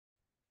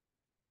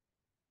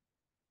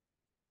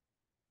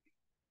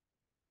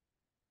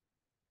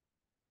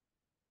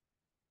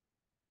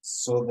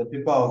So the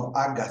paper of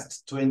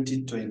August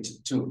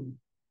 2022,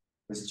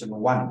 question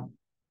 1.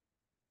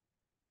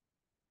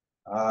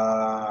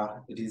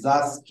 It is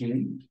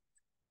asking,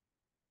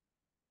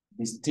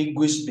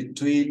 distinguish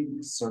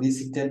between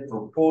solicited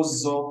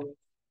proposal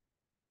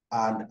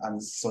and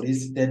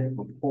unsolicited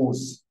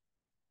proposal.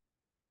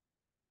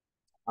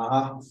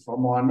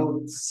 From our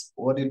notes,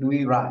 what did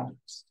we write?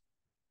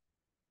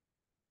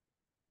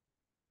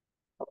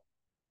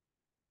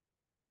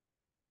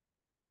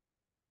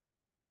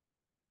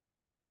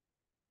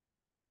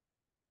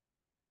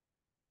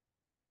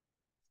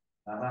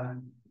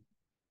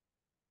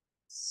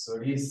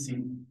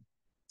 Solicited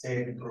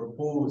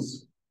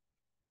proposal.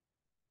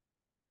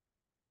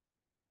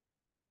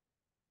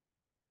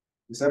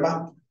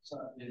 December? So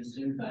it's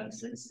still that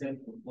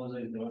solicited proposal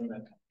is the one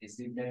that is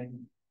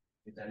written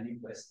with a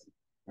request.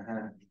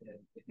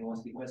 It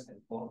was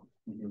requested for,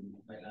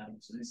 and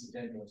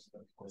solicited was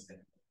not requested.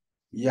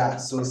 Yeah,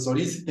 so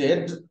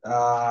solicited,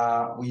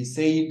 we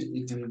said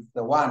it is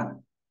the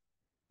one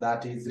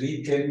that is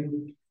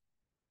written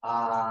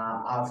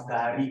after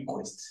a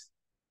request.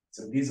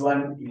 So this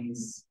one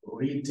is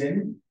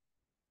written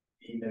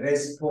in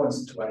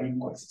response to a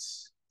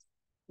request.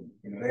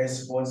 In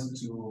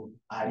response to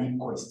a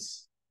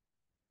request.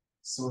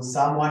 So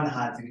someone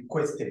has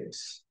requested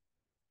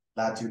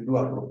that you do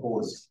a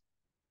proposal.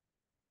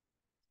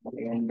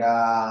 And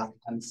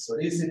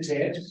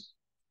unsolicited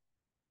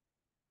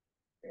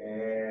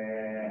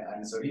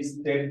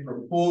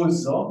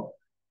proposal,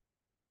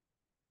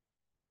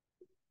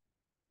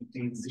 it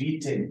is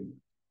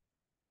written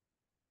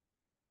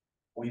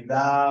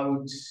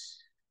without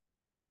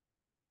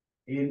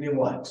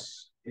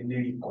any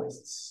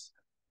requests.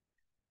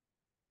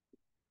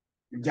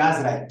 You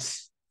just write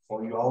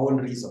for your own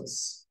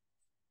reasons.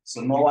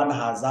 So no one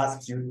has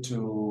asked you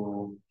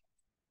to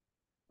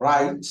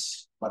write,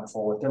 but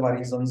for whatever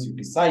reasons you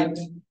decide,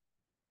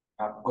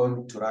 I'm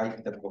going to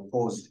write the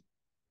proposal.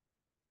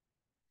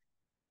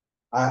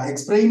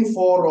 Explain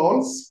 4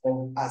 roles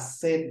of a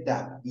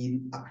SEDA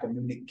in a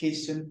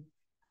communication.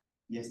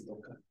 Yes,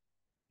 Doctor.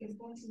 Is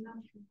that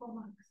enough for 4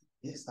 marks?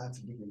 Yes, that's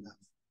good enough.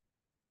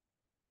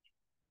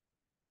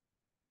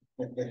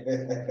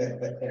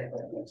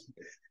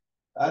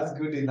 That's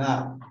good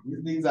enough.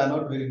 These things are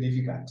not very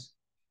difficult.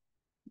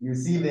 You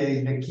see, there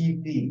is the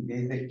key thing, there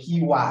is the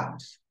key word.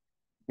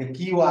 The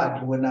key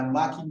word, when I'm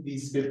marking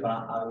this paper,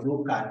 I'll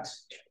look at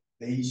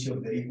the issue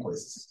of the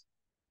request.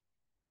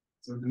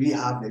 So do we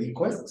have the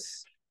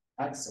request?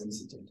 That's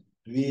solicited.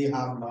 Do we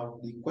have no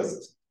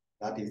request?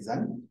 That is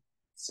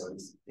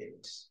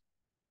unsolicited.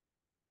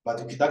 But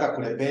ukitaka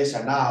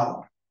kulepesha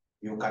now,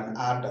 you can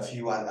add a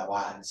few other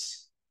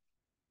words.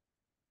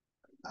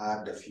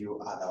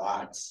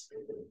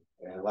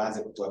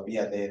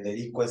 The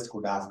request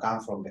could have come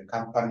from the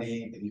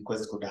company. The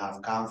request could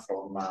have come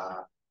from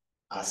a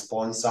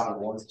sponsor who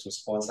wants to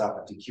sponsor a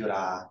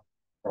particular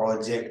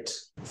project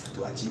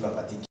to achieve a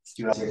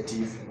particular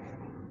objective.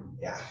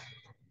 Yeah,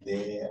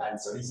 the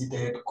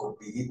unsolicited could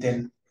be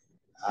written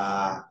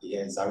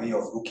as a way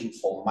of looking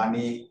for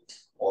money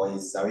or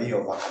as a way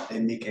of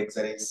academic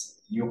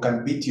excellence. You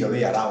can beat your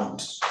way around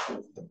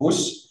the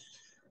bush,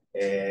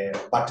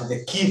 but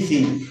the key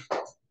thing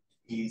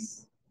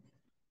is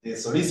the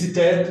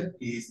solicited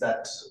is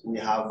that we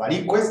have a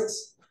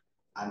request,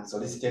 and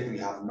solicited we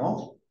have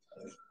no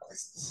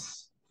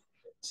requests.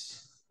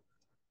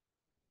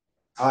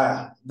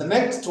 The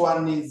next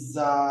one is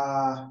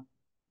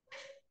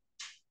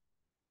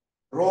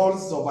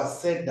roles of a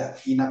SEDA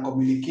in a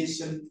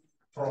communication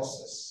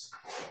process.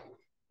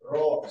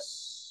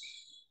 Roles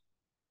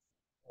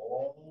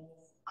of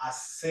a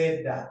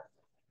SEDA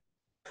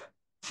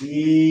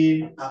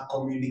in a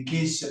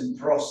communication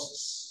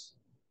process.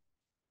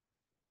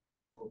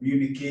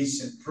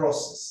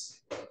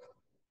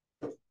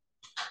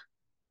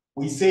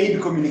 We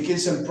said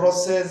communication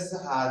process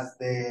has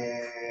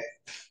the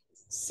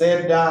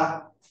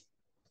sender,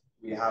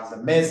 we have the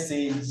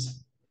message,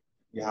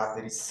 we have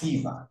the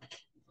receiver.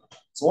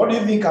 So what do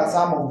you think are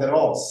some of the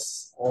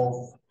roles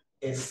of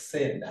a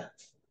sender?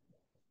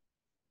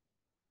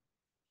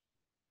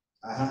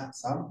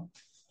 Some?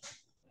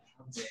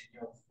 The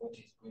idea of what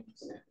is going to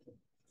say.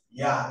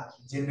 Yeah,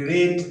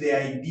 generate the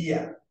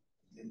idea.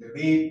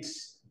 Generate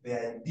the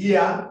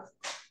idea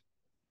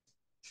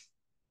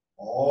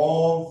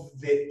of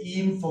the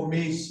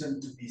information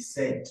to be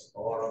sent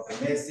or of the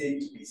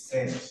message to be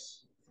sent.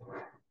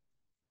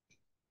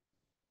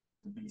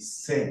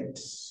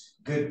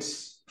 Good.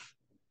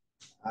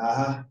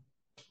 Not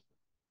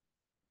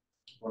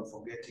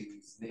forgetting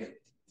his name.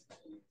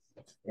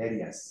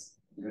 Arias.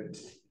 Good.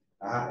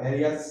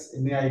 Arias,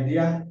 any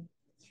idea?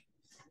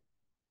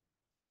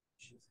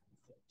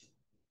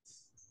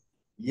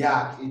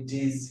 Yeah, it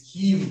is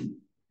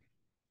him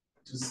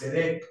to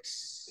select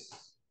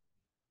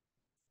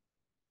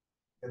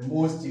the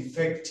most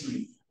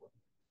effective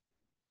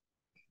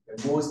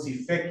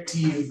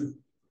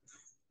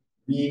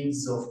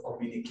means of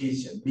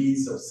communication,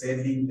 means of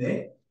sending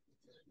the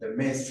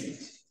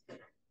message,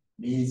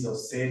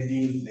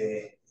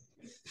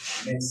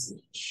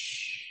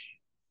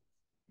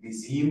 It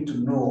is him to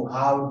know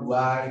how do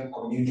I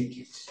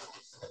communicate,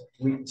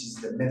 which is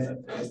the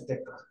method. Let's take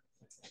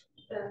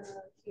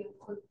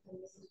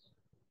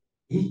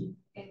he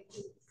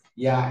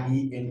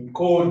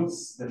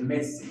encodes the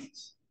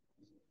message.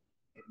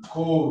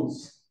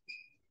 Encodes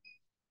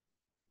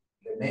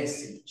the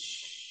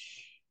message.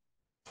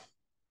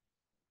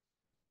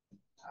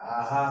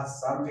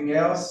 Something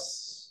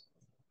else?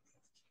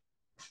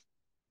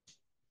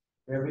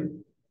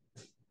 Kevin?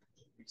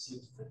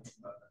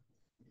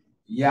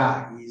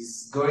 Yeah,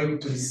 he's going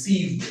to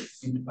receive the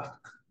feedback.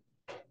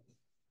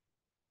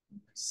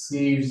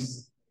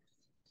 Receives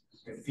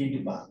the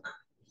feedback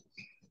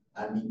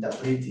and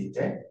interpret it.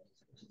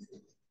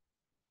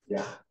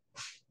 Yeah.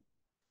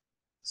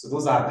 So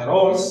those are the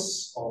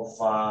roles of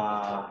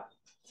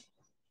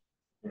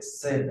the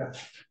sender.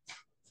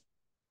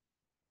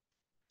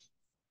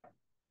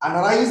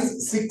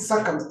 Analyze 6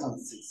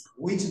 circumstances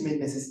which may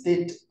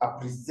necessitate a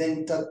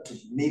presenter to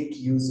make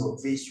use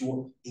of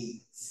visual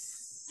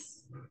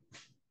aids.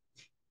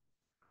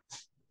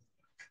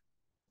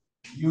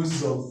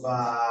 Use of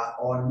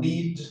or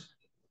need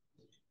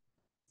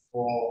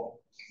for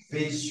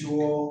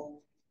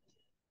visual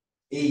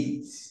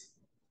aids.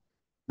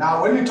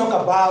 Now, when we talk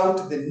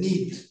about the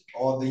need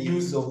or the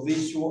use of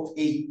visual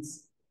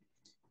aids,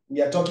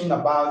 we are talking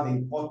about the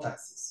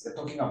importance. We're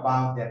talking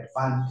about the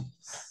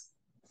advantages,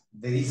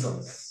 the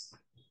reasons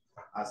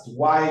as to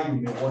why you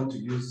may want to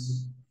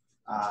use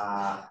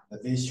the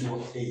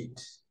visual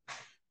aid.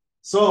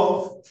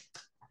 So,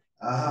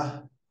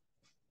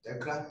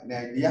 Tekla, an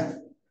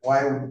idea?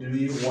 Why would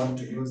we want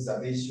to use the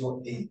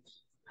visual aid?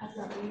 As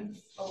a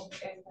means of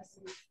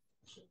emphasis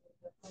to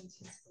the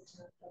content.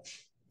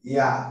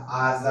 Yeah,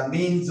 as a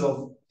means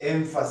of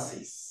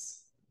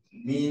emphasis.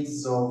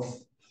 Means of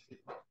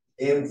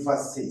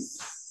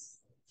emphasis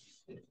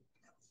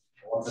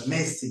or the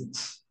message.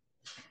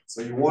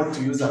 So you want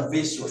to use a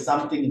visual,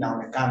 something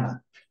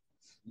inaonekana.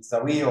 It's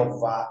a way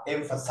of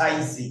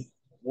emphasizing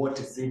what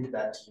is it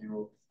that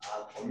you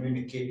are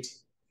communicating.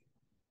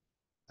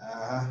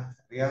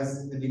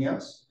 Anything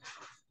else?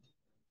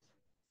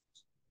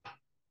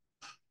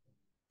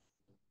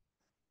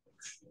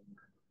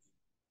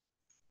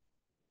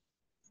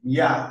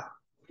 Yeah,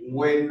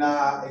 when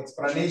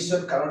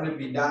explanation can only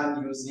be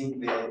done using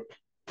the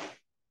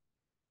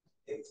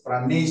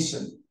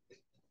explanation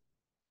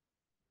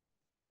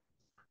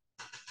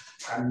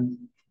can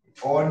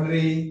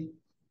only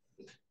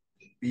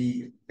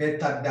be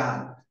better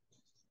done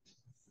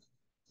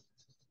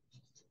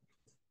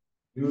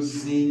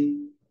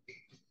using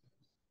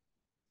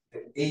the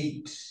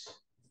aid.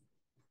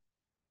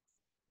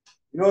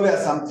 You know, there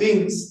are some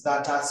things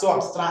that are so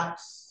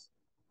abstract.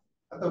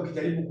 Hata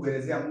ukijaribu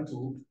kuelezea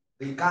mtu,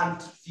 they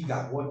can't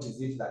figure what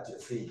is it that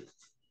you're saying.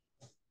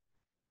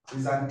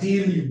 It's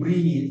until you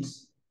bring it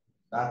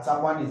that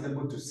someone is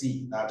able to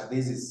see that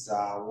this is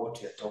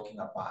what you're talking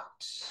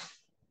about.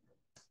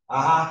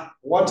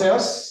 What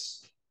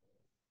else?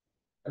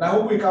 And I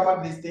hope we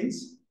covered these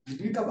things.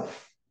 Did we cover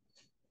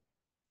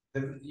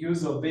the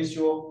use of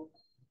visual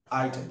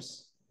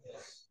items?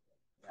 Yes.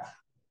 Yeah.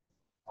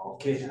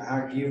 Okay,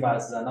 give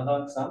us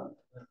another example.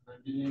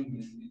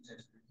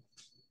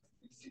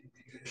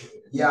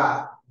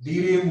 Yeah,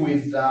 dealing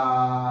with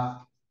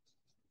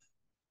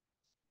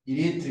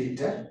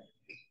illiterate.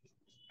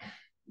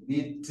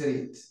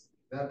 Illiterate.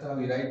 That's how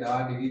we write the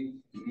word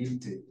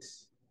illiterate.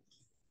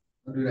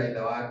 How do you write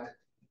the word?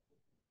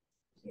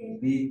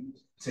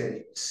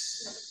 Illiterate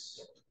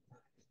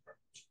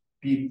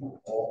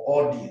people or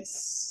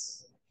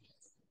audience.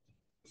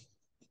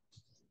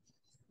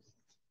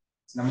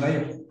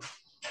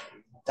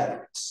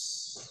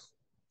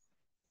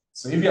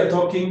 So if you are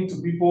talking to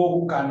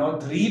people who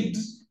cannot read,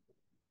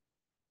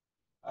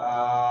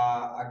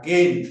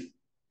 again,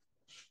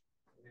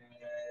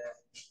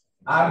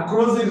 are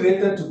closely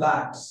related to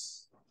that.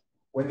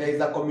 When there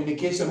is a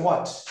communication,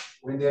 what?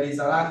 When there is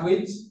a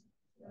language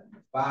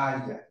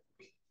barrier.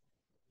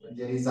 When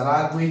there is a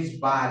language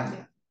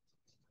barrier.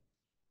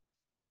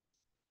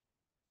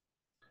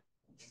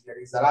 When there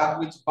is a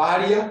language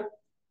barrier,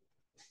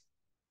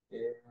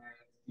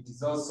 it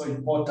is also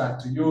important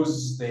to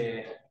use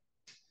the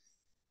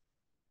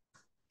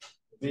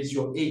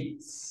visual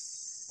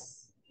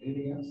aids.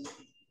 Anything else?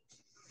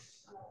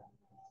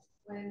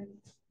 When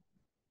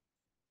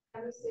I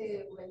would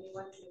say when you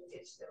want to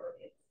engage the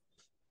audience.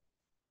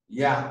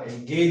 Yeah,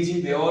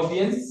 engaging the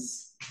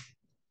audience.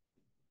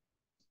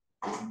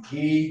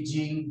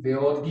 Engaging the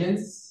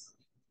audience.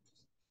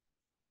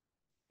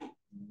 You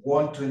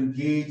want to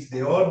engage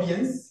the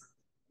audience.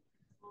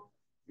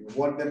 You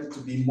want them to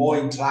be more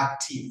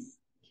interactive.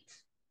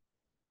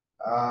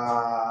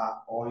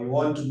 Or you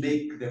want to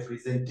make the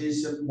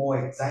presentation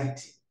more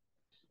exciting.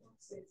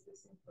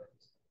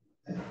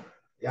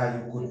 Yeah,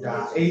 you could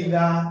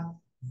either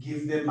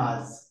give them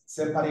as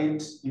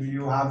separate. If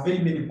you have very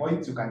many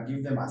points, you can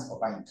give them as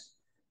combined.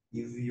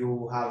 If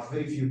you have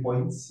very few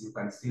points, you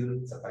can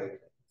still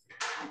separate them.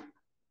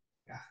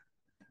 Yeah.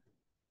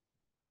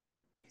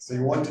 So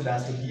you wanted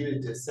us to give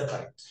it as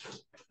separate.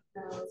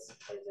 Now, I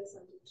just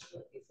wanted to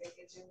know if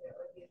engaging the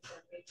audience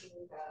and making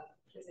the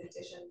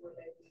presentation more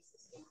lively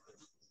system.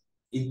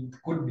 It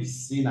could be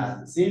seen as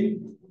the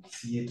same,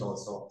 see it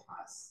also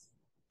as,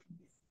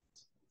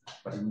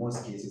 but in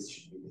most cases it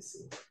should be the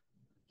same.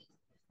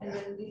 And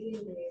then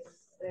dealing with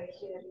the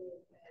hearing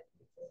impaired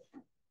people.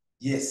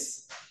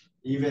 Yes,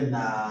 even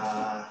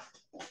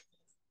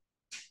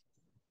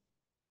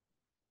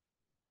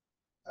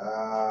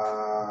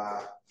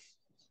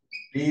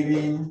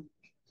dealing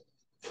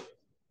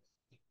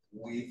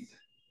with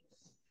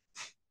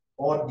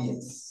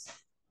audience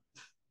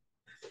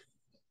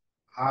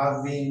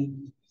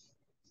having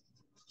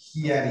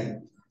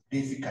hearing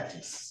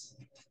difficulties.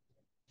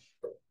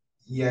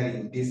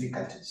 Hearing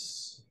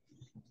difficulties.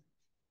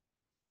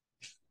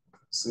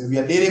 So if you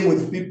are dealing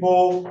with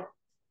people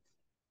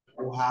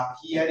who have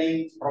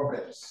hearing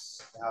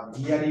problems, have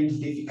hearing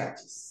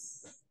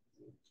difficulties,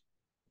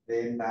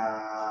 then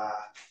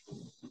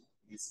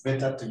it's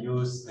better to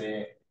use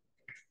the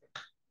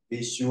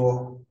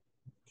visual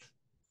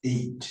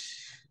aid.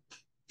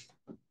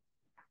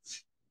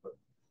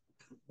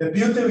 The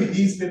beauty with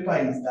this paper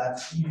is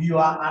that if you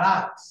are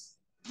alert,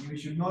 you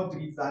should not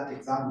read that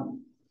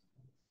exam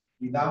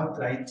without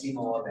writing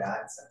all the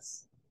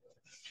answers.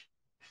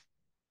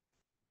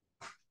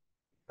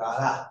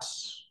 Alert.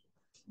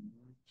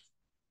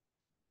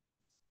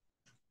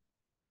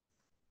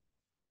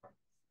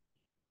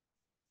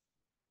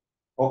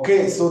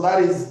 Okay, so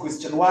that is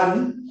question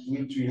 1,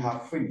 which we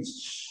have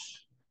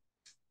finished.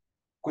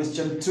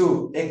 Question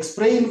 2,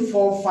 explain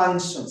 4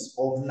 functions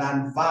of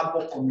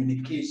nonverbal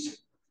communication.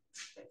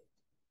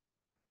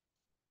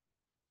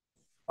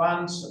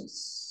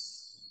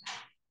 Functions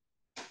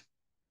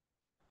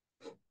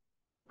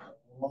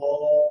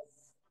of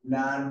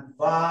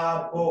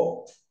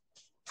nonverbal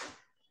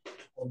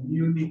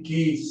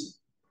communication.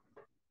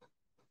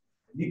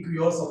 I think we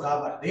also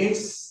cover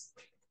this.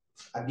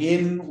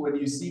 Again, when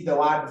you see the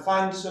word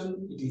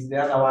function, it is the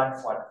other word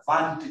for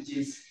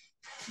advantages,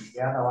 it is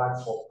the other word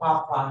for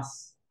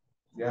purpose,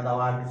 the other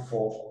word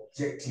for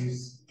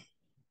objectives,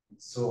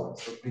 and so on.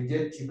 So,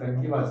 Bridget, you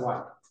can give us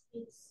one.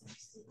 It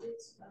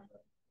substitutes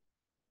verbal.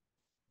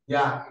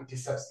 Yeah, it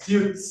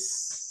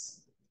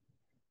substitutes.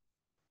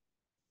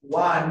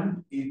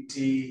 One, is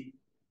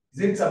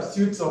it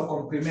substitutes or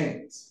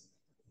complements?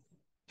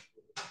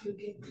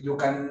 You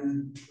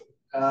can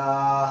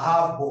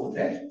have both.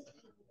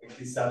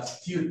 It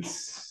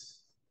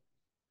substitutes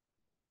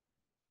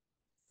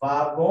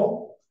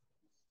verbal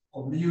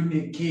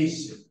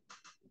communication.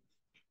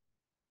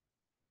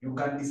 You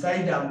can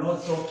decide I'm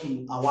not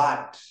talking a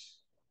word.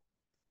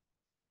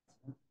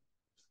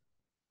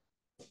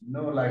 You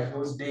know, like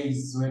those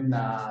days when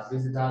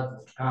visitors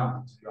would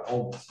come to your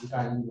home,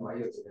 in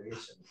your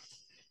generation,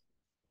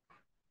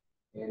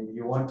 and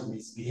you want to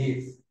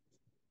misbehave,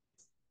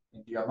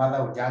 and your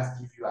mother will just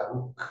give you a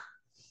look.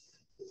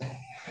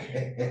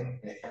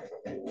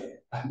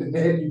 And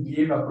then you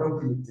behave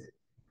appropriately.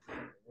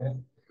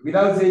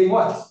 Without saying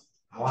what?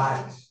 A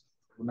word.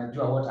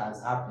 Unajua what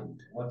has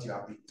happened, what you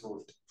have been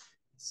told.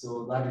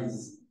 So that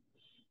is,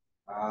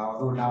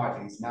 although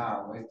nowadays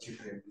now when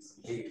children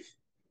misbehave,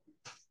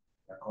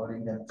 they're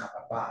calling them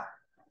kapapa.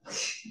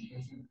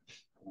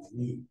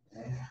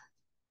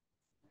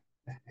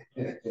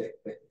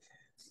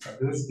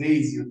 Those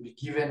days you'll be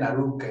given a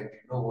look and you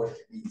know what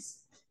it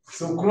is.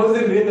 So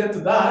closely related to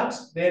that,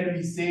 then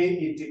we say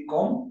it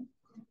complements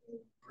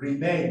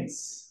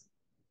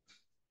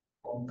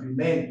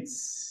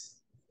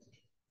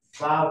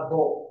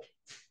verbal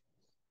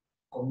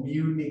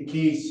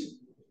communication.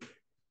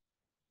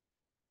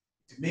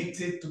 It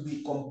makes it to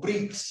be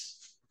complete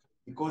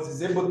because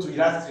it's able to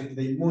illustrate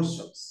the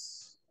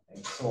emotions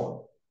and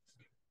so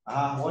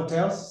on. What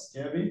else,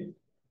 Kevin?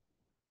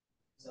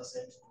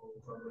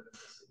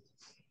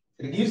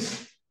 It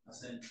gives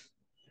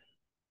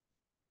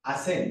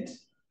assent.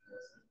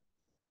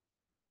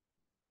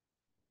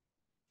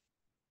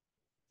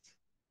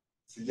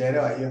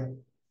 Sijaelewa hiyo.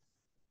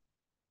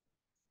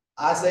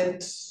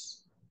 Assent.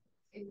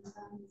 In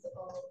terms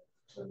of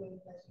tonal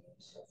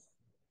variation.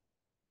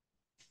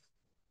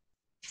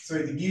 So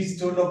it gives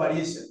tonal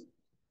variation.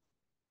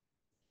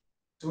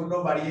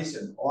 Tonal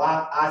variation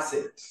or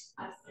assent.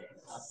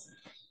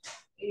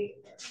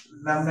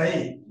 Namna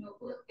hii. No,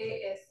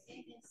 ASC.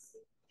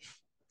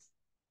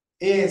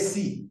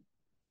 ASC.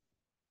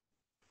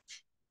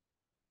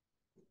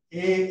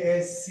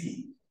 ASC.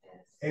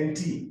 NT.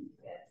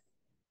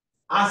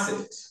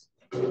 Asset.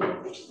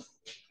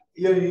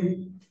 Hiyo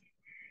ni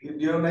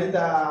ndio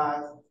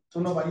unaita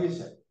tonal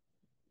variation.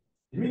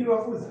 Mimi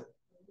niwafunza.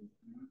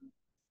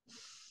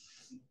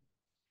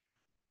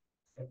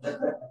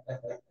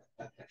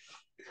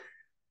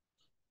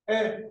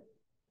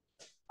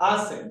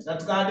 Asset. Na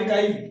tukaandika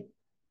hivi.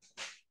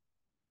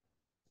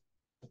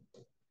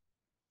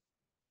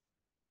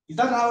 Is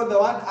that how the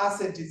word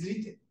asset is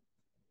written?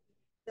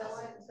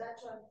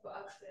 That one for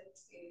accent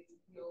is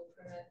your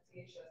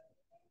pronunciation.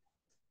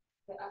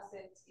 The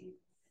accent is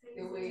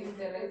the way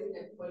the rising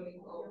and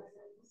falling of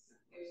your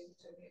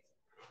intonation.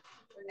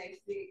 When I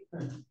say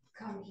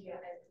come here,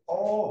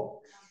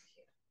 Oh,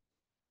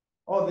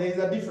 Oh, there is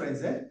a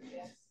difference, eh?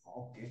 Yes.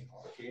 Okay,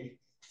 okay.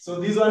 So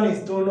this one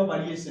is tonal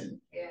variation.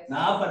 Yes.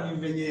 Now hapa ni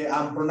venye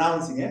I'm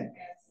pronouncing, eh?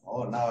 Yes.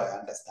 Oh, now I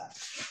understand.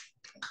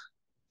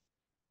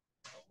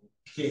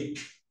 Okay.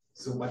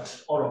 So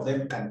what all of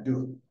them can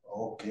do.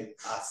 Okay,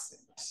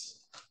 accent.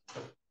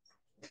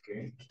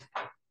 Okay.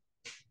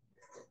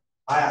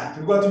 Aya,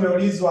 tulikuwa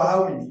tumeulizwa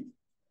how many?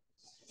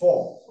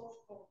 4.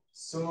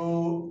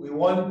 So we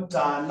want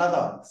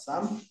another one.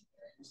 Some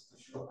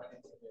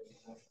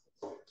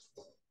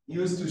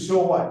used to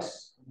show what?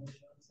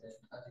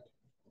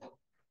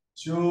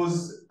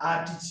 Choose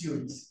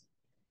attitudes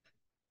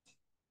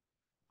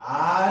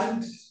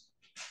and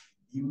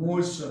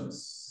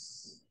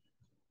emotions.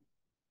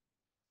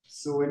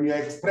 So when you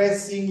are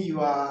expressing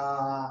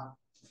your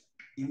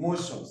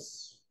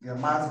emotions, there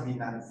must be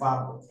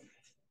non-verbal.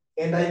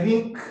 And I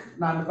think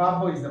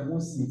non-verbal is the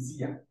most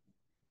sincere.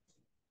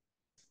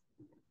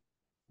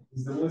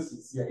 It's the most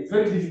sincere. It's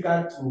very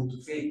difficult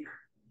to fake.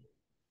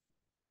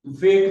 To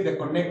fake the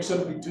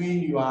connection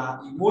between your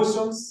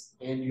emotions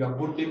and your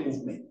body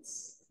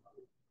movements.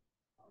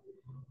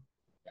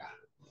 Yeah.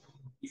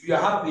 If you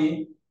are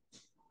happy,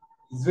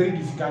 it's very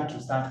difficult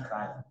to start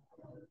crying.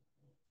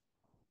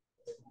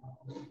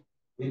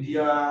 If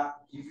you are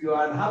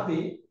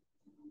unhappy,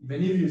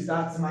 even if you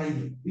start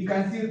smiling, we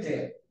can still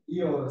tell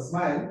your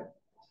smile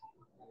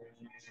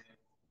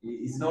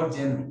is not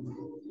genuine.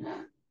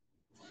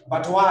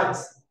 But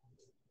words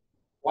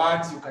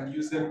you can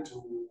use them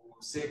to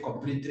say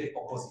completely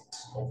opposite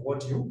of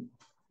what you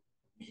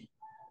mean.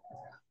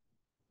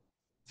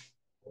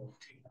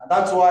 Okay. And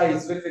that's why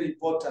it's very, very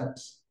important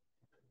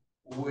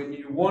when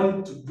you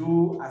want to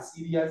do a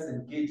serious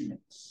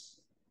engagement.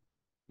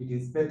 It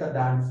is better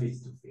done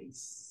face to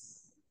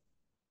face.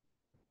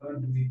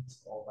 Don't do it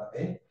over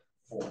the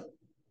phone.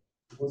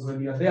 Because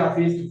when you're there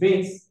face to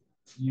face,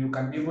 you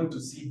can be able to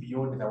see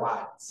beyond the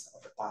words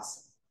of the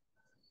person.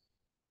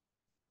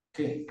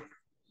 Okay.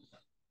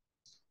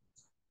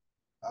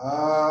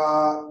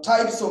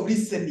 Types of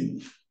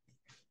listening.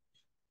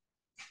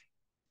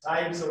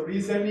 Types of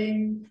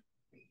listening.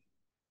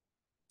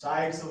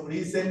 Types of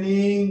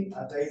listening.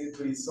 Hata hizi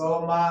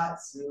tulisoma.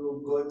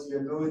 So go to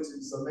your notes,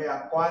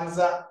 usomea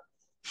kwanza.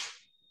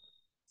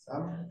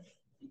 Some?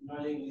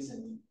 Ignoring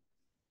listening.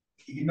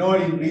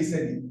 Ignoring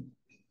listening.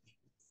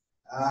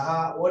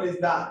 What is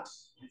that?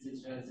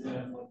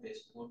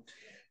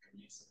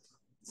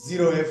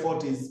 Zero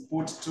effort is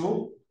put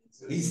to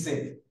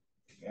listen.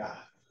 Yeah.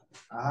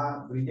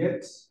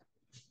 Bridget.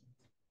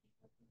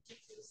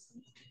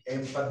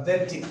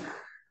 Empathetic.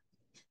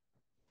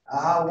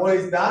 What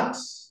is that?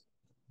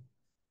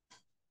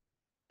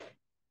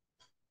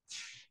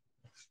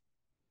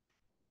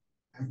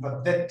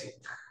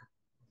 Empathetic.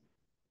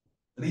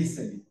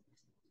 Listening.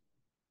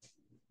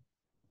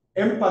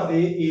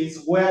 Empathy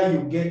is where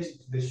you get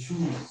into the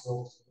shoes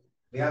of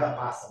the other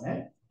person.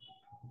 Eh?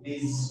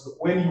 Is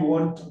when you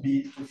want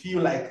to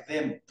feel like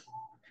them.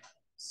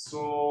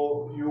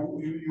 So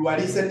you are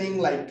listening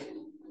like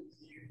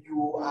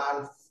you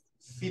are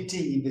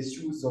fitting in the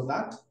shoes of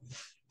that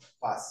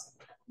person.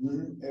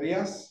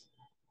 Areas?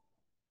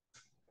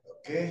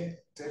 Okay,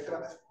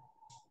 Tetra.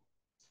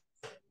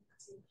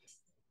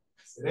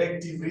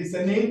 Selective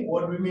listening,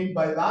 what do we mean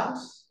by that?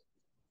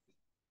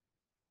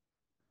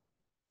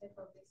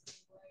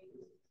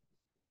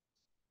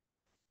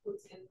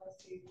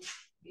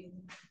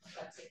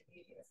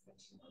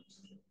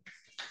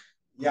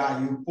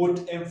 Yeah, you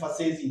put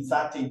emphasis in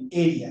certain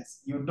areas.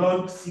 You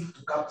don't seek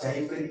to capture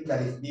everything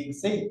that is being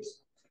said.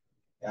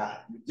 Yeah,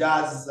 you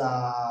just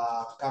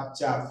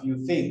capture a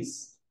few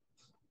things.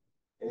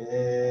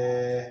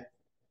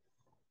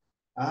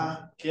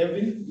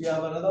 Kevin, do you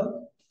have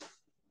another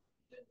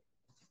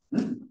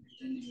one?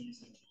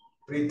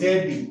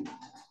 Pretending.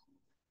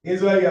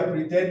 Here's where you are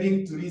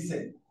pretending to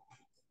listen.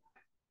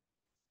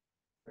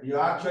 But you're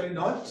actually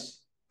not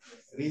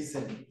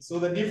listening. So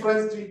the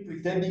difference between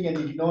pretending and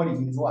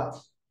ignoring is what?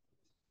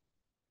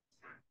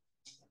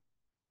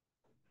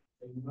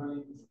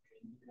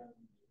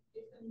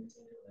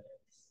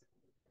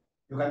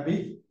 You can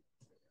be?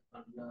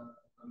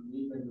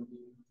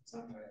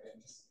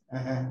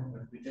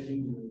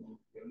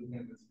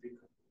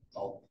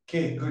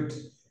 Okay, good.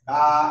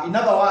 In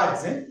other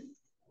words,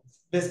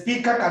 the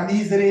speaker can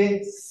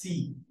easily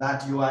see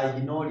that you are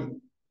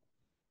ignoring,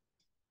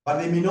 but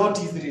they may not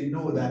easily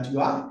know that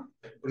you are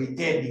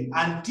pretending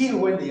until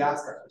when they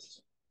ask a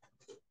question.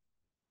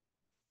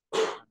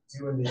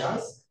 Until when they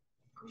ask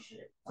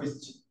a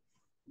question.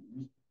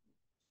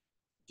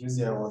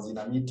 Tuesday I was in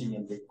a meeting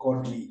and they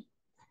called me.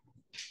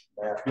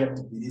 I appeared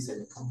to be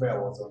listening. I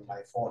was on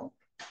my phone.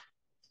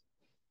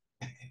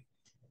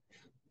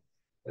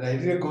 And I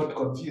really got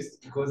confused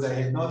because I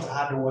had not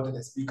heard what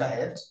the speaker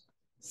had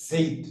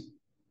said.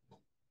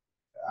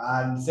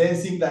 And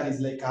sensing that it's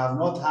like I have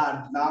not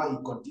heard, now he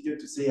continued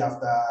to say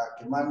after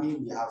Kimani,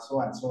 we have so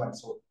and so and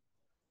so.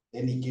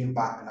 Then he came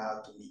back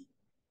now to me.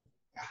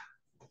 Yeah.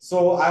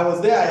 So I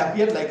was there, I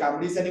appeared like I'm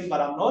listening,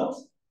 but I'm not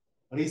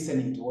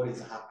listening to what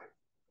is happening.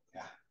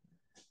 Yeah.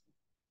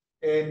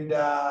 And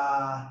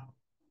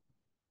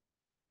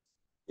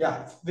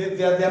Yeah,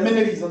 there are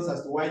many reasons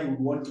as to why you would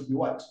want to be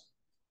what?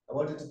 I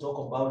wanted to talk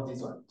about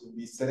this one, to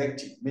be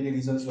selective. Many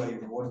reasons why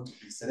you want to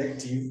be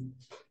selective.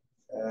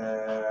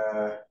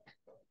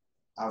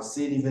 I've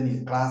seen even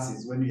in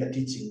classes when we are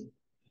teaching,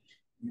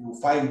 you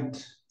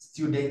find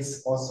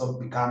students also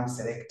become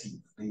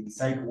selective. They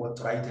decide what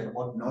to write and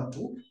what not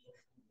to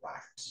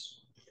write.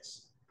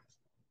 Yes.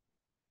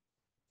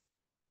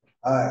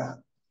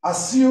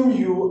 Assume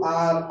you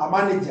are a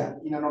manager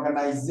in an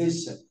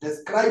organization.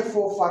 Describe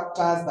 4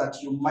 factors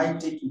that you might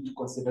take into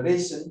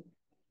consideration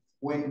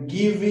when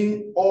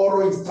giving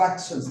oral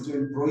instructions to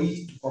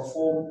employees to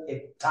perform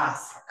a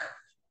task.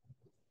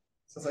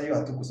 Sasa hiyo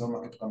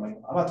hatukusoma kitu kama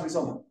hiyo. Ama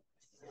tulisoma?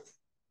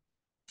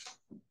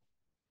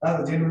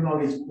 That's a general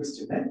knowledge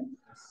question, eh?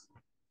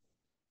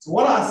 So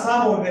what are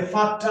some of the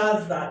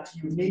factors that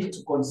you need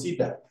to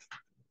consider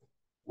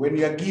when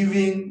you are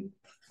giving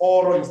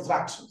oral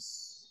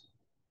instructions?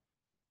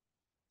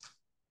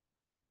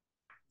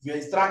 You're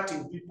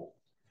instructing people.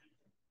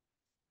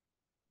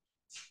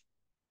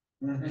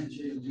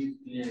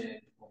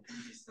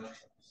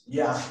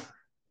 Yeah,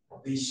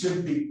 they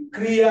should be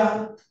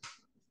clear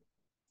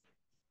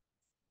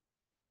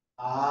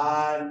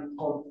and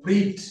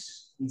complete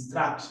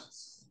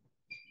instructions.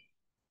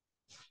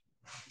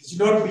 It should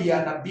not be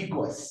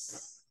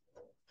unambiguous.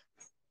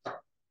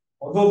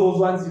 Although those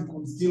ones you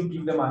could still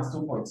give them as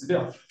 2 points.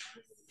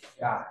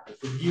 Yeah, you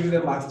could give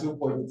them as 2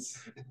 points.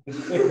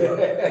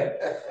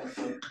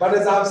 But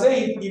as I've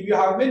said, if you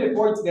have many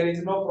points, there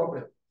is no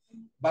problem.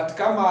 But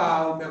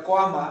kama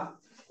umekwama,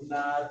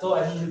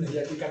 unatoa hii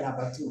unaandika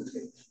number 2.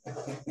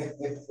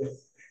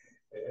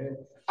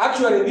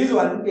 Actually, this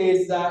one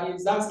is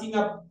asking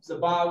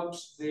about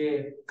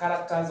the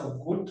characters of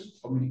good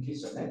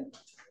communication. Eh?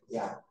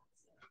 Yeah.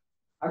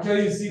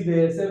 Actually, you see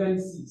the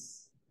 7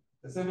 C's.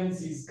 The 7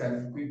 C's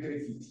can quickly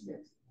fit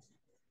here.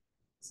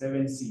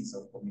 7 C's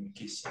of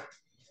communication.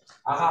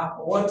 Aha,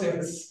 what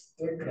else?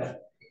 Take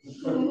that.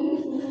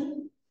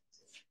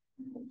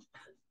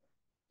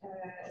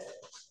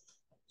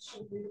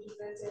 Should be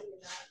presented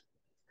in a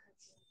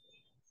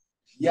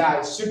Yeah,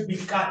 it should be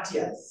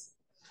courteous.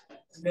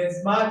 And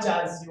as much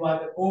as you are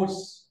the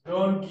boss,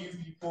 don't give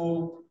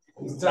people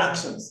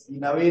instructions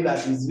in a way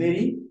that is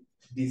very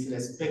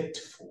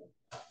disrespectful.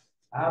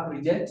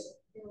 Bridget?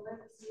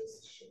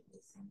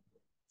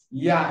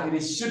 Yeah,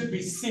 it should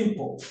be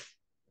simple.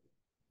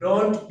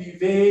 Don't be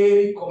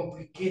very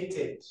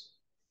complicated.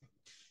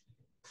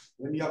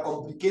 When you are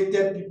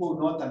complicated, people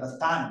will not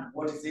understand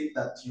what is it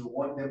that you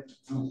want them to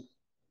do.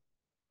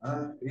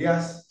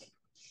 Yes.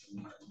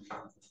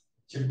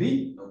 Should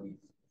be?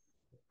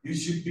 You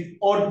should be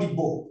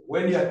audible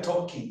when you are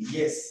talking.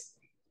 Yes.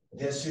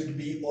 There should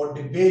be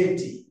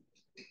audibility.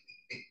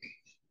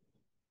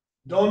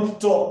 Don't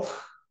talk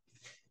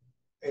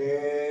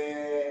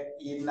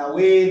in a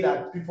way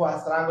that people are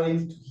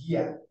struggling to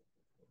hear.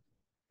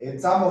 And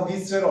some of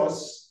these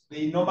fellows,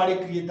 they normally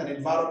create an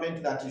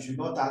environment that you should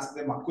not ask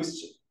them a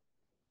question.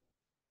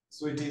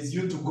 So it is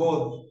you to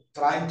go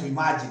trying to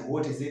imagine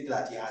what is it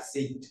that he has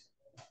said.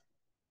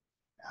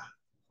 Yeah.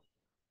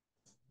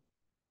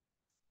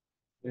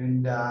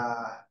 And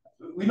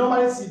we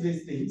normally see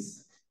these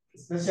things,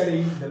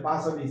 especially if the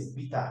person is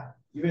bitter,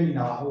 even in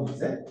our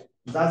homes.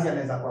 Mzazi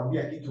anaweza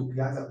kuambia kitu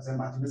ukianza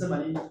kusema, tumesema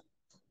nini?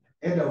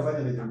 Enda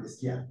ufanye vile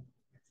umesikia.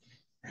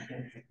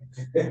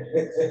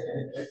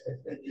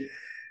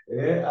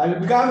 And it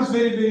becomes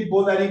very, very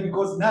bothering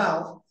because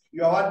now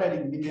you are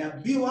wondering,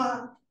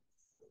 nimeambiwa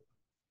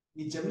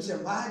nichemshe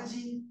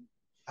maji,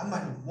 ama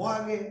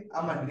nimwage,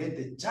 ama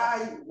nilete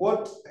chai.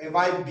 What have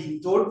I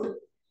been told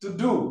to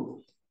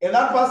do? And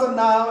that person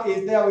now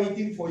is there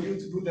waiting for you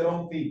to do the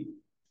wrong thing.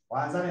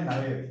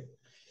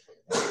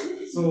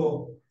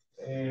 So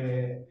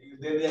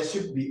there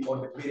should be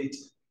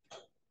audibility.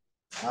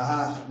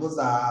 Those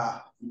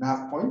are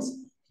enough points.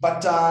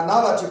 But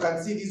now that you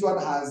can see this one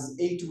has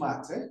 8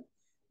 marks,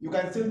 you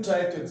can still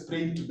try to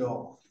explain to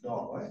dog.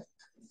 Right?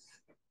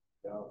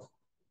 Dog.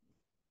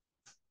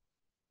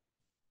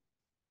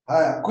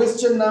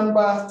 Question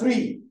number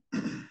 3.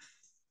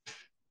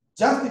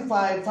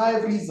 Justify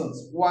 5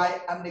 reasons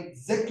why an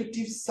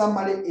executive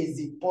summary is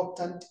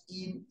important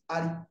in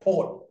a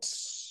report.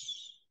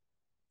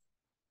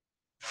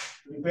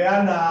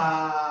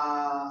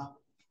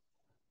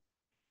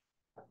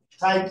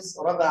 Types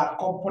or other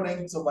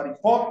components of a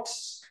report.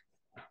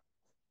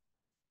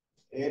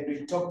 And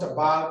we talked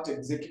about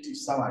executive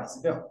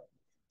summaries.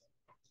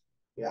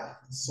 Yeah.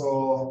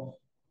 So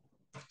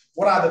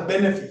what are the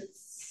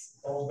benefits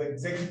of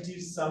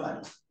executive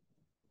summary?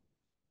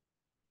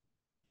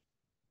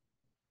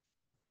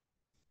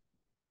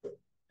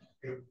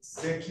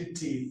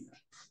 Executive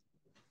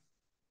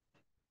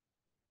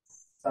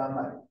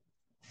summary.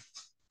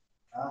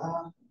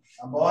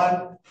 Number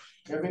 1,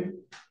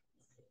 Kevin.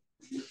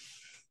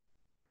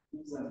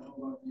 Gives an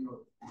overview of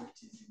what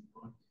is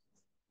important.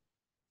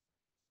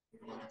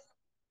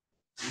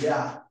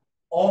 Yeah,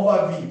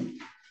 overview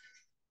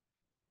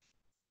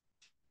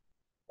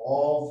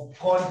of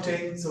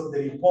contents of the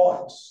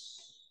report.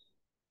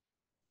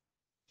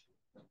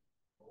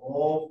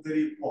 of the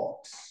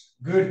report.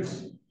 Good.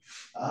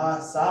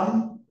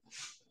 Sam?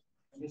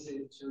 Let me say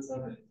it shows how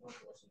the report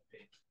was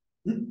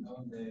obtained.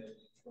 How the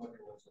report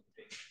was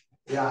obtained.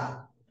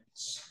 Yeah.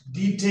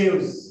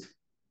 Details.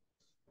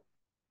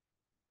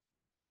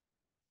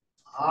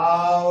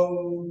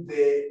 How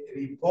the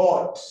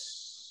report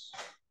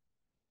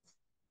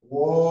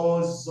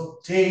was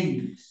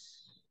obtained.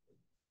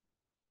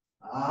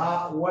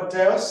 What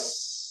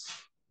else?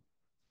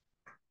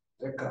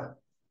 Tekra.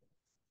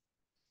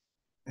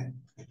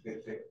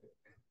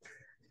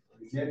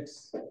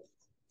 Yes.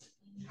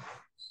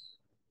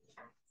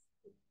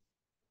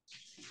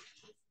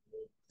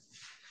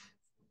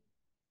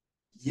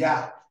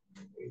 Yeah,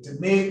 it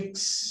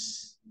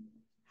makes,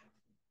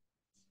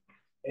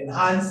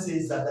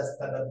 enhances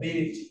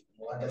understandability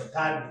or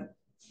understanding.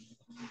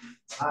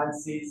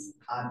 Enhances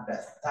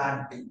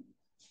understanding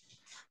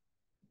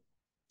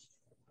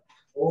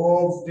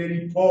of the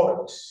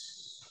report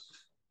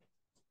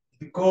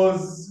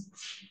because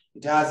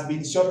it has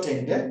been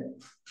shortened.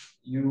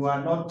 You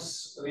are not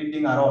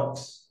reading a lot.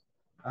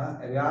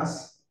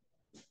 Elias?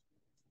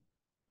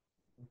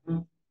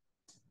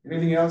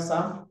 Anything else,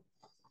 Sam?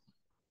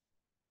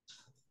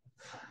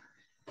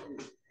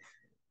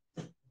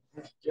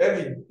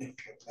 Kevin?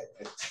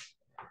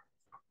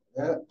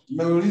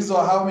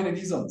 Meulizwa how many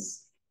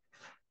reasons?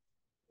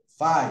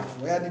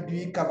 5. Where did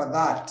we cover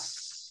that?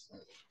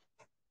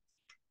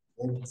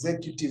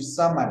 Executive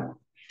summary.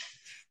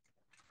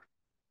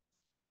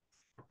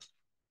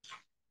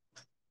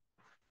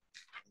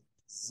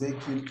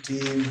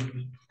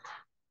 Executive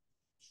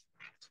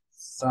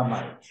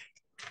summary.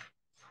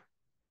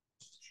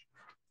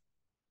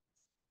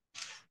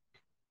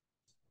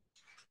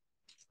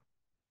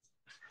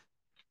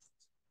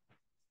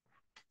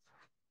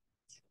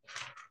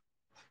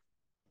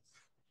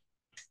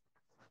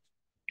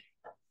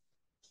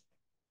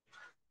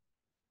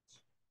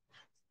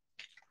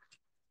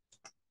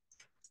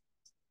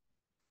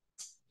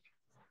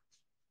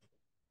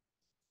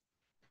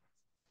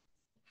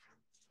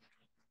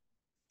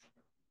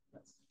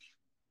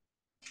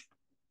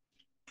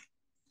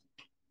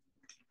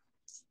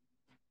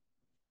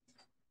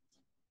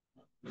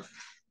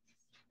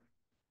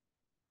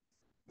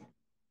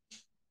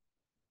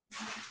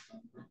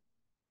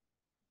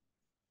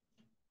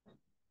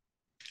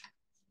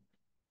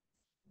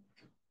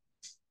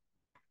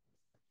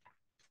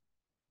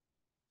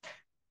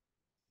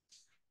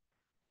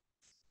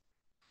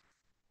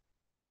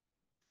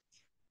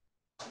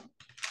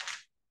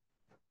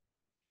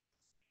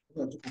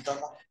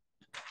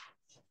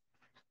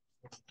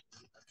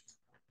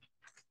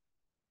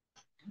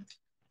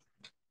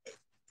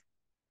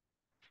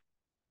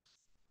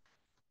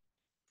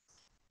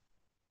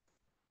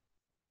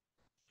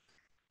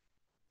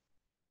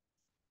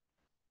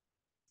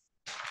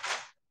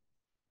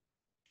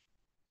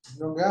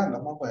 Tuliongea na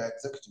mambo ya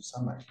executive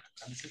summary.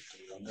 Kanisa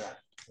tuliongea.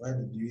 Why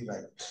did you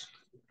write?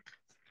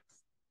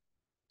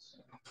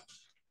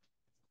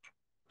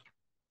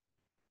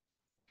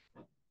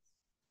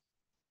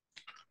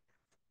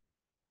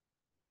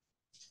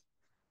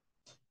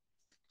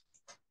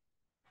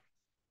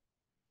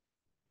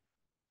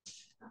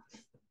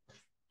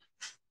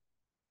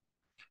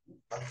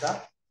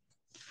 After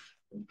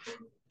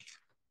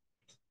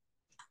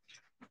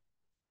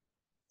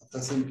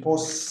the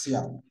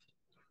symposium.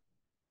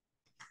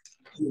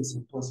 Hiyo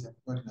symposium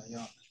kwa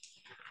tunaiona.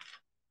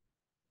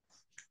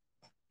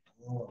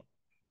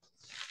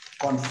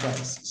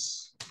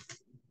 Conferences.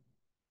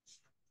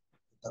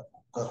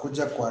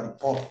 Tutakuja kwa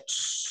report.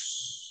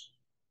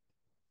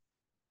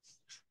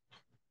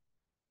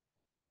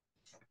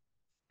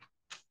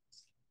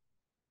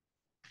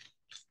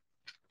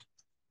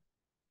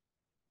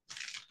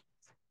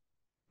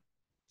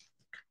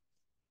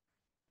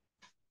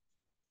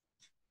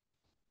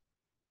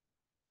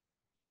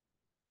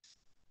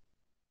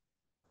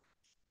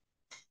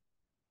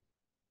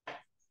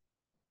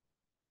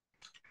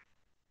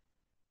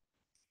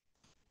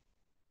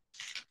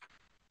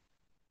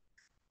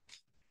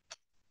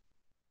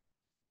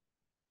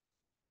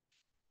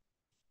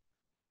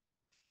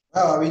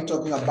 How are we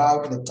talking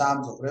about the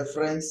terms of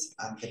reference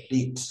and the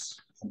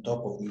dates on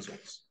top of these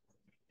ones?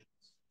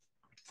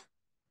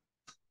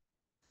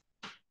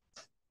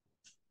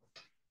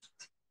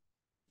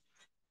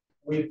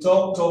 We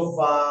talked of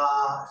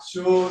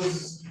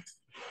shows,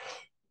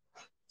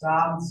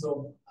 terms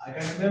of, I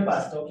can remember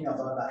us talking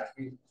about that.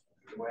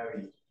 Where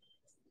we,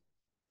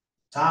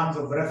 terms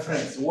of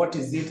reference, what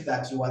is it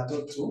that you are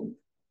taught to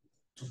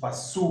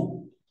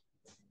pursue?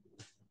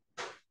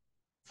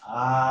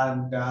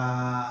 And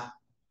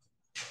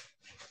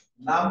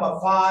number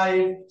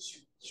 5,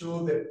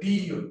 show the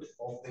period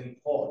of the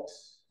report.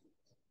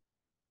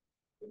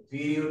 The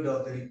period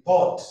of the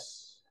report.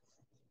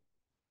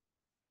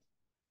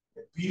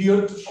 The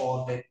period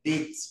or the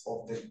dates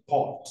of the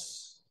report.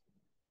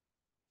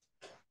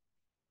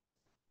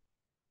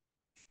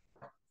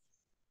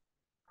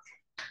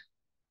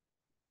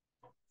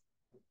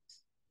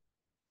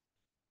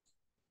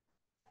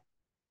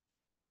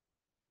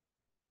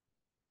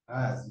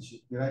 As you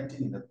should be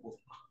writing in the book.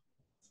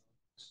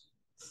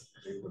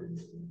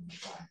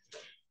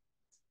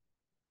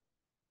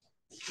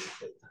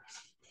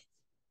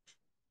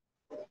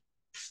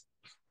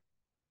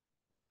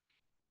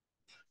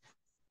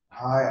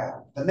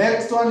 The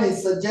next one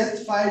is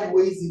suggest 5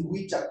 ways in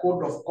which a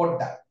code of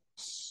conduct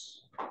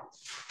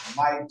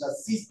might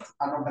assist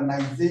an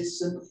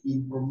organization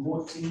in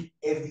promoting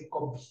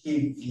ethical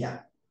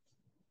behavior.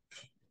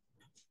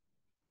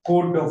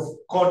 Code of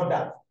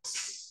conduct.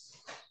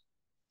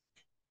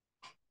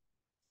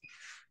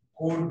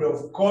 Code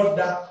of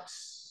conduct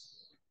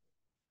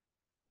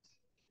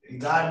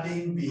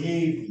regarding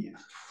behavior.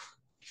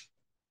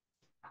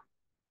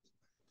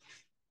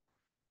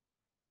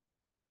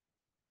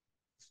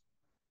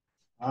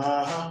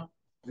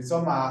 We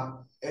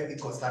saw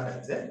ethical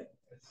standards,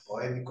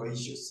 or ethical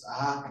issues.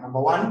 Number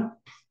 1,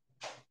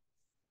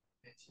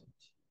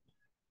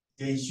 it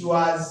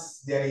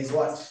ensures there is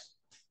what?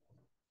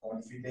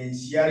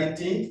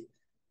 Confidentiality.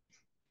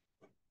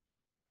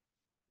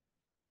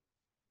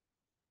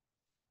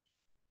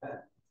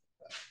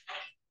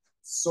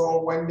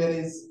 So when there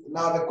is,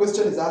 now the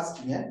question is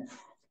asking,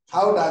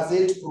 how does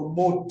it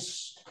promote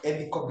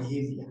ethical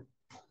behavior?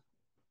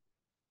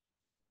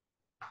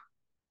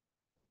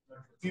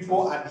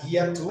 People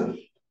adhere to,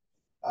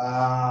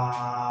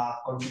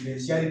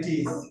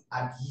 confidentiality is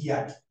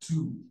adhered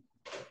to.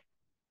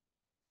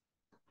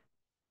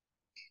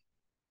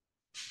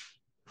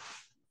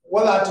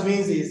 What that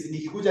means is,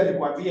 nikikuja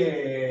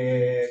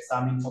nikwambie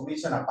some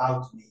information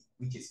about me,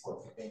 which is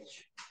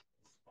confidential.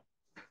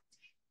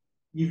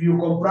 If you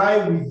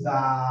comply with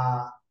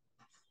the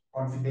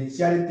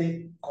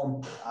confidentiality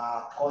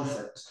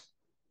concept,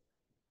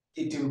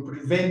 it will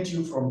prevent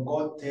you from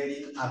God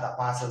telling other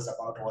persons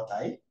about what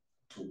I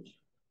told you.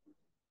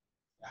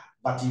 Yeah.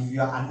 But if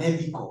you are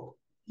unethical,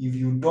 if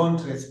you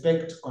don't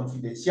respect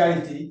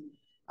confidentiality,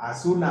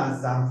 as soon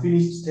as I'm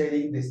finished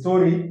telling the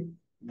story,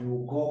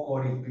 you go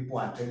calling people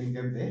and telling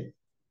them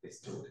the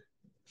story.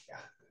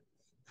 Yeah.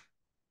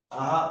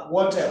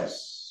 What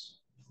else?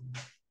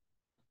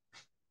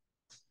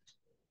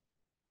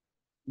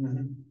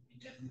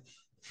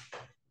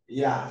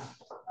 Yeah.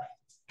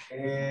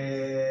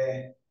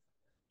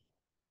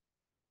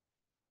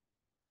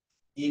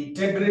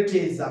 Integrity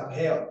is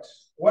upheld.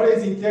 What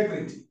is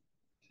integrity?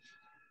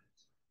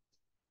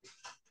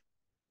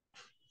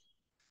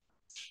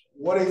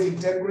 What is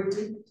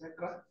integrity,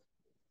 Chakra?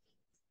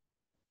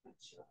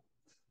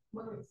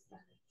 Moral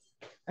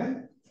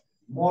standards.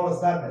 Moral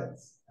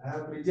standards.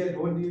 Bridget,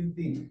 what do you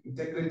think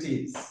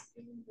integrity is?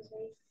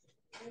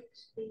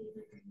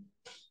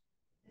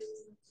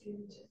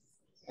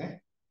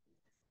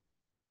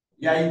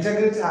 Yeah,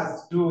 integrity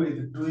has to do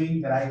with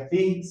doing the right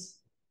things,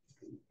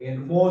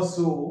 and more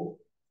so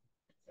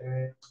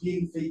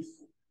being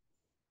faithful,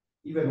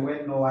 even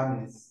when no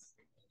one is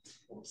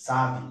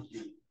observing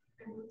you.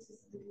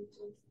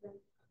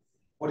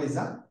 What is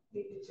that?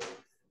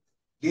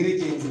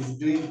 Diligence is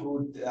doing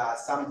good,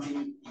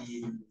 something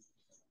in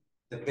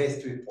the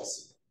best way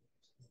possible.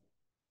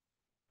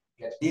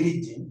 You are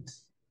diligent,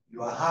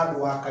 you are a hard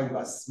worker, you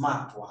are a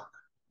smart worker.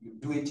 You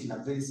do it in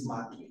a very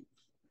smart way.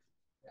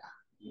 Yeah.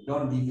 You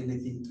don't leave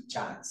anything to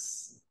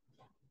chance.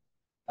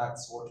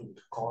 That's what we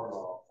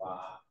call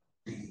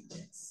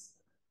diligence.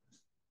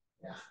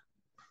 Yeah.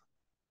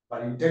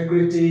 But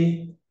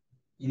integrity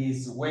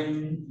is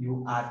when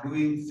you are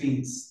doing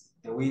things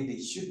the way they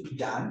should be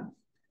done,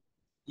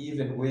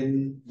 even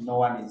when no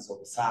one is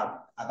observed.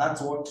 And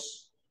that's what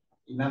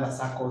in other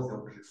circles they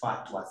would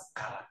refer to as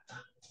character.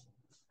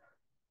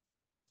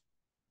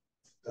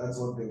 That's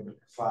what they would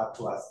refer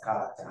to as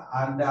character.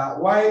 And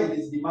why it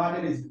is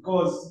demanded is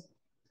because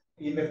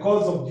in the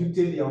course of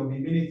duty, there will be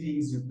many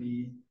things you'll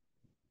be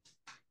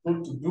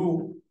told to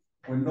do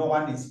when no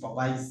one is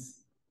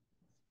supervised.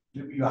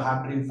 Maybe you are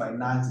handling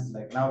finances,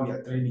 like now we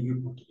are training you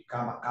to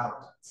become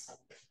accountants.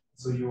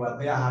 So you are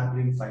there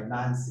handling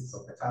finances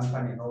of the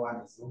company, no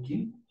one is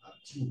looking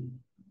at you.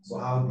 So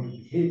how do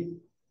you behave?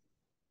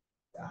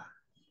 Yeah.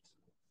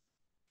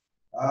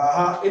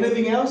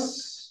 Anything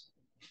else?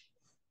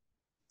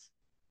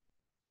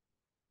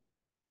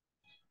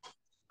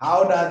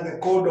 How does the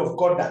code of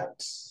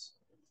conduct?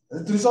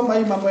 Tulisoma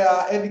hii mambo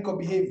ya ethical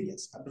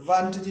behaviors,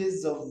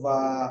 advantages of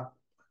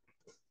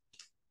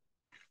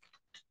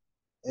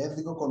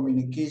ethical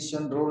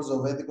communication, rules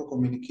of ethical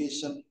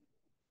communication.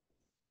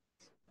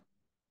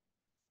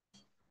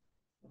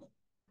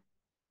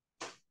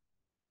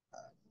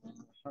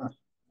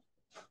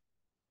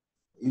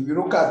 If you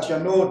look at your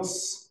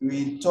notes,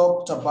 we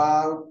talked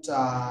about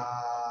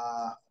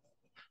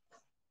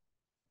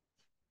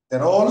the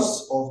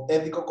roles of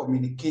ethical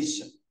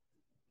communication.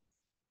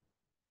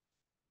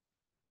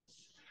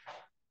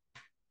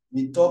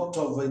 We talked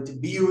of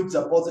it builds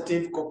a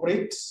positive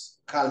corporate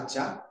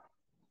culture.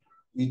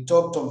 We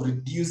talked of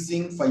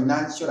reducing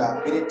financial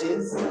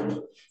liabilities.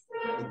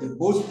 It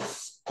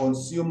boosts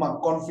consumer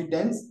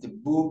confidence. The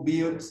book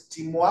builds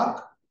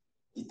teamwork.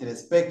 It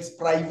respects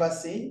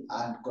privacy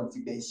and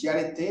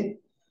confidentiality.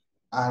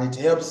 And it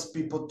helps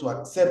people to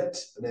accept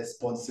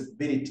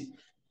responsibility.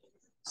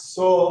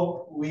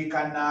 So we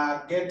can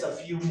get a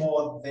few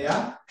more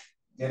there.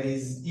 there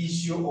is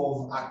issue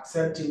of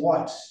accepting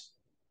what?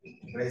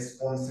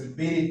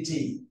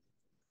 Responsibility.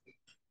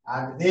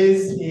 And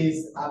this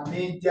is a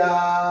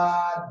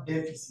major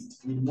deficit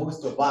in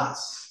most of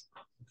us.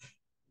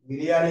 We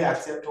really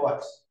accept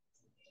what?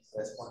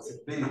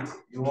 Responsibility.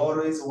 You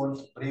always want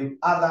to blame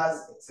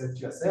others except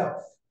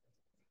yourself.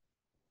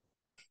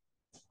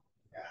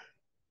 Yeah.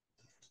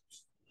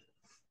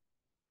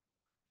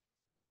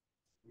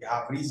 We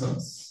have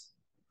reasons.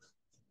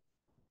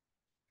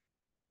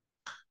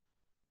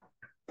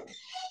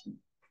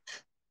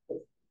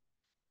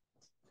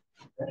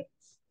 Okay.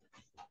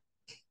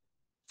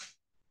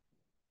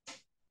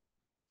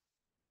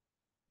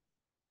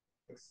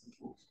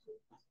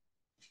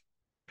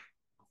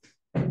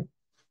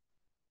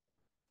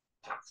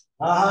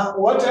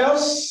 What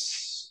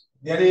else?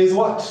 There is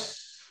what?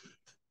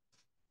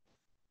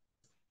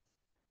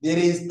 There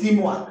is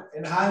teamwork.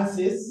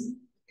 Enhances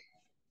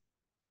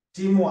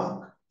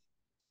teamwork.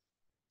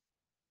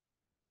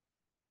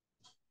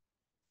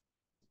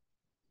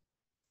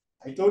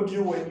 I told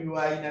you when you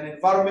are in an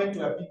environment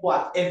where people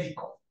are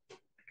ethical,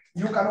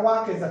 you can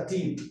work as a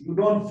team. You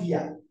don't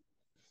fear.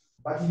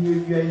 But if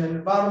you are in an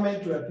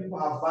environment where people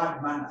have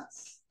bad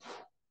manners,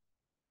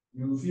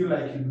 you feel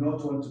like you do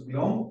not want to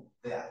belong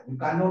there. You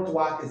cannot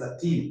work as a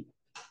team.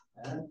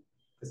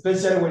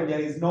 Especially when there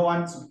is no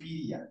one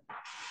superior.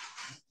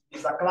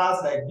 It's a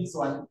class like this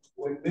one,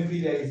 when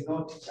maybe there is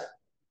no teacher.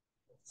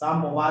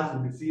 Some of us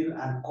will feel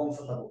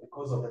uncomfortable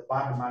because of the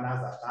bad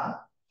manners that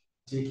are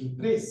taking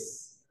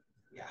place.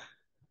 Yeah.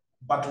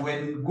 But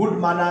when good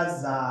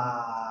manners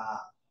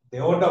are the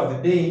order of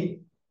the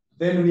day,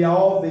 then we are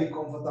all very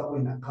comfortable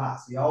in a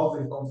class. We are all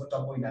very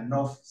comfortable in an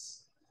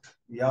office.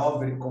 We are all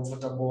very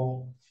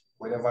comfortable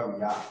wherever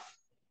we are.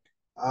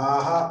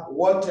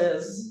 What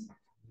else?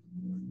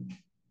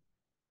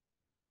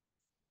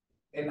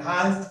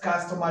 Enhanced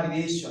customer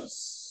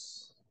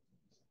relations.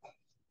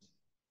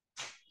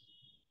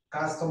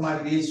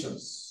 Customer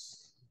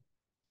relations.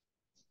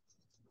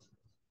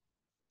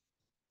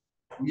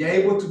 We are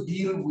able to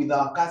deal with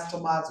our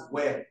customers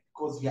well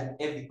because we are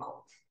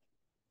ethical.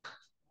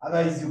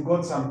 Otherwise, you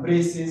got some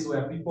places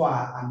where people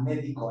are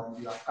unethical and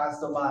you have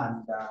customer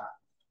and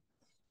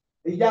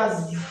they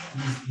just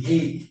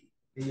misbehave.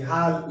 They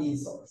have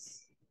insults.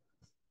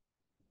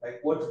 Like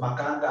what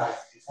Makanga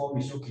before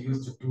Mishuki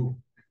used to do.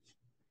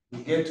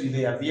 You get to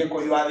their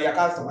vehicle, you are their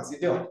customers,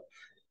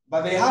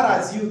 but they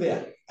harass you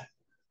there.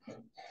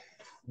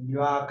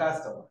 You are a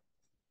customer.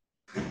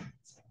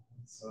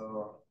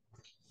 So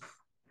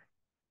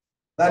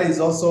that is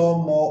also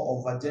more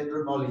of a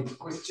general knowledge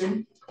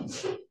question.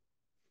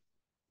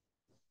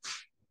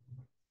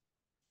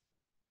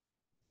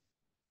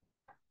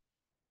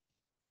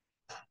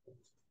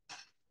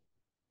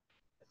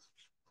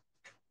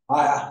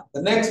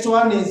 The next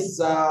one is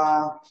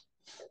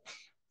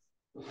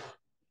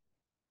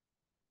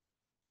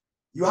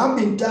you have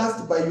been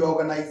tasked by your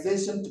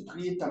organization to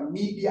create a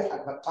media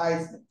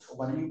advertisement of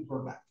a new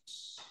product.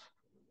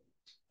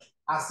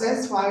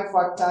 Assess 5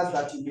 factors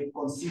that you may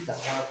consider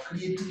while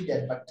creating the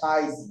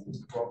advertisement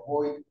to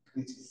avoid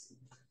criticism.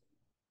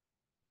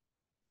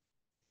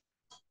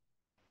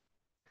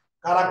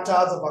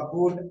 Characters of a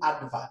good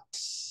advert.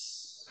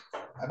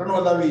 I don't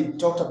know whether we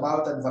talked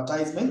about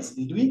advertisements,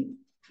 did we?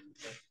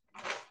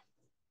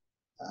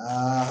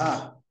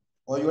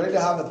 Or you already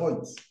have the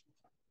points.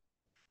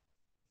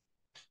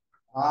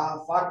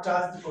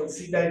 Factors to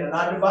consider in an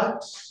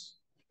advert.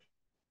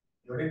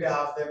 You already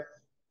have them.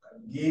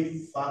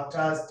 Give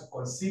factors to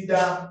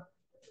consider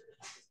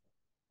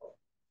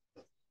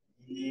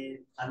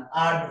in an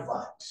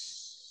advert.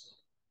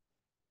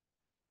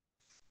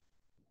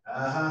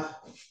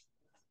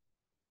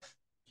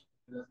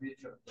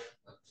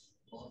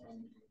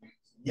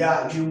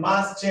 Yeah, you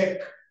must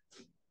check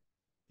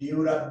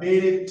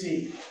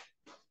durability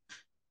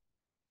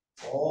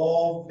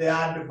of the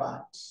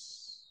advert.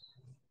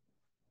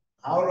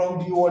 How long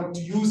do you want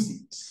to use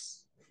it?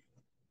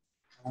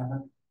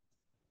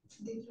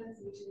 Difference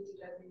between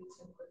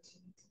durability and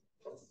continuity.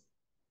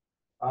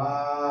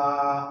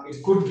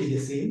 It could be the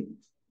same.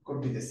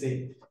 Could be the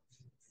same.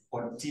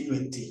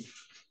 Continuity.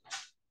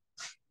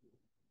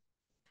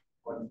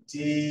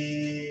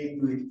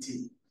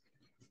 Continuity.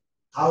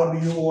 How do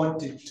you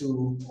want it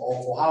to,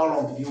 or for how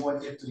long do you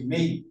want it to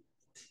remain?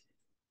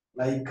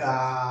 Like, there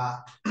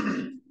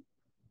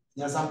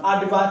are some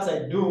adverts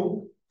I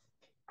do,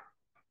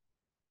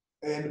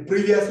 and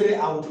previously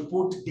I would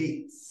put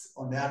dates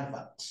on the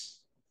advert.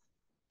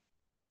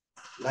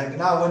 Like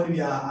now when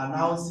we are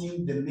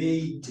announcing the May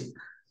intake,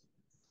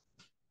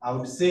 I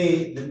would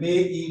say the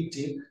May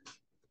intake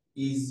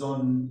is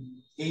on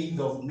 8th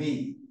of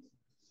May.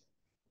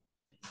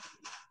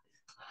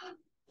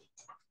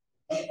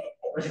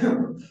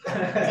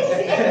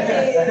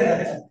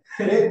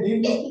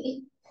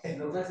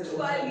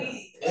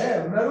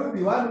 Yeah,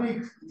 unarudi 1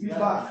 week be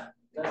back.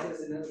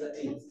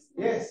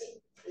 Yes.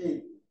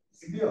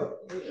 Sindio?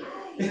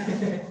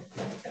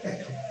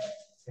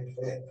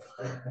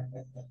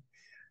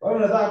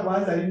 Unataka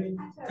kuanza lini?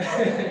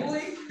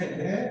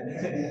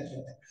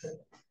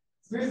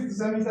 Sisi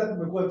tusamisa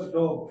tumekuwa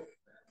kidogo.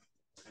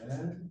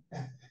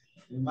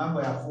 Ni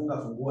mambo ya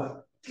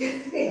fungua.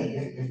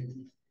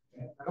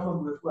 Kama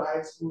mmekuwa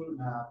high school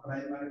na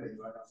primary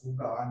ndio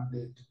wanafunga 1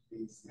 day 2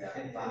 days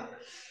ya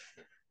back.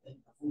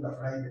 Funga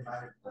Friday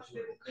pale kwa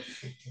shule.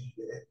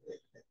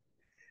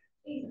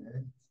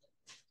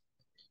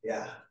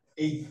 Yeah,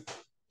 8.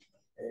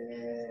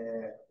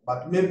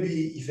 But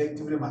maybe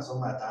effectively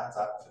masomo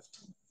yataanza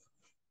 15.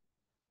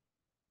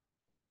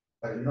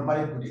 But we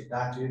normally put it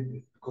that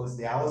way because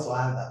there are also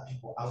other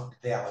people out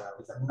there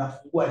wanaweza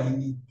mnafungua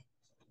lini?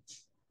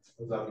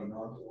 Those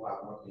who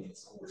have not been in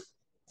school.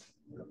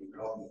 Will be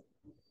belonging.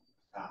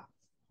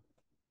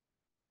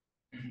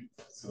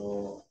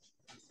 So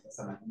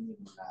sasa mimi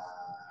mna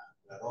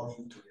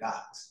longing to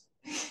relax.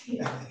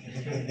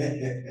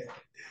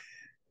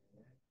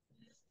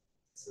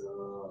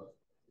 So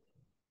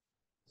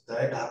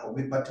tutaweka hapo,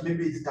 but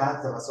maybe it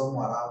starts the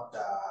masomo around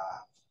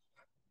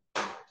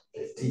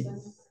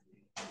 15.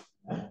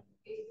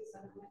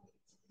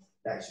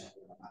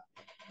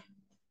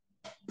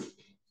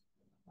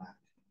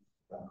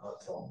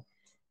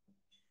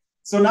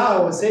 So now I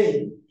was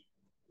saying,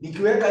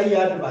 nikiweka hii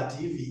advert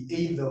hivi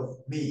 8th of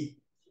May.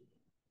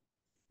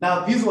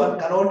 Now this one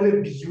can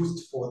only be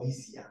used for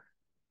this year.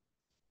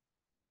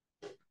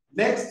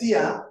 Next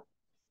year,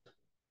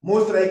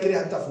 most likely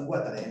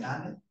hatafungua tarehe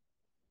 8.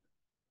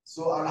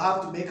 So I'll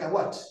have to make a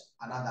what?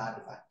 Another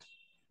advert.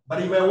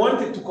 But if I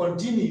want it to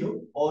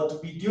continue or to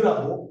be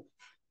durable,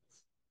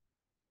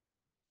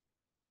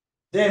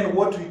 then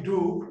what we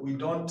do, we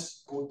don't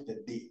put the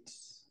date.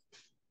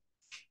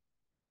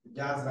 We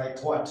just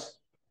write what?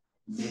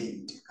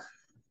 May.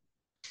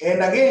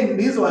 And again,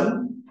 this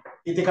one,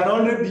 it can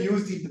only be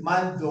used in the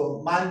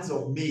months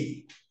of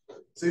May.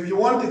 So if you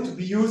want it to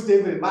be used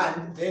every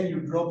month, then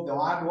you drop the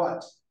word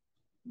what?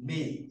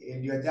 May.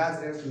 And you're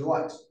just left with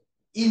what?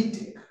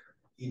 Intake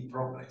in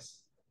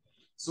progress.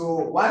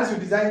 So once you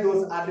design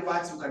those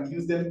adverts, you can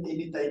use them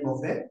any time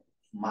of the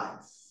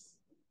month.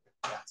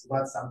 That's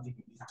what something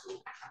you need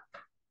to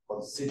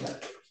consider.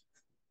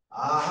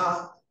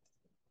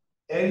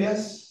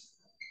 Elias?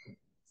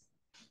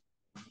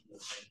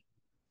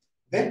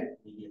 Then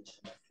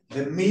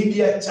the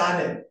media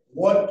channel.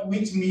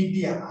 Which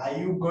media are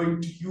you going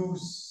to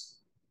use?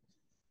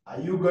 Are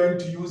you going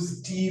to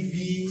use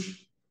TV?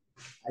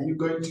 Are you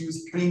going to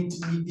use print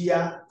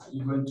media? Are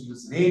you going to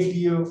use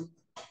radio?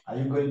 Are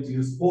you going to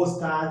use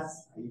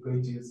posters? Are you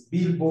going to use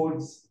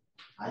billboards?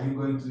 Are you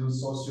going to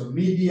use social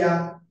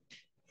media?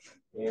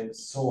 And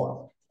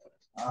so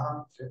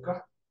on.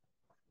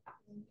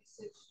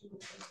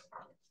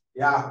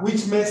 Yeah,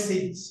 which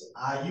message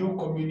are you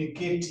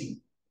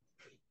communicating?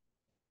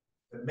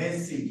 The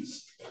message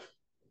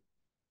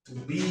to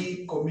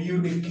be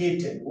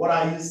communicated. What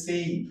are you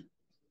saying?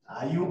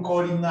 Are you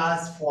calling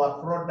us for a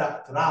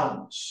product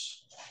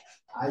launch?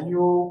 Are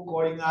you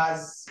calling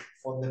us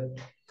for the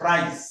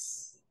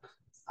price?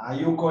 Are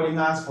you calling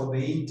us for the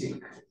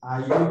intake?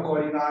 Are you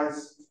calling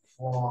us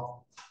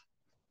for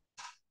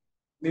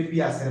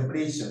maybe a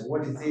celebration?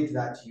 What is it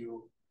that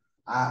you,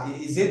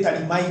 is it a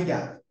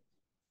reminder?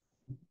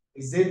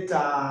 Is it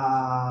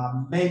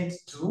meant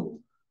to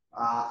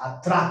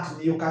attract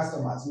new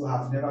customers who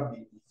have never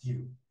been with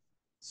you?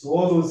 So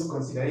all those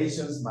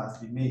considerations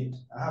must be made.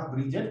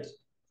 Bridget?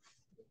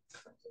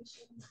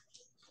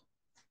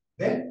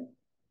 Then?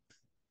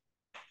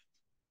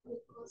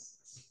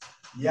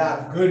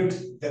 Yeah, good.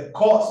 The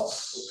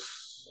costs.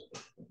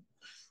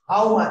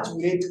 How much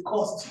will it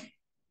cost you?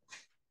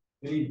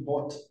 Very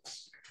important.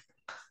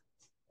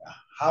 Yeah.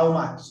 How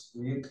much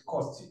will it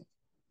cost you?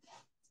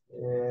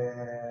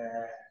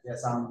 There are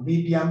some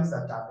mediums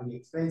that are very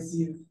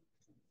expensive.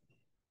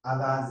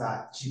 Others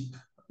are cheap.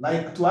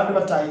 Like to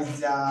advertise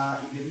in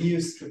the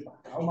newspaper.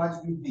 How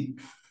much do you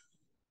think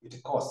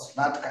it costs?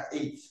 Not an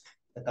eighth,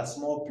 like a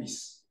small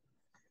piece.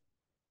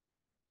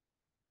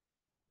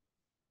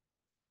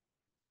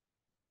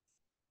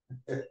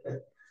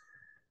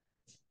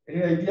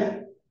 Any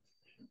idea?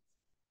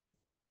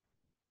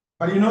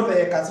 But you know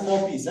the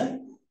small piece, eh?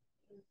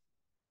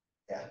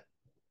 Yeah.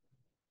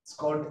 It's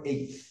called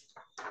eighth.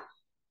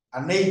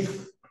 An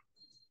eighth.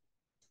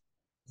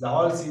 The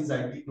whole since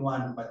I did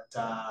one, but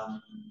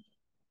the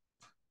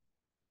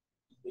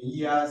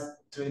years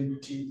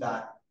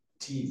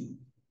 2013,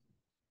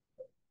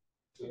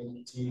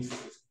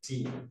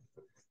 2015,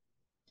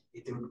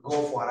 it would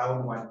go for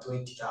around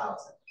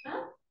 120,000.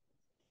 Huh?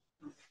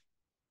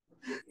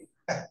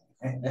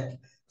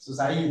 So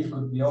say it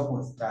could be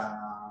almost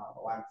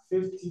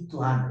 150 to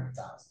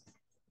 100,000.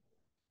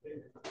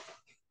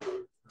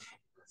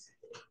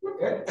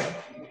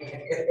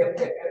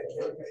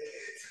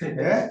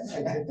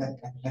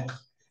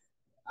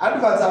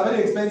 Adverts are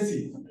very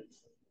expensive.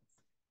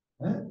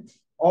 Huh?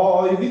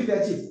 Or you think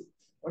they're cheap?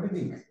 What do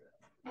you think?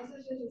 I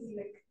thought it was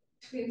like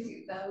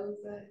 20,000.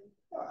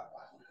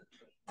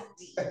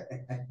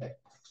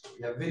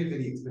 They are very,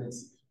 very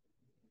expensive.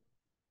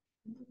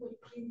 People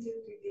print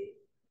every day.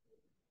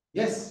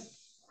 Yes.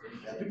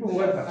 There are people who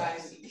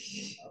empathize.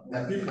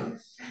 There are people.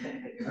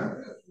 Huh?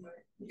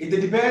 It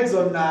depends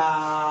on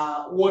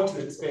what you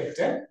expect.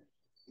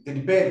 It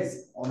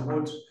depends on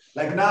what.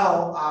 Like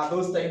now,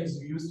 those times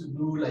we used to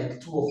do like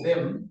 2 of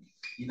them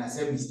in a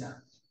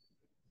semester.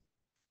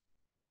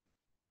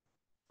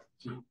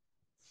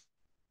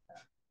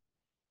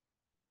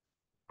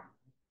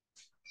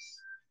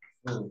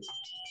 Oh,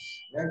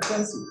 they're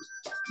expensive.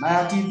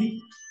 Maya TV.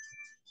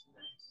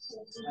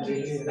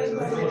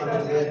 The whole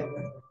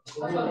advert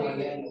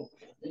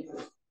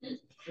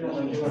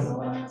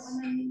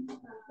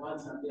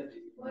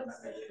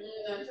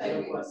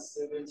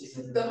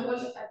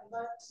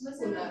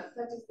kuna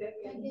 30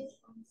 seconds.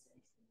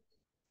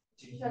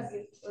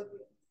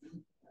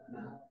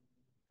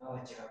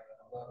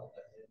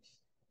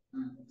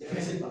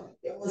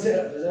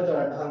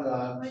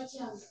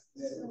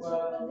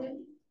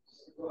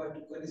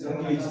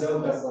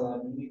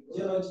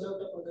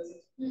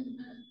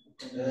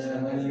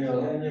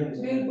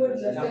 Billboard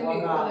za sasa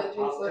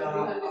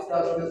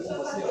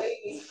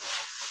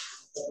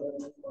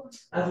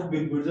Alafu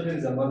billboard zote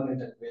ni za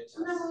magnet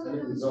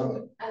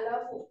zote.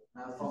 alafu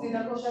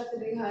zinakosa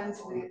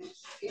 300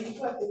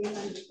 ilikuwa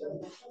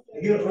 300.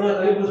 Hiyo unaona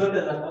karibu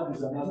zote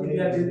za magnet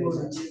ya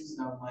billboard chips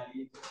na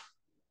mali.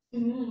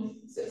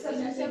 Sasa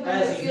nasema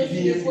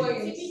hiyo ni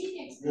point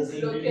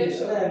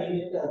location.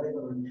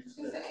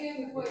 Sasa hiyo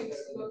ni point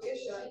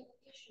location.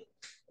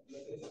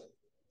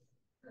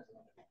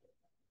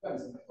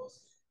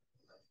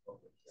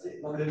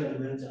 Magnet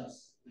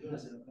adventures. Ndio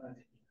nasema kana.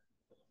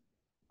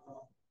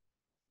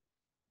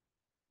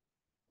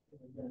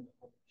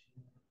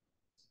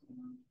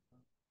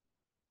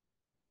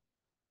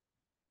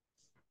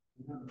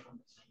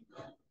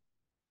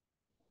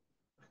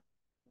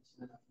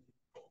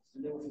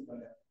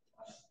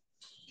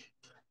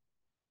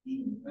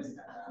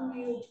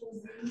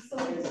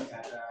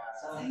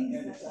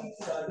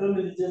 Don't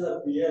nilicheza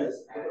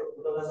PS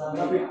kutoka saa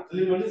ngapi?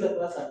 Tulimaliza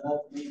class saa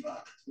ngapi?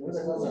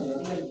 Tulimaliza class saa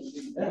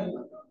ngapi?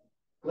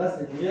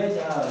 Class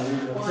iliisha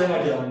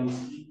unasema jamani.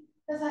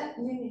 Sasa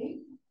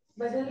nini?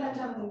 Badala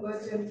hata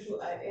mngoje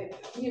mtu aende.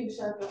 Ni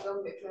mshatoka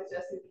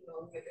mmetuacha sisi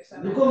tunaongelesha.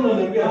 Niko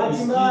mnaongea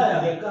bahati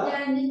mbaya.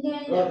 Yaani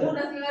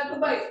unasema tu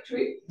by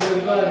trip.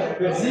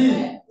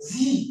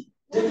 Zi.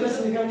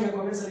 Class ni kama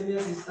kwa mesa ile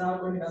sister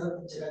yako nikaanza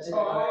kucheka cheka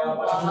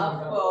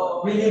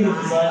hapa. Mimi ni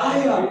mbaya.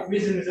 Haya,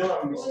 mimi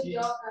nimesema msikii.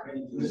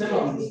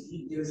 Nimesema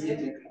msikii ndio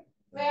ziete.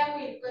 Where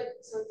we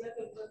got so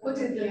what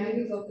is the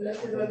meaning of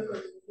lateral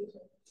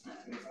communication?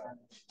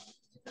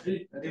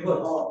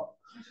 Ndivyo.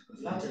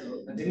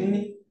 Ati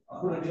nini?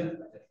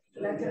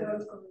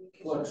 Lateral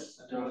communication. What?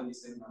 Lateral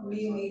is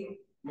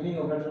meaning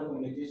of lateral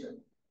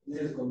communication.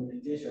 This is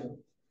communication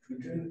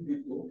between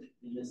people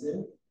in the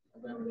same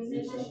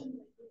organization.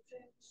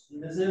 In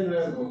the same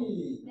level.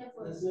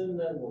 The same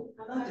level.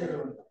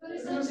 Lateral.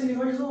 It's in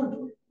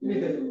horizontal.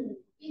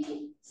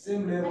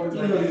 Same level.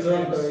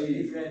 Horizontal.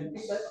 Different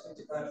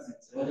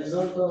departments.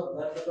 Horizontal,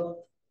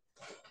 lateral.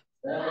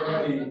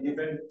 Diagonally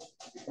different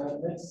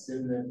departments,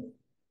 same level.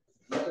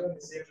 Lateral,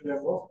 same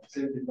level,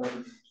 same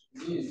department.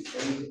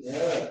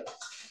 Yeah.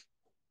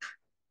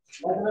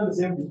 Lateral,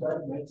 same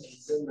department,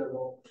 same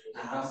level.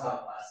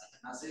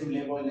 Same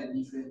level and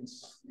different.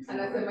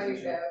 Anasema ni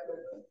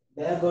diagonal.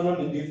 Diagonal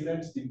in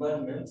different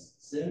departments,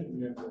 same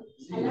level.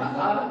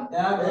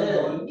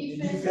 Diagonal in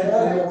different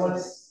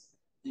levels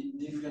in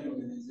different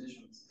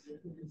organizations.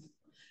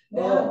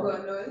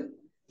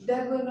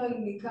 Diagonal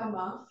ni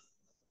kama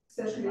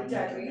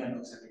secretary.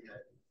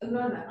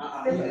 Unaona?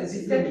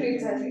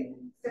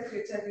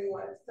 Secretary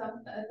wa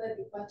some other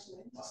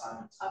department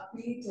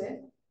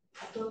apite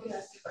atoke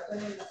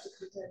asipatane na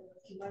secretary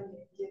wa Kimani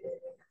aingie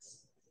direct.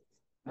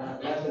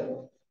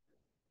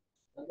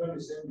 Lateral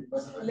is same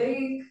department.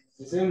 Like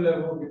The same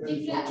level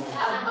different.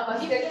 I'm a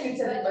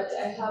secretary but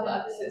I have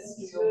access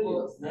to your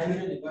boss. Nine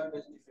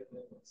departments different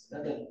levels.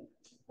 Lateral.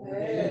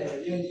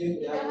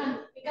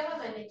 Ni kama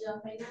manager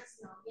wa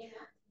finance naongea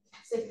na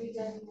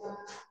secretary wa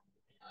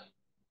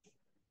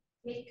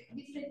like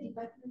different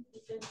department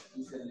different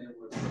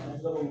levels.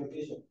 Lateral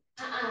communication.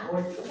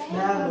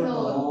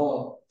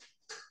 Diagonal.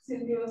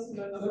 Sindio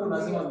sio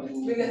Unasema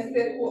bila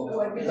step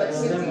wa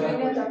department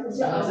ingine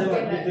atakuja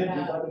aongee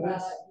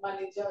na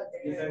manager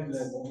different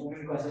level.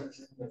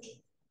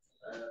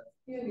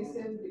 hiyo ni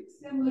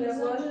same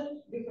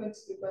level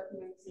different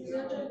departments.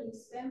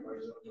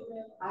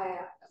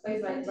 Haya,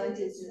 5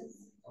 advantages.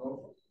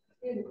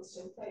 Hiyo ni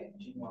question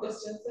 5.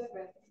 Question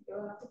 7 ndio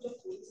wanakuja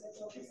kuuliza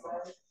topic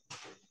sana.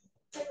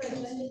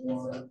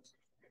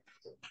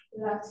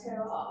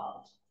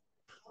 Lateral.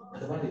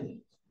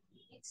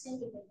 It's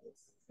simple like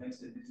this. Makes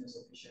the business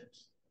efficient.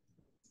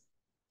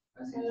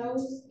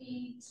 Allows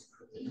speed,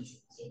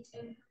 it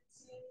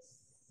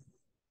enhances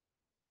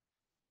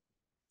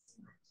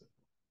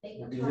like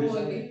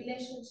Motivation.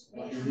 relationship.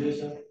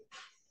 Motivation.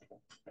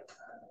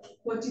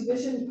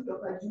 Motivation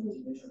kutoka juu.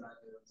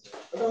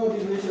 What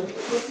motivation?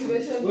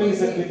 Motivation. When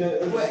secretary,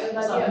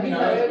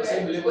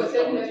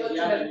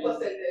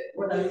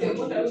 What are you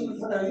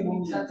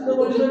the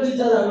motivate each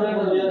other when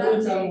we are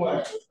going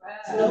somewhere.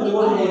 That's the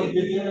one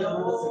motivating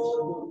another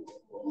section.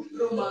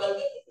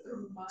 Rumors,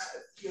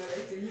 you're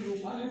writing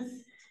rumors.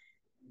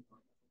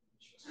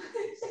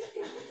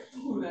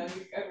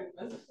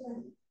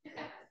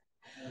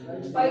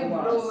 Five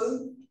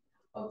rows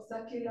of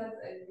circulars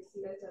and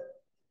newsletters.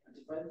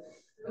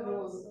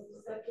 Rows of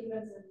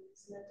circulars and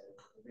newsletters.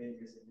 Conveying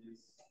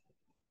messages,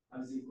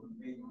 as he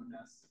conveying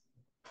orders.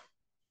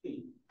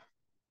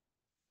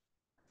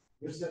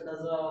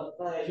 Newsletters are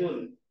fire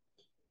sure.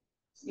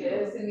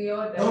 Yes, in the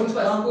order. Don't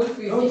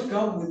Don't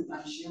come with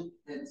unshaved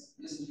heads.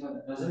 Listen to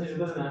that. Doesn't it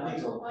doesn't have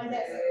to.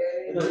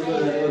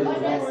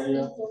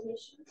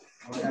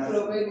 To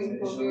provide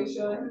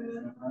information.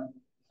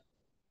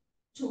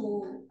 To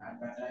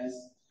Advertise.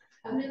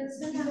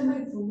 kusema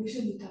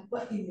information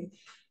itakuwa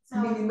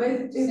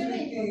minimize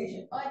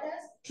everything.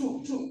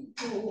 To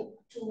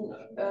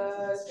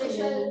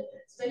special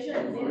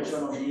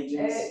Information of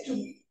meetings. to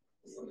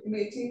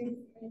meeting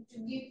to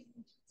give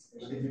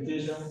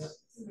Notifications.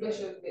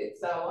 special dates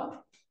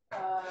sawa.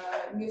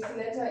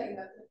 Newsletter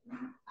ina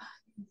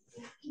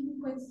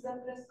points za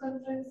press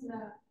conference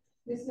na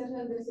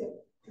newsletter ndio sio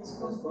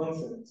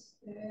Conference.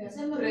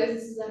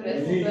 press za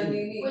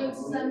nini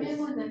points za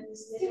memo na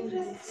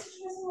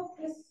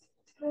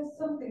press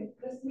something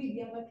press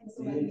media ama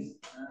tunasema nini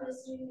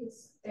press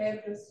release.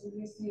 press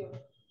release hiyo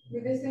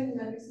ni the same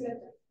na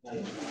newsletter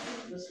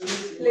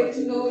like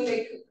to know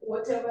like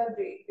whatever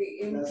they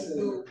aim to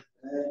do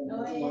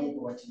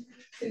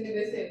ni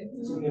the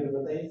same So we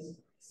advertise.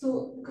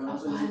 so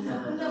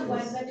Hakuna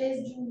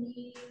kuadvertise juu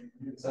ni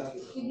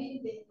Exactly.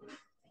 within the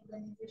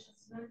organization.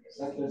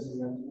 Circulars is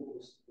not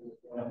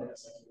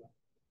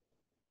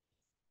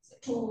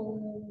to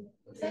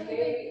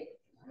delay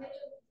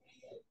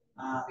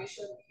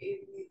vision in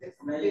the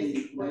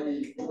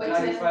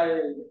clarify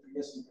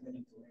yes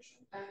information.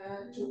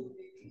 to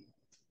the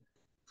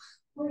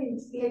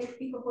points like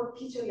iko kwa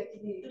kichwa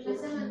lakini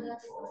Tunasema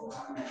ngapi?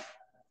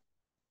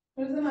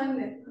 tunasema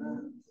nne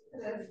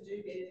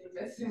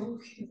tunasema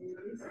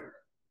ukiniuliza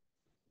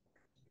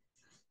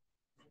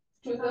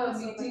tukawa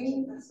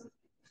meeting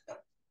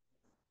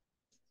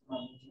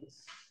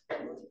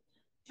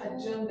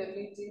adjourn the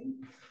meeting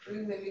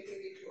bring the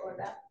meeting into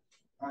order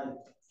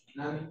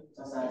Nani?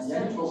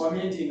 Yani kwa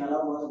meeting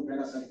alafu watu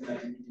kupenda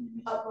circular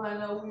meeting.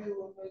 hapana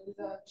huyu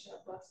ameuliza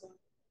chairperson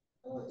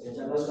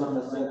Chairperson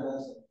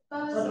understand.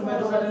 Sasa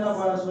tumetoka tena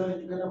kwa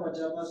swali tukaenda kwa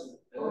chairperson.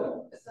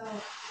 sawa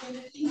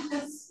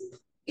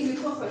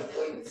ilikuwa 5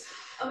 points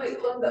ama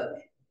ilikuwa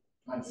ngapi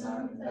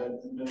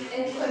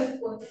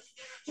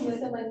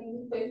tumesema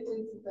nini 5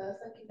 points za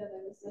circular na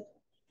newsletter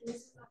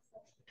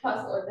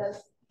pass orders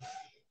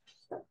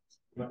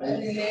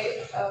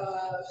relay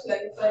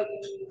clarify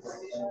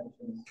information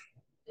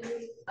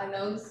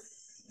announce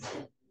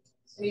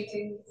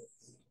meetings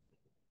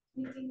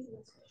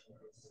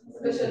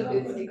special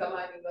days ni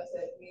kama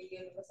anniversary ni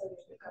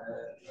kama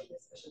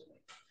special day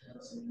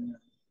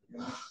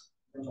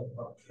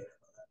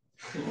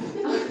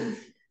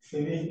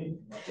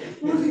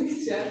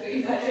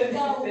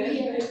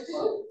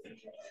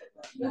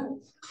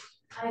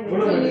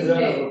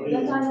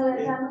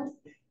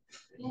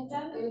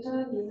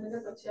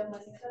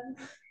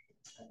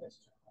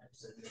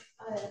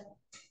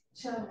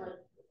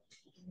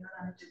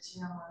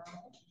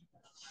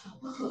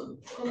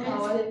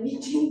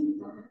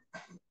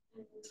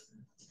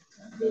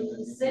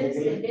They set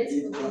the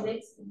dates for the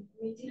next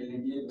meeting.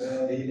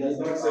 He does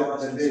not set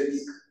the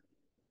dates.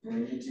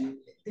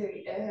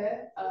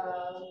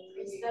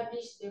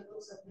 Establish the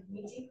rules of the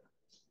meeting.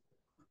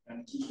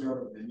 And keep you out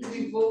of the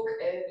meeting. revoke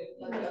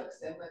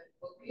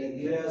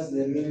Declares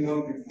the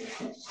minimum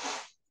people.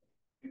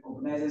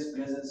 Recognizes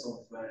presence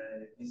of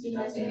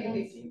visitors.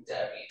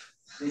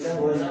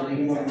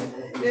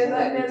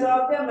 Naweza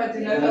wapea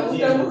majina na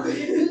utamu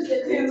Review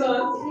the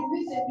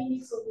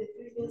minutes of the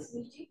previous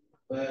meeting.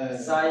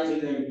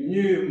 Sign the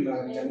new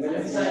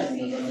mnachanganya sign.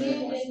 When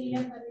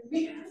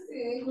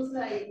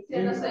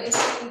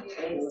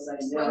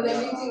the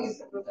meeting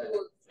is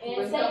proposed,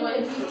 when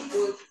someone is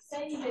proposed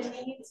Sign the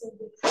minutes of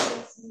the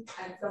previous meeting.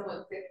 and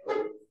someone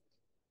seconds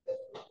the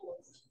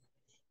proposed.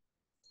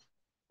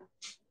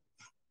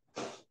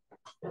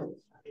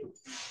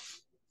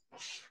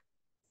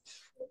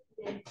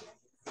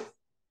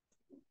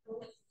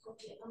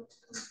 Okay,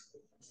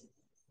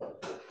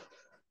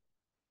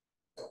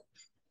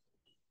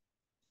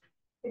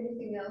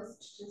 Anything else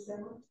to say?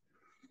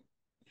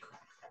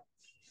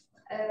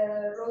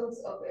 Roles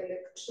of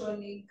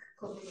electronic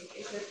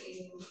communication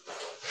in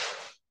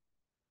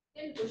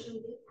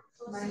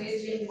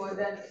managing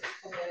modern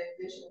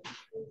organizations.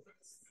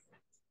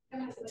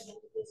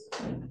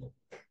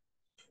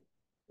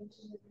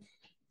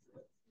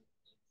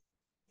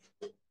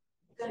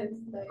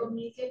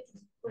 Communicate.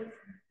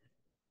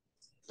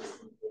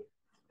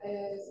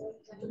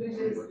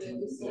 Bridges the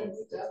distance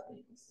gap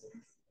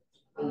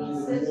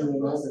allows the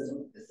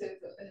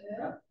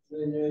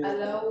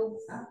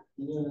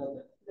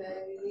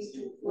need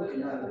to follow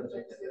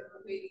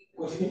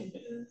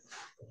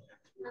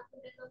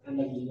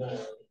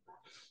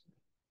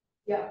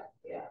yeah.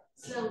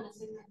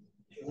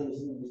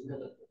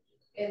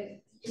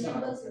 And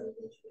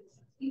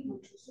people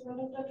to so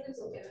many titles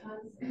of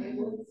enhance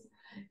enables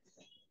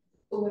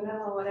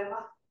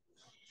whatever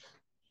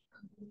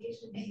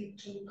communication,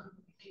 electronic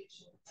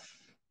communication.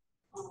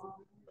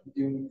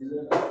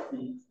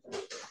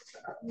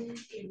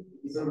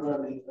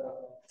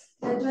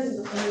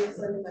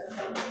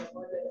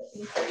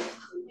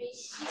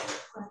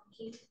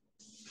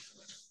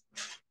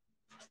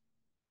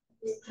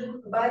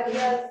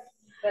 Barriers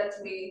that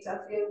may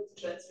interfere with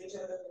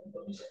transmission of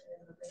information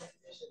in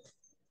organizations.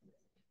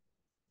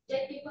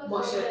 Technical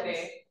Motion.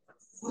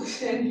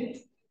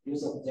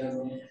 Use of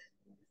jargon.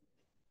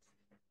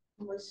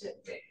 Motion.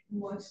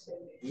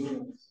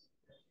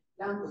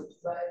 Language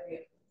barrier.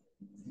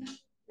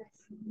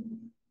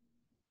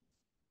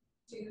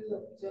 Use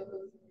of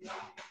jargon.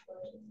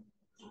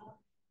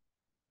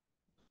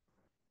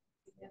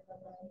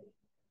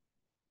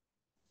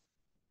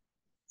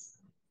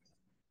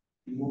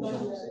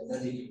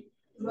 Emotions.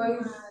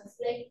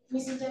 like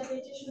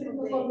misinterpretation of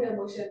the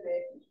Motion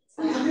there.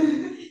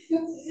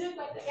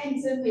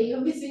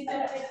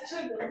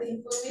 misinterpretation of the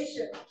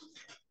information.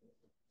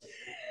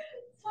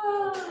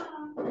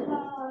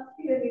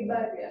 Hiyo ni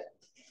barrier.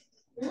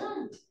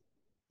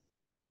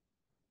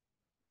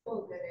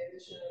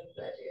 Organizational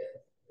barrier.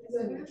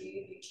 Hizo ni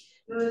mbili.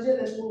 Unajua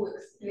lazima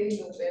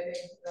uexplain upende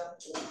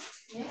example.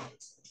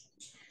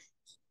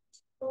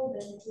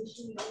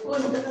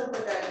 Unataka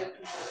kupata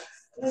kitu.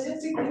 Unajua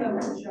si kila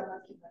mtu kama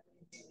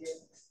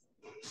kimalizie.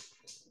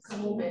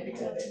 Kama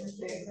umeandika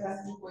the class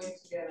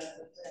point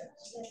together.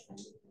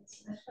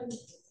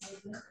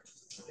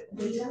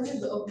 The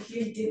chances of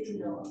him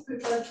getting our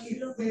papers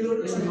is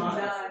 0 to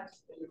 9.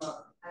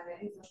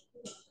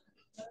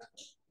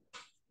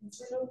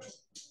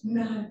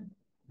 None.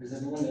 There's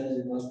anyone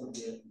else who wants to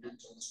be a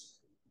victim.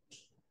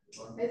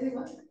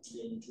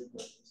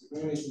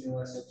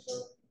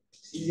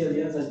 Sisi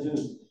alianza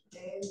juu.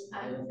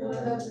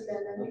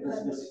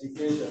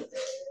 Specification.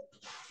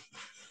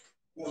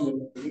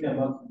 Ile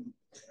ambapo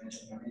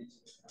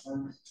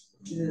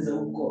hizi za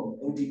huko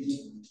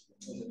ODT.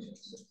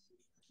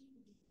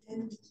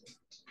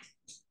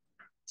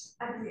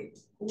 Ati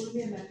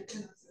ule anaandika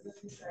na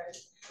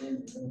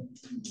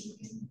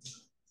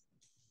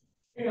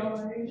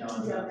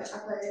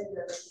sasa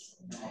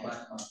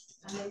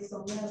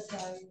anaisomea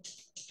saa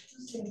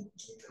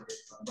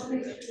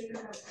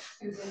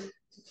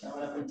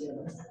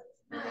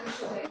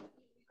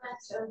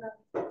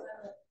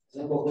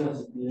Sababu kuna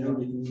siku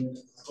nyingi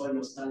ni kwa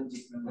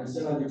nostalgic na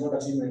nasema nilipata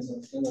payment za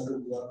kufanya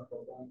tu kwa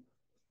kwa.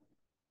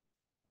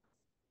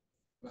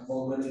 Na kwa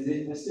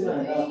organization sina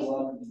nataka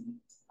kwa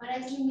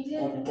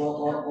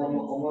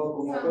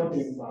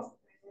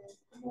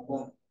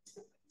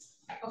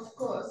of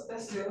course,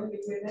 that's the only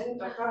way. Then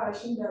utakaa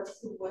shinda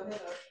kusumbua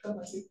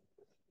kama hivi.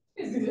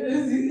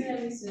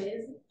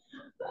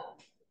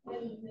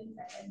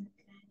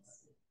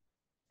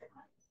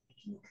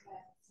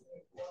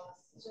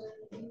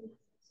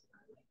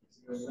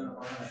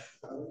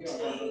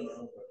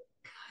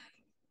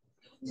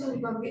 So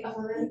nikwambia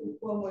afadhali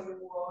kukuwa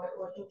mwalimu wa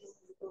watoto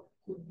kuliko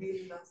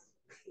kudeal na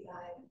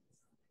clients.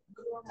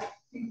 Grown up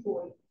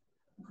people,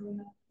 grown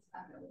up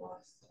are the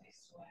worst, I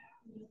swear.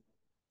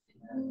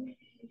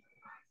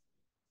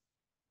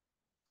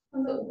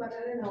 Kwanza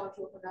upatane na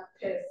watu wako na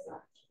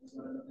pesa.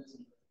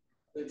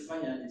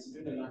 Kufanya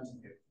discipline lunch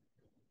ndio.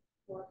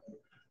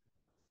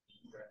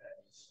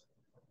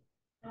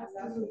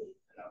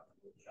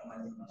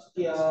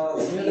 Ya,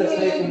 mimi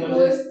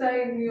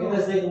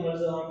sasa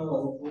kumaliza mambo ya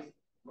huko.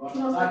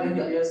 Ona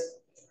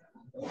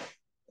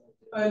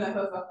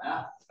sasa.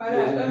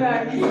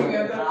 Ona akili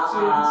ya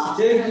tatu.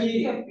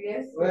 Cheki.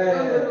 Wewe.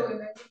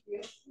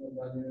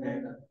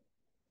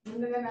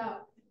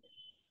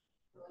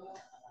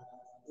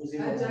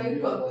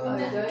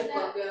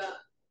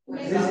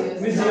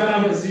 Mimi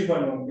siona msiba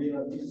na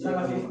mpira.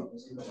 Sana FIFA.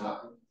 Cheza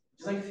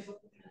FIFA.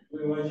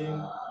 Wewe waje.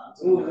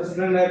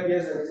 Ndio na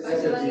pesa.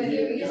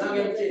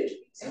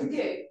 MK.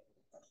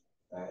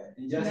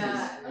 Injustice.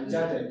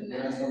 Uncharted.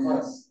 Last of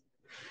Us.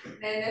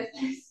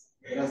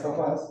 Last of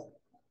Us.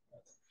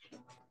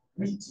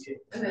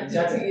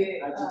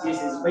 Uncharted.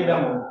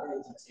 Spider-Man.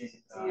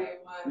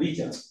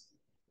 Witcher.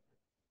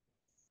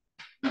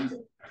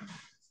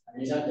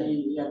 Injustice.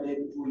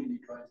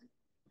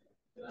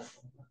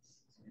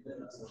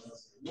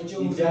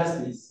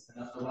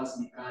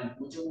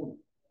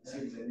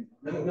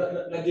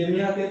 Na game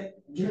yake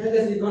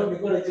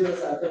siko nacheza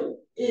saa tu.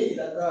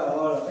 Itakaa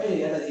wala.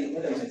 Hata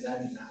sikwenda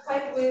mezani na.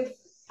 Fight with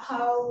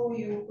how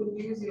you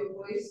could use your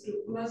voice to.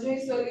 Unajua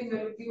hii swali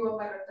imerudiwa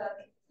mara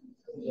tatu.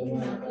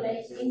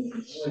 Like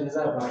English.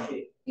 Unaweza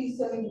pake. Hii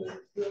swali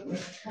imerudiwa mara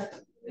tatu.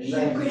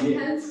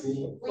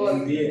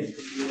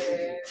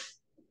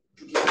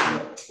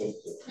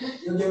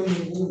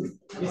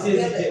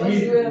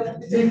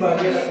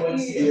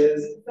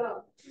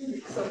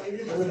 So maybe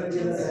Sasa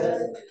unajua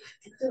sasa.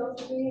 the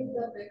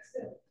next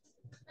step.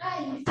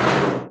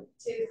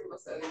 Change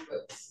maswali,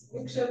 but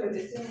make sure that the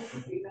change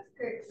is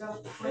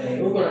example.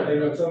 Huko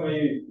nataka kusoma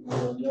hivi.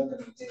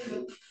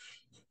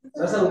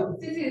 Sasa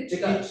Sisi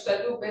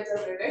tutadu better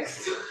the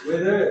next one.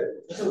 wewe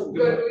sasa God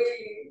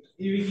willing.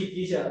 hii wiki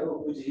kisha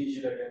ukuje hii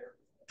shida tena.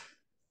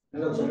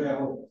 Naweza kusomea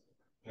huko.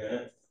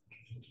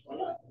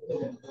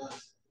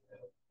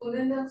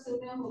 Unaenda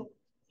kusomea huko?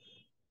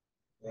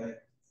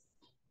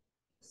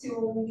 Si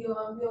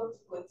ungewaambia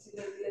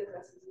consider zile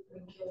classes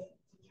kuingia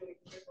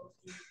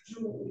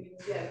juu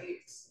uingia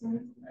late.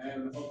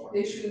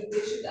 They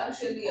should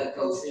actually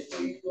account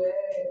for you.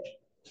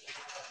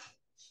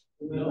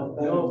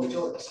 No,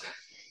 George.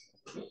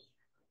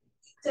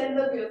 Tell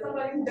them you're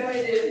suffering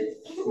damages.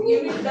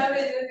 Give me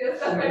damages, you're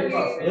suffering.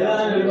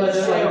 Yeah,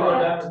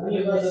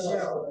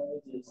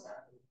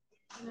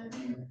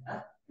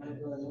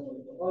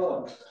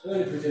 oh,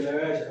 wewe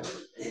kuchelewesha.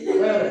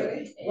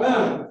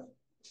 Wewe.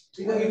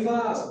 Tika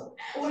kifaa.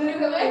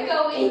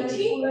 Unaweka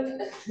wiki.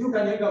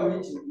 Ukaniweka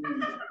wiki.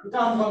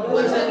 Utampa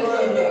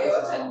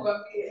Wacha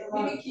nikwambie.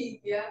 Mimi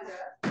kiingianga.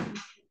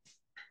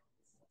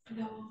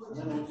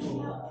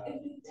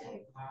 Every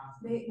time.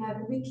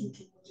 Na wiki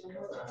kimoja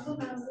moja. So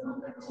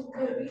nasema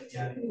wiki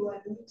ni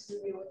wadmit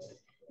ni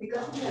wote.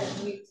 Nikafika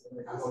admit.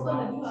 Sasa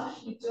najua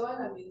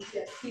Joanna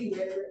ameingia si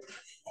wewe.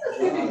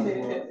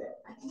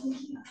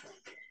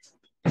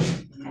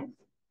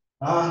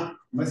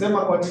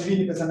 Umesema kwa TV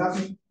ni pesa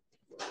ngapi?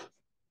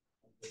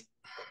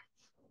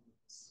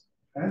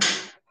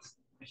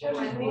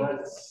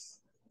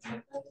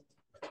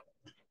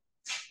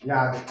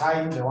 Yeah, the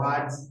time, the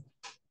words,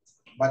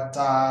 but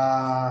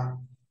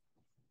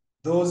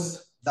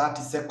those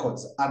 30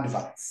 seconds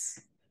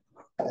adverts,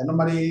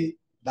 normally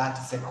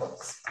 30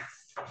 seconds.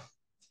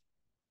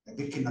 I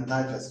think in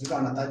Nataja, you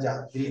can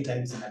Nataja 3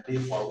 times in a day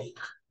for a week.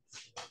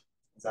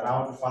 It's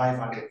around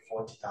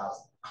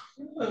 540,000.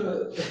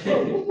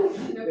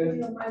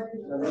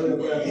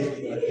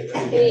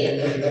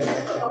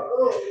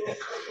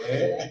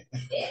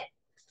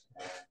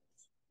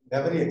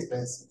 They're very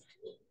expensive.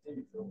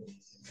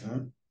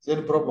 So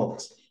the Pro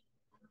Box.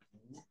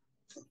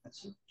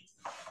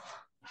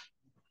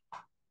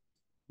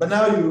 But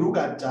now you look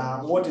at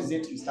what is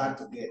it you start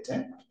to get,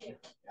 eh? Yeah,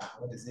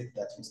 what is it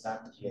that you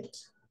start to get?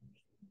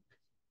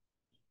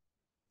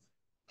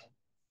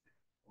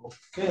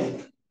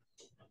 Okay.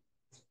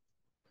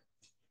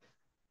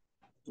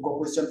 To go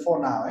question 4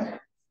 now, eh?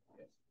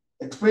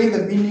 Explain the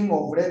meaning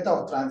of letter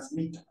of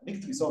transmitter. I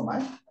think we saw,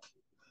 right?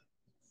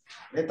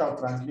 Letter of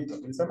transmitter.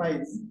 We saw,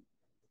 right? It's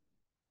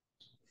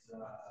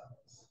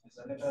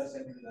a letter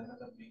sent with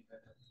another big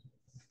letter.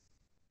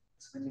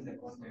 Explaining the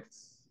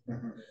contents.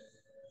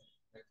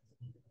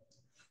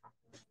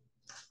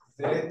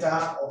 The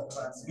letter of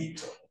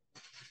transmitter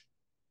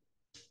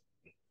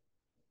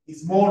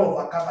is more of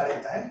a cover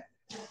letter, eh?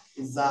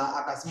 It's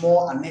a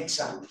small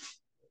annexion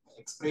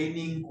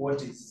explaining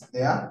what is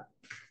there.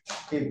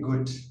 Okay,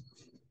 good.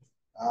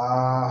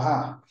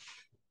 4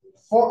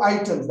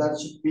 items that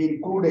should be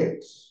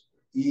included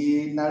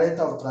in a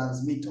letter of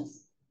transmittal.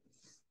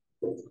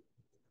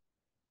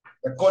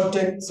 The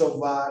contents of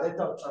a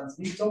letter of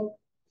transmittal.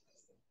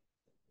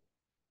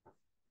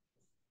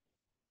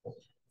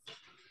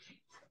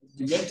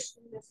 You get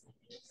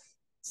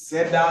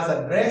sender's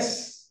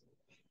address,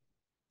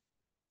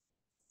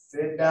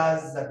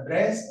 sender's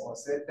address or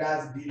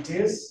sender's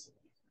details.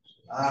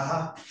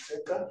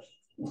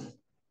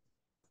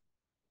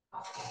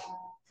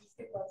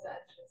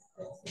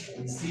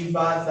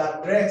 Receiver's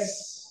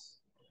address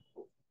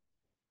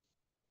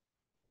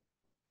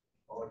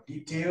or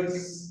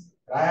details,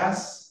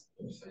 priors,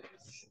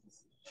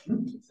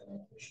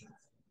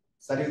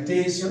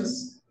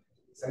 salutations.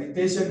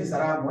 Salutation is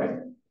around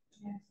when?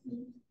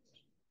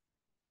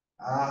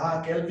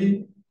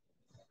 Kelvin.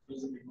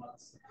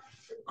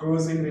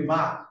 Closing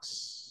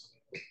remarks.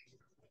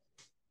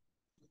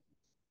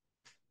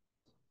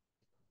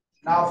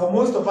 Now, for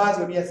most of us,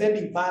 when we are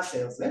sending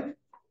parcels,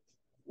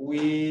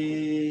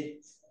 we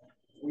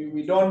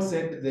don't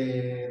send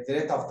the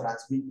letter of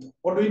transmittal.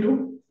 What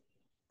do?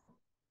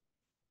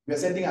 We are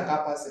sending a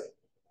car parcel.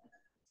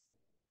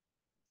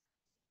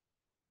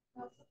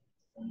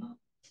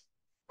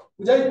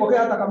 Hujaipokea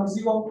hata kama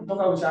mzigo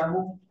kutoka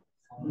Ushangu,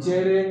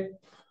 mchere,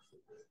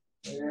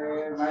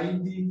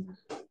 mahindi.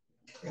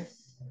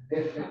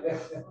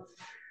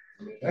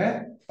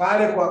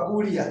 Pale kwa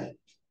kulia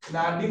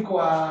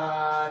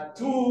naandikwa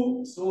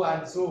to so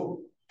and so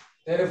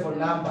telephone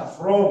number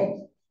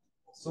from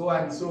so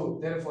and so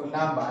telephone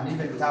number and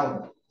even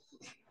town.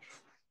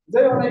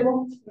 Unaona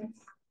hivyo?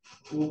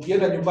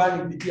 Ukienda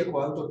nyumbani upitie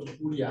kwa auto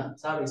tukulia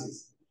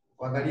services.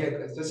 Kuangalia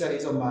especially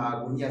hizo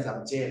magunia za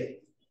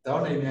mchele.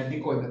 Utaona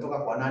imeandikwa imetoka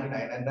kwa nani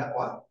na inaenda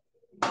kwa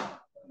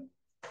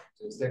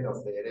instead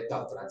of the letter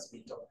of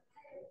transmittal.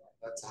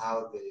 That's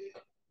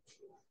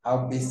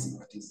how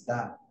basic it is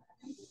done.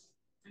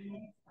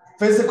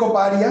 Physical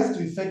barriers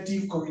to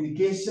effective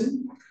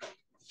communication.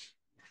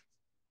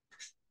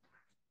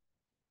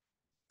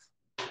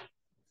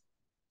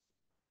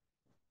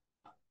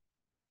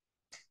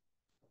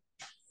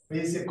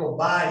 Physical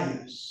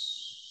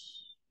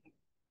barriers.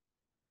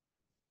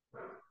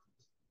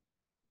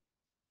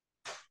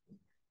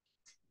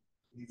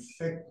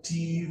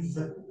 Effective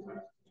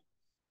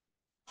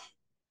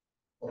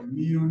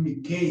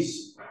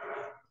communication.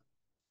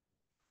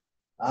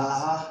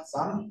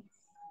 Some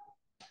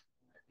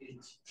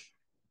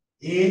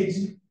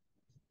age,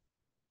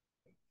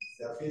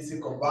 the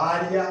physical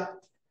barrier.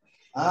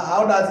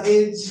 How does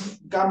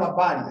age become a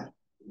barrier?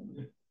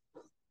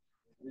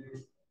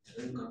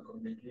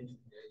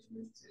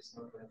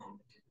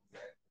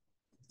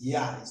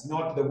 Yeah, it's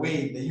not the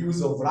way, the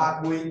use of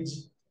language,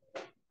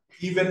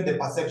 even the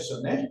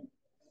perception, eh?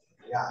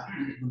 Yeah,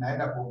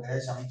 unaenda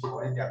kuongelesha mtu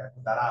already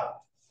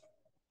amekudharau.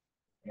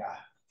 Yeah,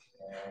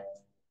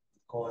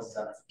 because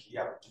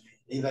anafikiria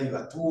either you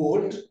are too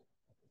old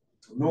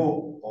to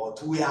know or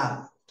too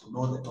young to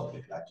know the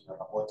topic that you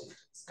are about to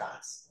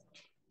discuss.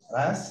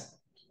 Right?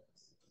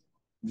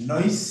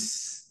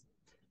 Noise.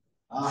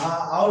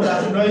 How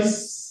does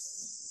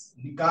noise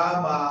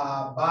become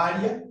a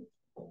barrier?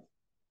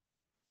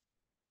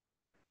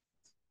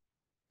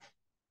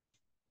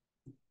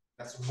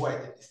 That's why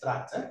it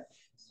distracts, eh?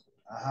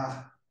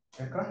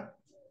 Ekra?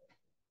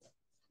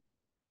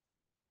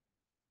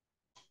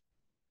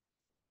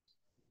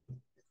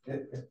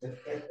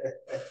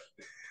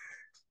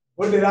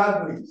 Body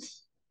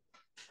language.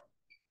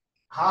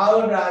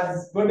 How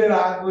does body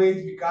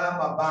language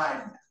become a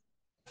barrier?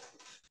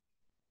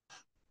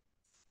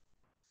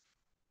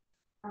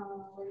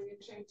 When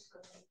you're trying to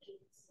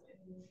communicate and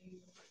you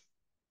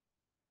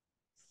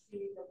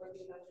see the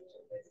body language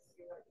of the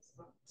receiver is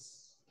not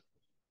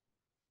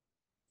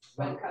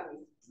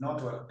welcoming. Not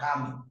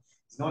welcoming.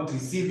 It's not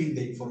receiving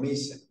the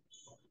information.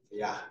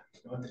 Yeah,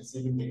 not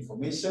receiving the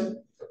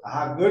information.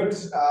 Good.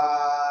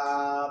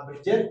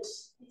 Bridget.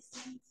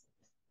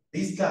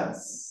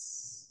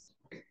 Distance.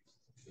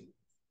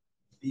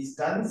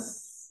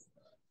 Distance.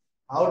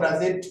 How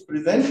does it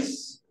prevent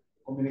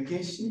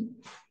communication?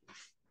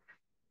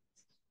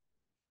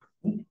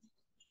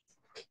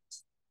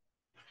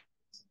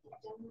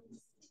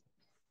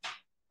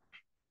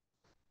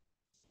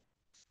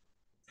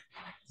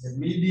 The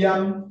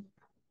medium,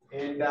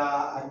 and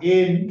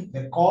again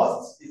the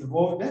cost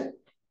involved,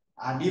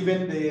 and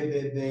even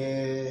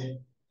the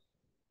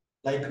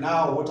like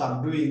now what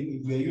I'm doing,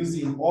 if we're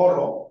using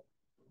oral,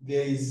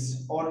 there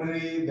is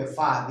only the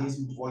far this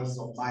voice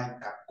of mine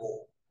can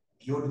go.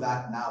 Beyond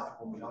that, now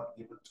people may not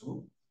be able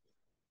to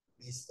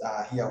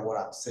hear what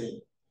I'm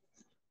saying.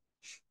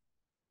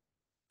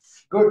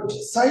 Good.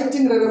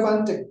 Citing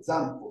relevant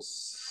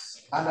examples.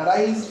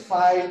 Analyze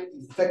 5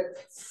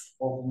 effects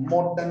of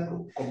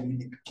modern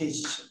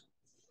communication.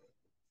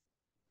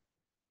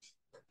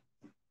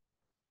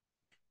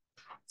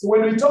 So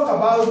when we talk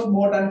about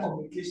modern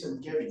communication,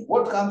 Kevin,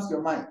 what comes to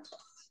your mind?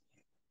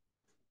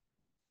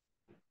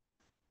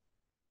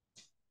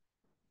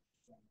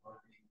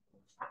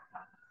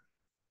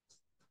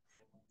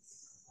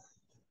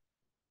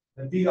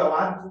 The bigger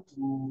one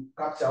to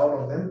capture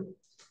all of them.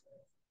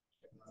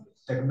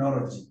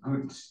 Technology.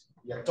 Good.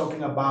 We are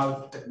talking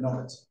about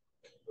technology.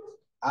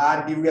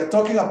 And if we are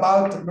talking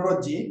about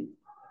technology,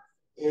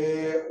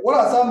 what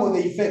are some of the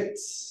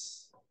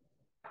effects?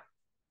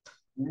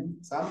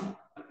 Some?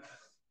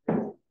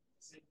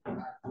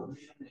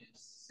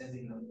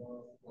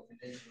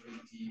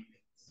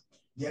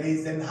 There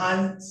is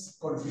enhanced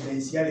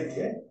confidentiality.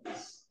 Eh?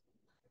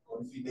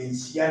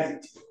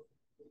 Confidentiality.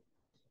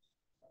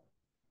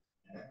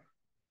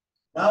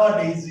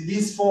 Nowadays, with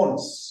these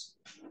phones,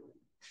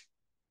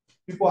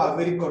 people are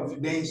very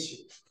confidential.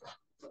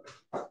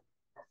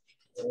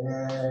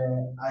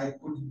 I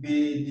could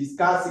be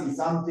discussing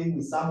something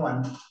with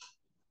someone,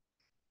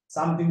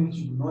 something which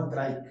you do not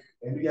like,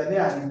 and we are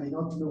there and you may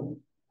not know,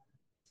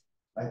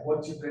 like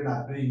what children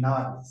are doing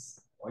nowadays,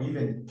 or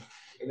even,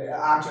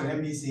 actually, let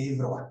me say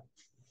everyone.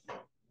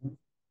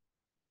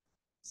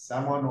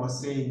 Someone was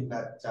saying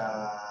that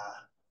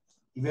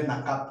even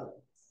a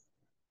couple,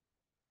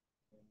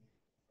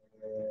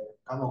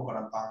 kama uko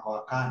na mpango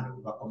wa kando,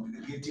 you are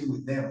communicating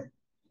with them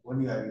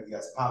when you are with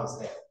your spouse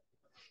there.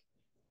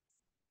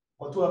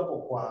 Watu hapo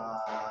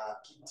kwa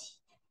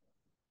kiti,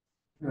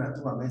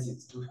 unatuma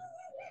message tu.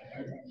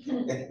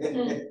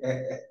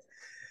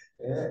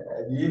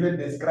 You even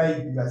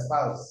describe your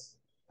spouse.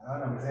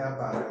 Naona mzee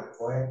hapa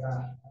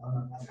poeta,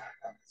 naona mama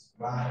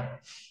anasubiri.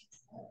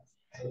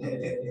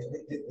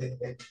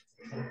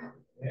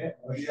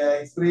 We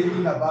are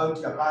explaining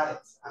about your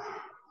parents.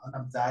 Naona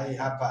mzee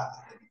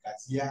hapa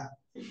anikasia.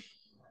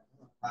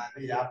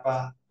 Mali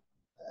hapa.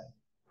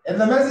 And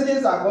the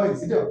messages are going,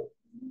 still.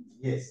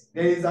 Yes,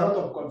 there is a lot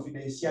of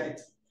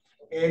confidentiality.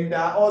 And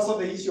also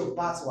the issue of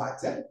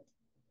passwords. Yeah,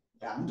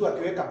 mtu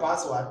akiweka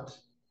password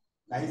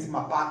na hizi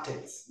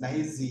packets na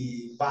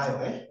hizi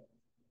bio,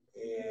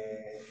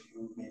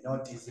 you may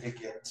not easily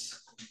get.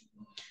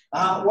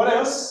 What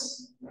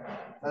else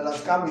that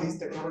has come with this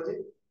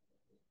technology?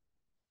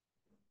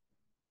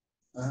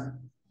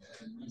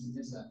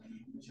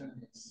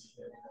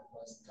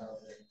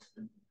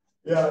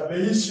 Yeah,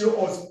 the issue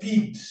of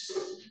speed.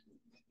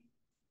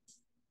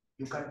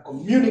 You can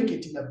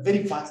communicate in a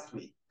very fast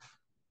way.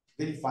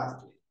 Very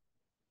fast way.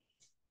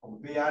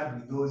 Compared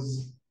with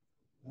those,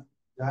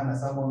 Ghana,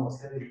 someone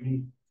was telling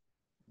me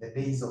the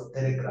days of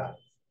Telegram.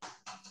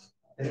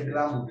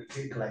 Telegram will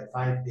take like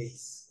 5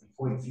 days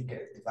before you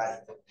get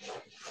divided.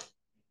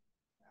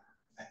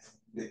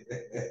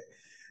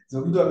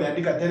 So mtu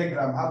ameandika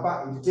Telegram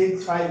hapa, it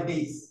takes 5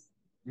 days.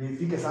 You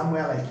figure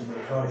somewhere like in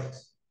Eldoret.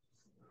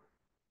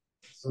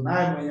 So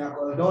naye mwenye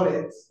ako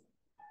Eldoret,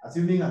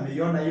 assuming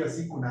ameiona hiyo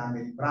siku na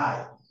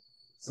amereply.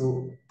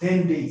 So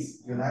 10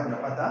 days, you nayo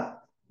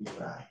unapata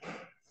reply.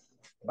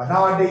 But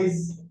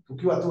nowadays,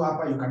 tukiwa tu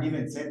hapa, you can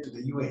even send to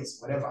the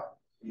US, whatever,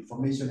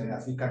 information in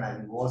Africa,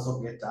 and you also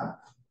get a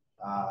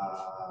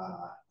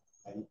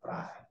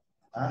reply.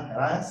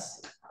 Right?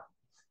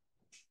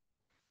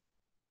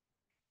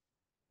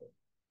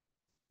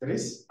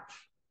 Chris?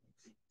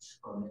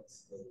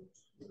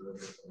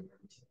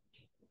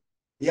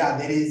 Yeah,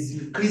 there is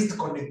increased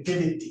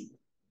connectivity.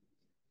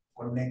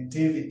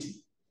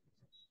 Connectivity.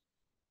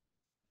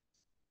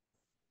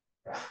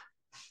 Yeah.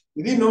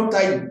 Within no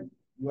time,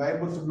 you are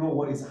able to know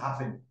what is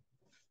happening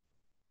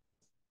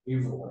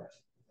everywhere.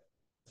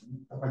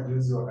 Hapa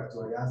juzi wakati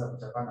walianza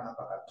kuchapana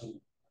hapa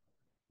Katu,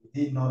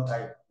 within no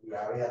time, we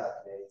are aware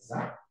that there is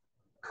a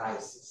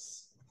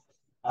crisis.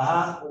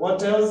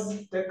 What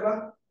else,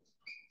 Tekra?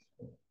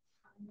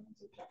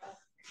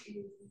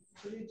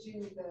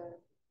 Bridging the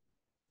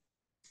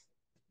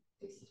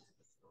distance.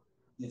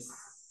 Yes.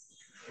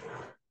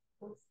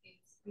 Both in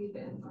speed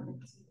and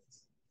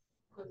connectivity.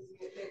 Because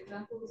the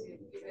examples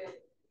you've given,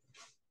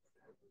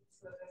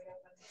 so that you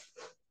have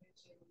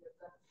bridging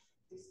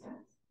the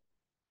distance.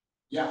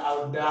 Yeah,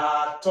 I would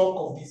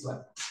talk of this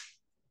one.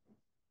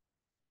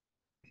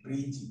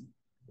 Bridging.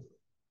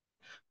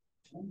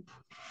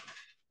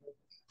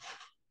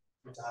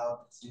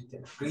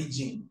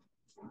 Bridging.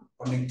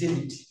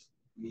 Connectivity.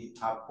 We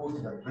have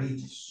put the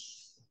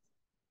bridges.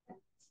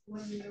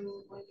 When you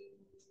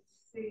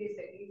say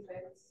the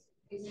effects,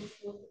 is it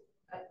both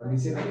When you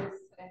say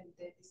advantages and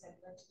the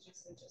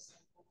disadvantages or just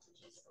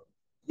advantages?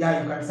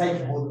 Yeah, you can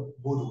cite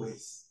both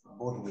ways.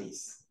 Both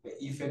ways. The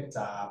effects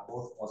are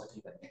both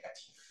positive and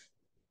negative.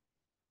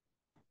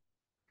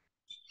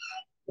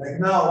 Like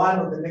now, one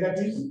of the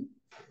negatives.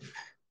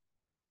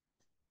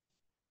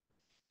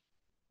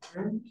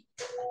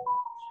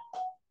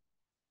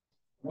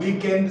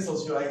 Weekend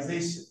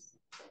socialization.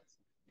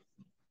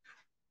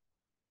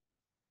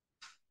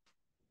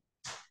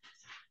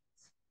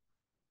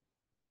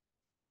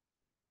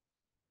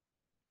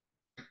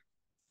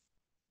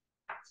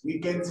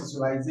 Weekend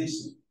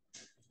socialization.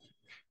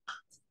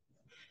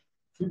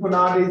 People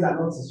nowadays are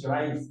not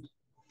socialized.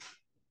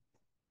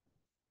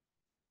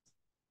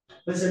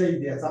 Especially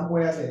if they are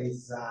somewhere there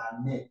is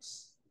a net.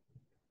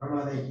 I don't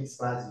know whether in this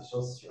class you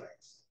should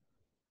socialize.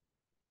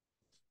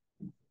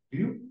 Do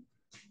you?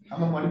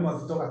 Ama mwalimu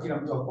akitoka kila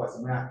mtu kwa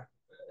simu yake.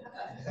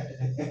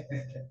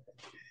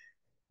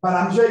 But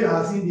I'm sure you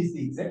have seen these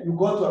things. Eh? You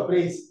go to a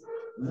place.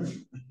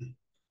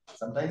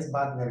 Sometimes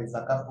back there is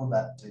a couple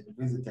that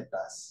visited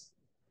us.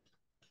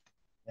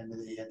 And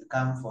they had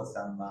come for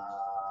some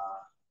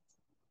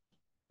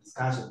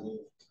discussion. It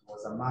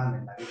was a man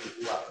and a lady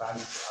who were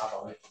planning to have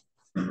a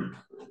wedding.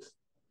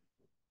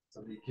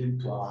 So they came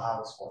to our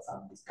house for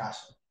some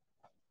discussion.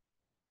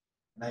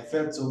 And I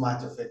felt so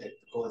much offended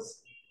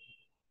because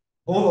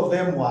both of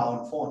them were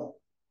on phone.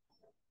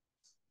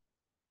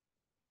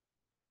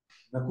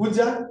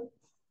 Nakuja,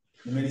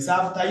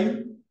 nimereserve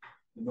time,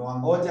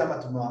 nimewangoja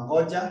ama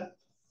tumewangoja.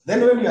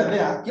 Then when you are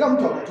there, kila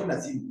mtu ako tu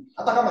na simu.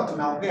 Hata kama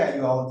tunaongea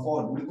you are on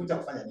phone, ulikuja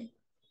kufanya nini?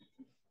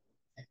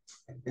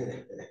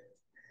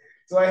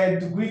 So I had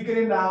to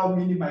quickly now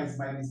minimize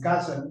my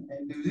discussion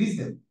and release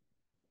them.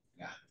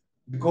 Yeah.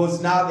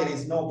 Because now there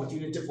is no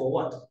opportunity for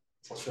what?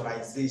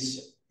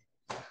 Socialization.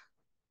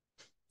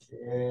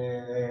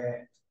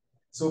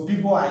 So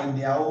people are in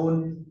their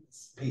own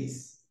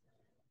space.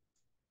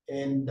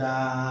 And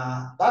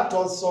that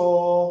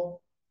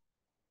also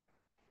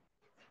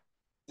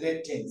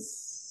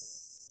threatens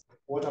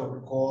what I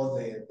would call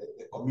the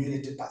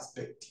community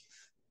perspective,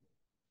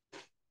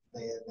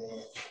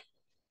 the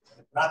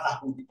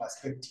brotherhood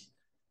perspective.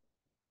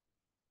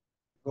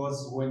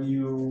 Because when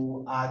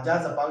you are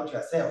just about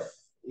yourself,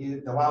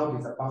 the world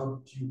is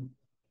about you.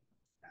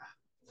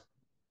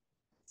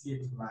 See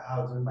it in my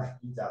house when my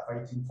kids are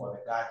fighting for the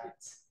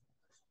gadgets.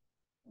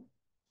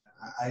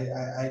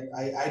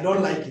 I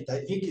don't like it.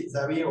 I think it's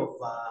a way of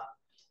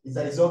it's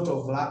a result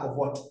of lack of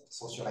what?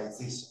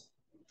 Socialization.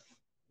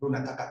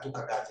 Unataka tu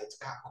gadget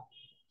kako.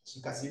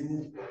 Shika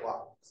simu,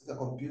 wow. Shika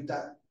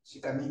computer,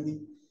 shika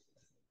nini.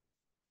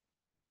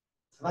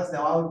 So that's the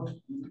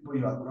world people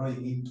you are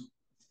growing into.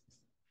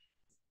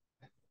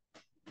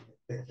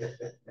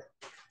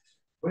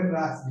 When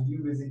last did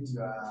you visit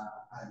your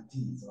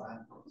aunties or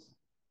uncles?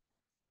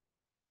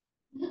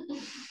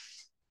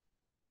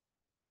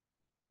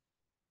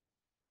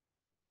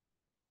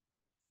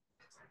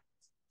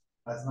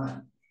 That's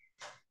mine.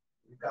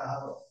 You can't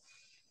have it.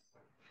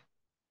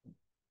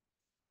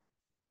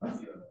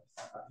 What's yours?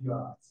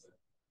 Your answer.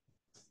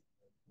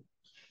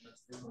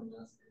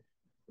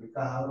 We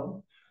can how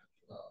long?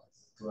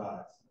 2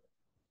 hours.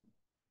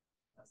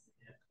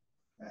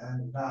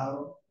 And we can how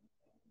long?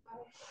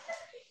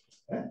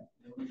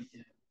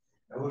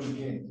 The whole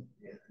weekend.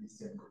 Yeah,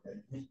 December.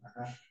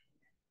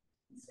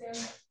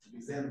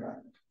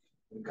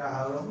 We can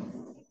how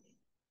long?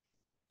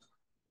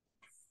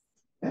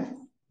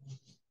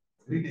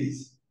 3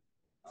 days.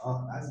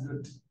 Oh, that's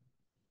good.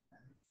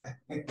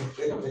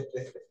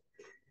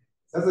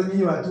 Sasa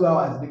nyinyi wa 2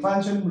 hours, ni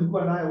function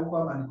mlikuwa nayo huko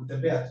ama ni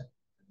kutembea tu?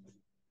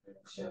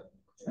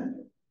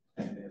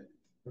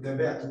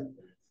 Kutembea tu.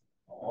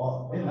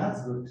 Oh, hey,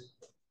 that's good.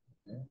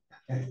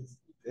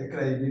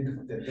 Ekra you need to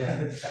kutembea.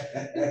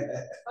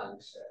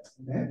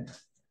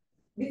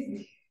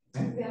 Busy.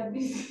 They are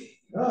busy.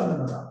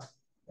 No.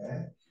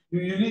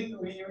 You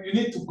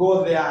need to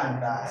go there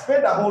and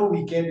spend a whole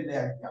weekend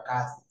there with your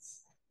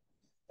cousins.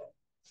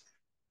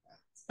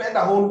 Spend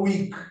a whole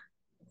week.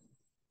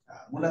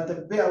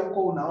 Mnatembea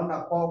huko,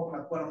 unaona kwao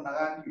kunakuwa namna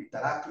gani, you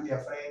interact with your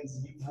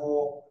friends,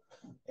 hivyo.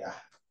 Yeah,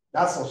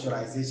 that's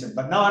socialization.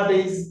 But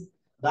nowadays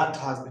that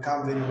has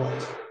become very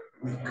weak.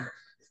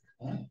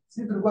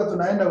 Sisi tulikuwa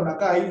tunaenda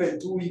unakaa even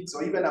 2 weeks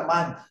or even a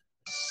month.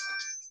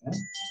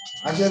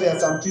 Actually, there are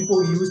some people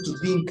who used to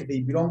think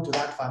they belong to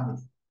that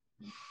family.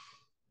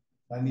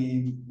 Na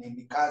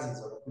ni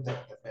cousins wanakuja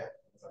kutembea.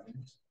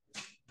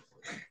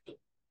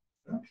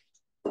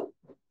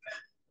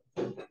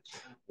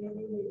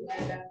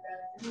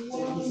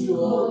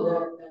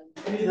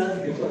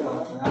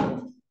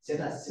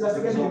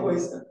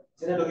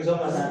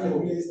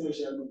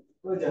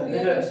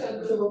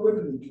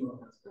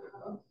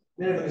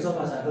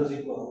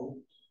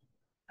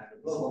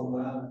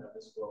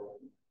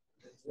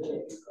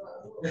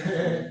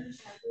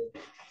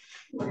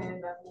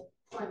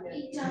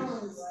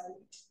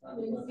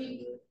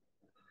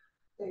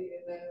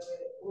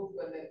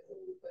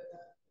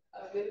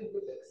 A very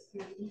good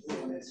experience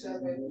in the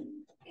travel.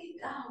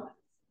 8 hours.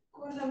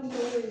 Kuna mtu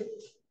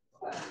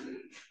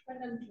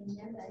Kwenda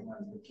mtumiana hiyo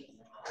nduki.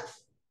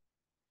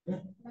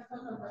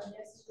 Napanga baada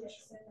ya siku ya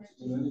kusema.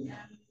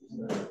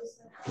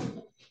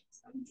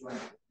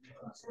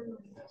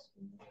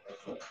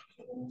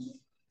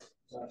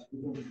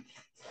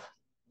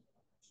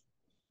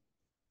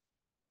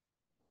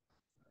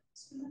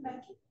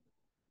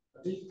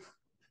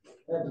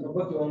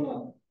 Tunabaki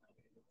wana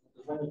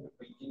kufanya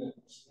kwa kingine.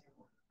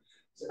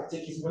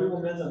 Cheki mwalimu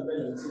ameanza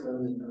mbele na sisi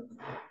tunaanza.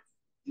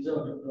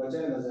 Hizo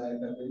tuachane na za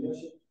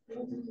entrepreneurship.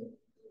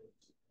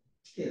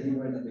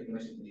 Elimu ya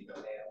entrepreneurship ni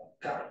toleo.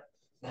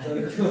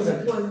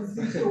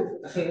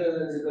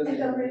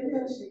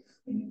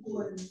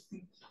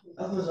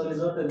 Hapo swali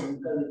zote ni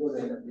kazi kwa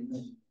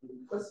entrepreneurship.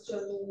 question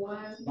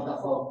 1 Mpaka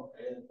 4.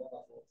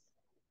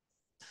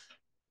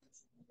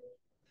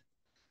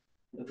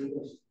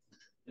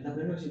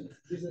 Entrepreneurship,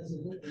 business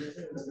is not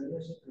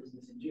entrepreneurship is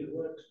the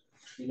work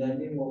in the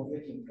name of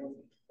making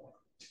profit.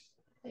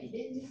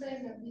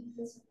 Identify the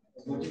business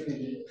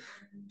Opportunity.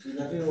 In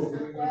the name of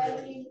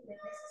acquiring the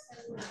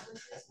necessary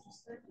resources to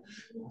start a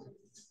business.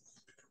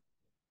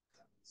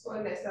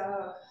 swali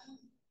sawa.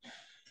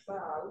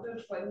 Sawa,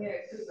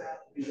 utatufanyia exam.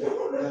 in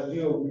the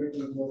view of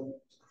making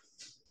profit.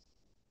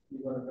 You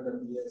want to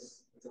put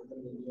yes. It's a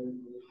thing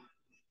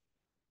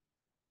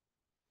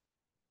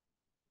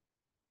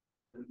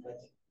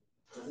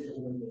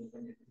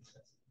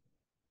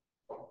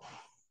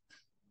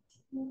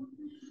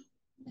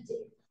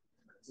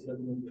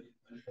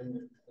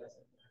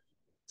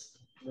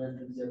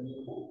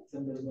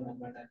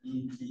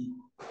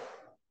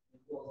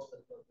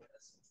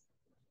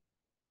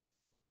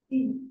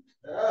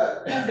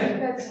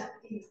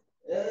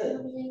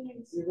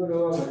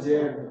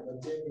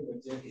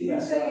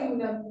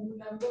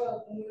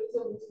Mnaambiwa mnaweza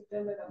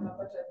kutembea na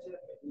mnapata job.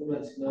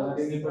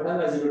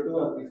 nilipatanga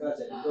 02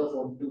 agriculture nilikuwa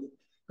form 2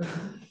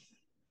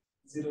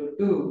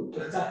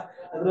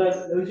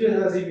 02 unajua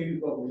sasa hivi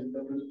nilikuwa ndio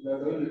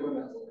nilikuwa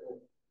na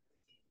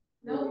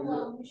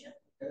Kuamsha.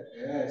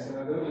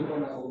 sana ndio nilikuwa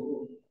na form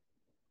 2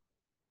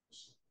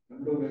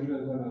 ndio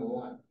nilikuwa na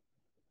 1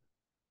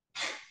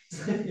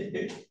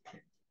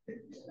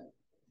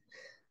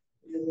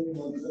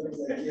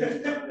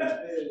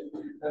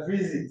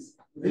 physics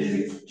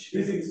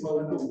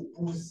maudu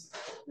puzi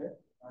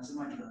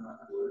anasema ni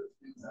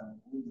exam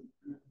ngumu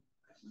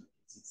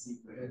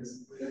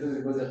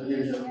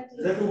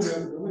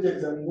kuja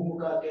exam ngumu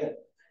kake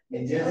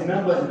hizi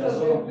namba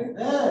zinasoma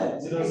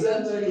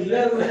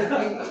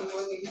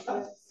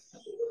 11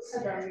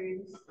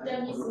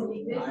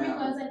 Mimi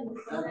kwanza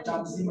nilifanya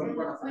tamzima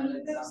alikuwa anafanya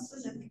exam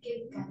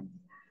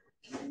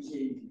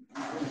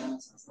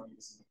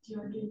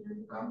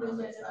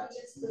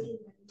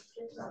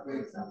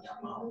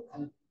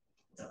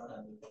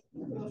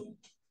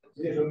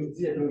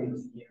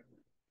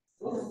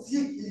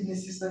ni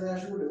sister ya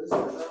shule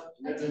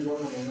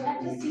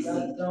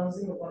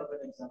tamzima kwa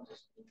anafanya exam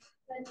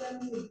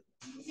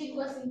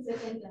sikuwa sin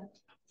second term.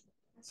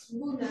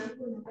 Asubuhi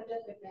naamka napata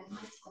pepe ya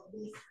math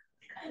kabisa.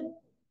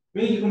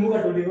 mimi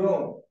nikikumbuka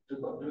tulikuwa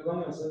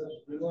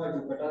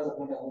tukataza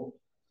kwenda huko.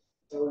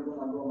 Sababu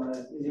tulikuwa na ngoma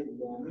hizi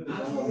kwa mimi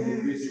kama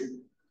busy.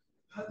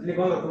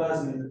 Niligonga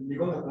class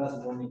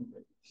morning.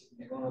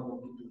 Niligonga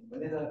kwa kitu.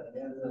 Naweza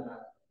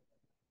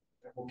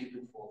kwa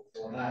kitu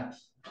for that.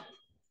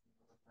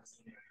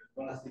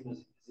 Kwa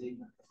simu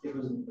zima.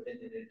 Simu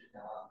zimepeleka date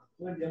na wao.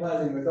 Kwa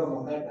jamaa zimetoa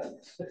makata.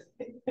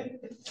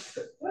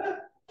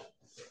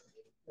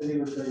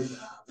 Ndio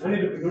sasa. Wani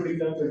tukirudi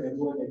kama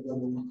ingekuwa ingekuwa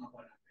Mungu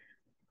hapa.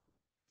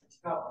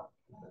 Kapa.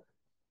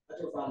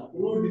 Acha fanya.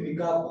 Kurudi ni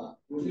kapa.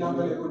 Rudi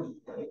hapa ile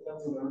rudi.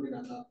 Kama unarudi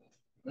na kapa.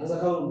 Naanza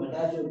kama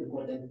umetaja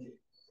ulikuwa tayari.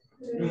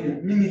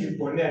 Mimi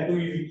niliponea tu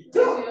hivi.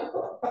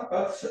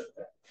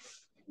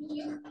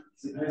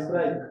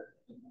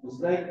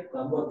 Strike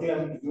kwa kila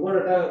mtu. Nilikuwa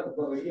nataka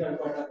kwa wengine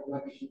alikuwa anataka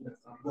kubaki shida.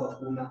 Kwa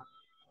hakuna.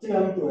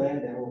 Kila mtu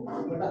aende huko.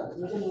 Tunataka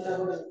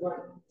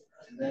kwa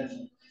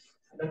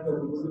ndio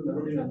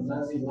kurudi na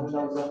mzazi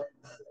unaanza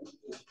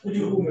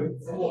kujukume.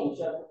 Sasa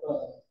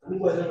mshatoka.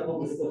 Mungu anataka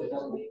kwa mtoto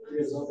kitabu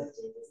hiyo zote.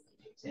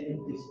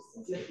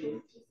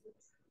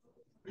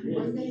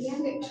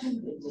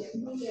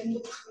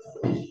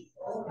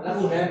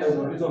 Alafu unaenda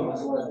unaulizwa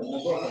maswali.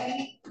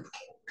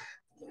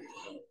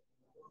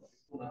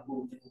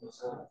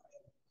 Unatoka.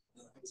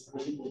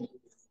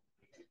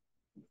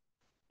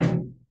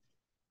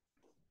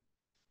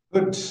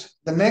 Good.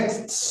 The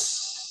next.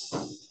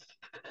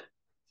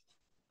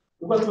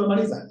 Tulikuwa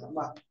tumemaliza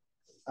number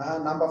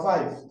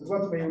 5. Tulikuwa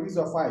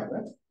tumeulizwa 5,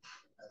 eh?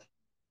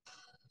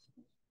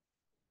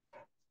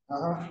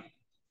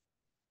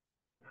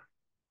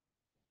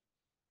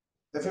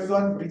 The first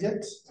one,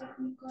 Bridget.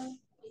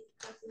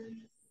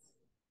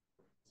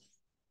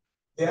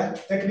 Yeah,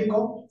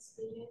 technical.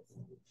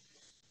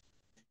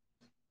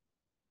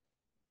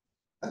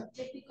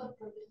 Technical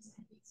problems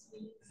and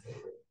experience.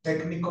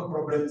 Technical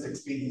problems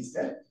experienced,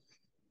 eh?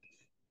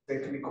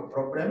 Technical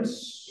problems.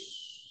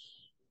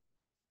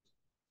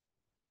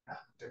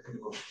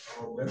 Technical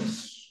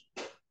problems.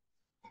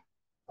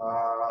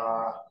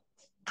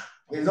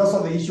 There's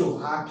also the issue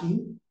of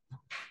hacking,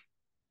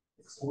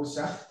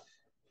 exposure.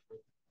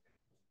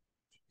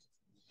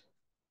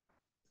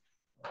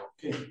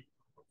 Okay.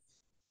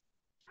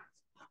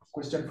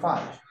 Question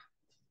 5.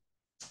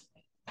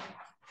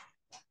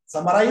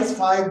 Summarize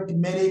 5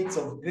 demerits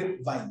of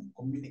grapevine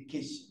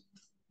communication.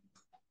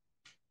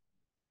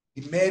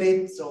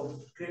 Demerits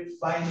of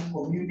grapevine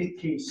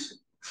communication.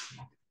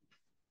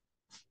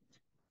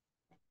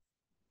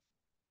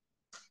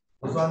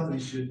 Those ones we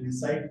should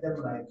recite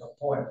them like a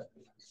poem.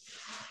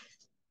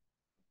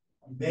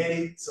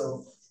 Demerits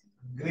of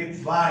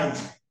grapevine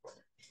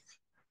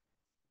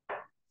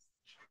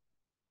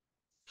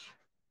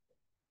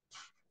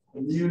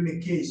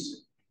communication.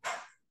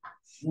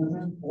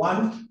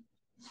 One,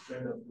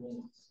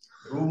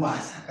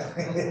 rumors.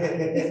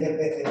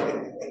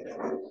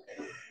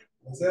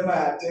 Sema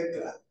ya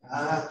tekla.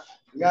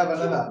 We have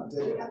another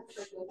tekla.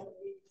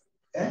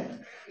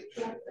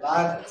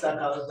 Acts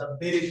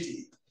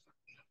accountability.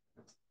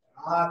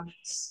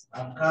 Acts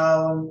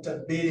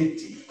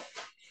accountability.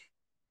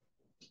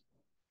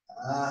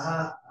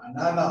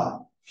 Another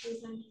one.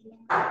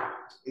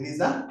 It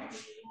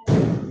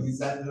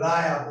is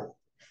unreliable.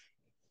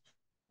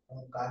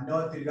 You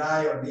cannot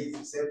rely on it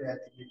to say that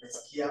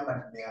nimesikia ama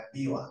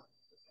nimeambiwa.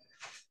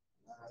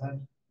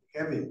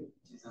 Kevin,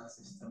 it's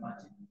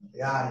unsystematic.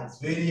 Yeah, it's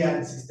very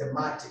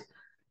unsystematic.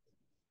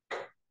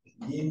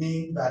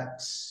 Meaning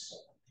that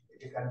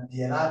it can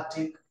be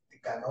erratic,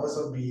 it can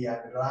also be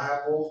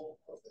unreliable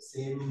of the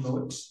same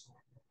note.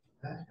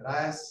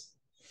 Rise.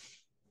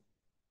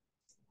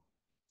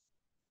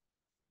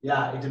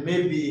 Yeah, it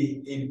may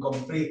be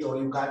incomplete or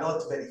you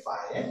cannot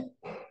verify.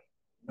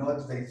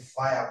 Not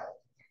verifiable.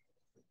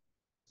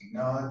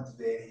 Not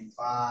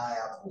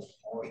verifiable,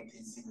 or it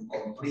is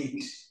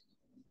incomplete.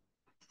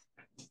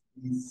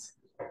 You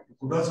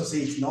could also say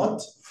it's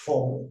not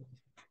formal.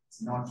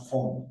 It's not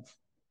formal.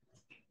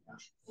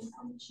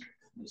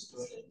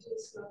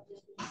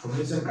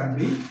 Information can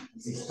be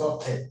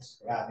distorted.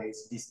 Yeah, there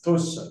is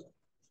distortion.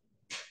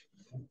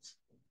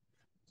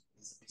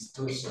 It's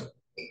distortion.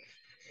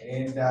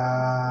 And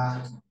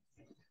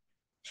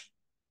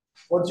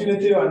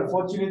fortunately or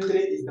unfortunately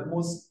is the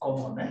most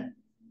common. Eh?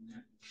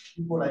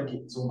 People like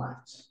it so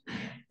much.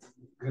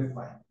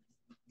 Grapevine.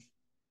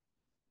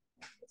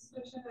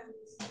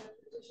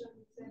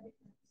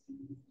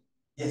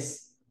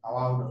 Yes, a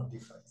world of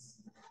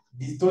difference.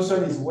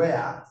 Distortion is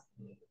where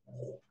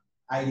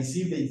I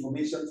receive the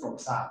information from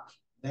Sam.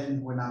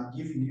 Then when I'm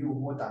giving you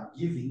what I'm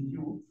giving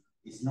you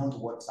is not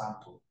what Sam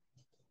told.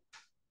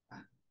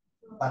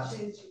 But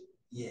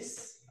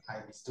yes,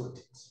 I distort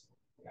it.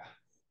 Yeah.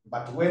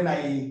 But when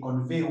I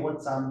convey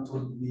what Sam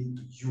told me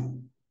to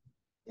you,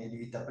 and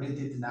you interpret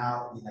it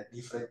now in a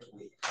different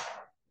way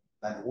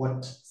than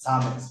what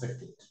some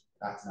expected,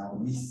 that's now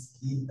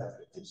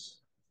misinterpretation.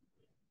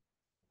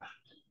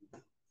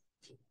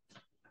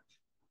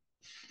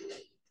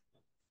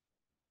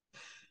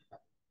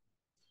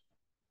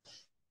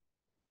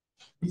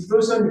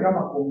 Distortion ni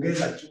kama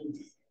kuongeza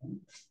chumvi.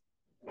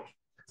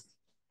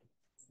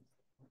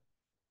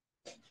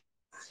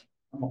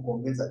 Kama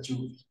kuongeza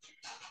chumvi.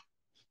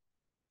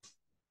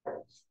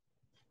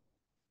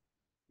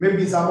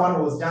 Maybe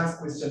someone was just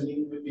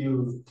questioning, maybe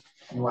you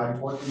were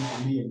reporting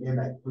to me and then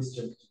I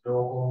questioned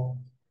kidogo.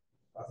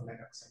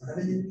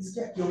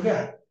 Nilisikia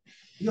akiongea.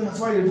 Hiyo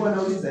maswali ilikuwa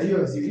nauliza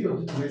hiyo si hiyo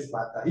kitu huwezi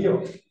pata.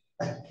 Hiyo.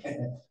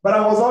 But I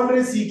was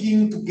always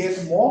seeking to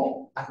get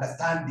more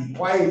understanding.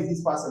 Why is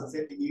this person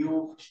sending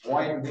you?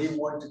 Why do they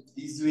want it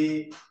this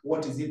way?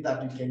 What is it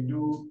that you can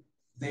do?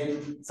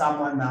 Then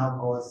someone now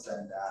goes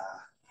and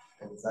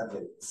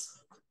exaggerates.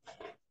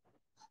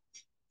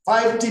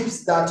 5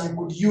 tips that you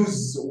could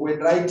use when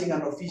writing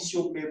an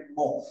official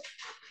memo.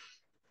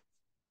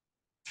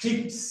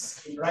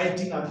 Tips in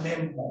writing a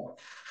memo.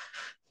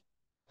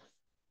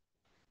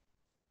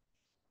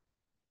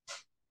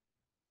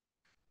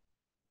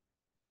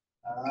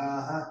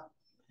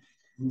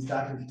 We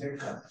start with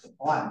take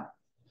 1.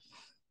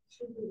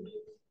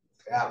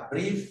 Yeah,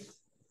 brief.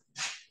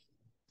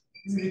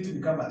 Hizi vitu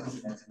ni kama tu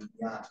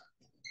zinazungumziana.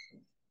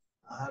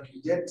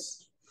 Get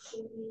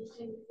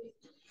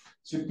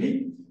should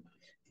be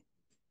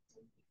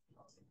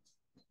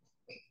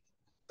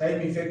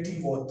time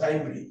effective or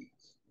timely.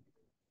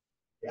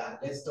 Yeah,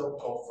 let's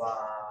talk of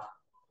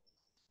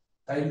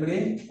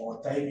timely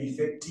or time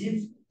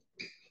effective.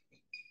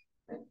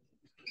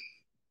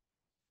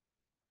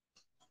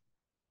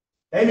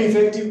 Time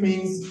effective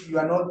means you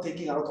are not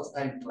taking a lot of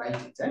time to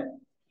write it.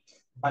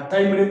 But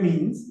timely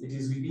means it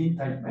is within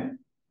time.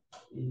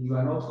 You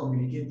are not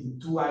communicating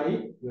too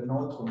early, you are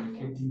not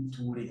communicating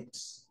too late.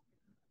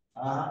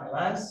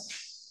 Last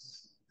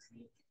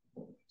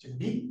should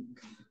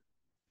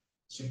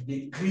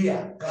be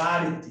clear,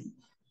 clarity.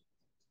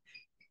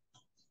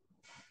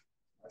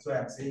 That's why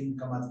I'm saying,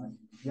 come on,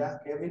 yeah,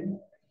 Kevin.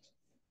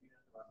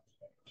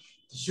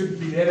 It should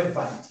be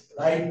relevant.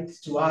 Write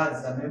to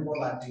us a memo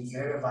that is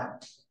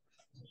relevant.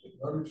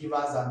 Don't give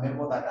us a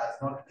memo that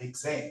does not make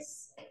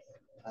sense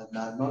and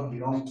does not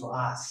belong to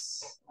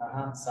us.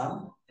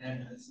 Sam?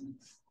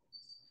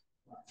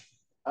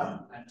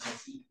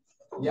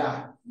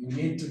 Yeah, you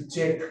need to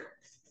check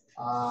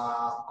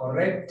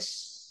correct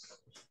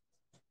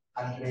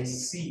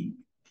addressee.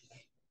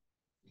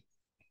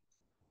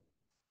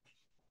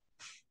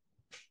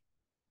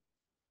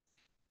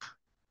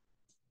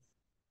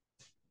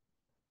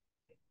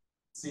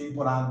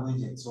 Simple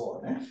language and so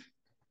on.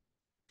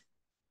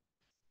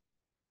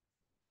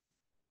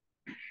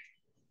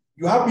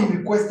 You have been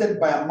requested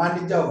by a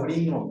manager of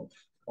Ringo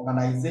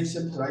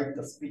organization to write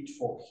a speech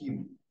for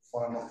him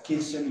for an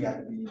occasion he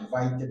had been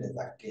invited as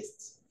a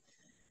guest.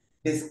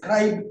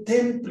 Describe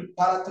 10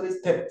 preparatory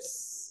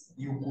steps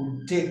you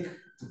could take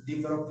to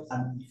develop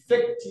an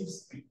effective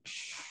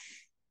speech.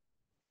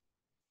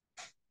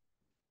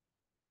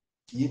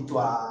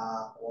 What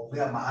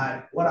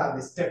are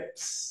the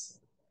steps?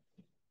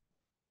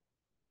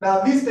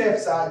 Now, these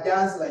steps are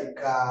just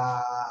like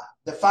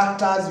the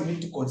factors you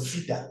need to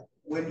consider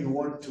when you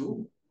want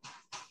to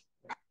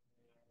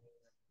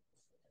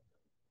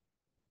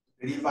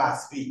deliver a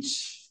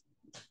speech.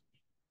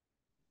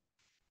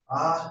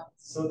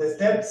 So the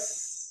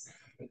steps,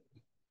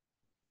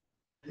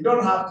 you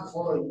don't have to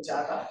follow each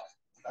other.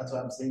 That's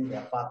what I'm saying, they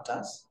are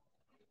factors.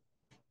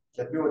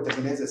 Can be able to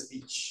organize a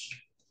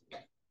speech.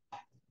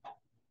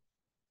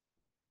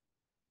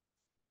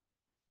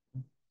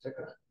 Check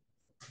it out.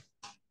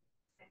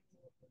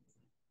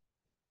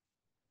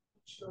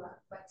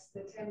 Sure, but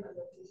the time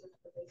allocated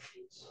for the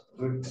speech.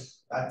 Good.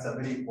 That's a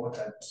very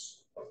important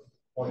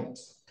point.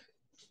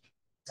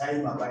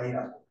 Time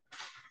available.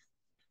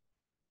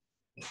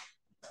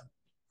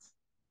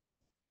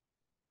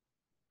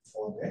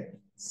 For the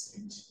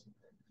speech.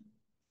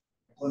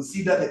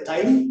 Consider the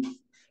time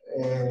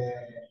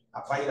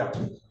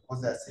available,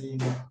 because they're saying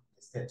the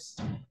steps.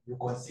 You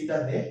consider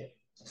the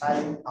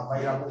time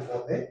available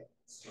for the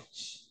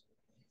speech.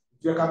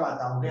 If you come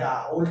ataongea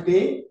a whole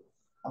day,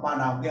 ama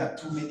anaongea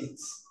 2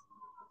 minutes.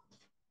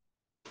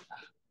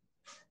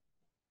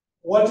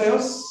 What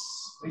else?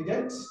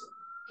 Reject?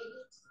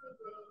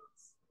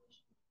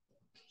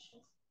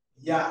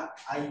 Yeah,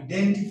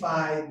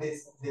 identify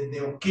the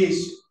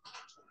occasion.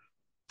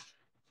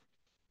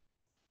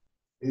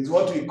 It's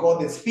what we call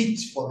the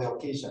speech for the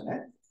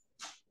occasion.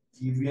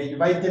 If you are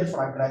invited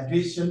for a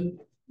graduation,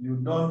 you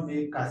don't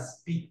make a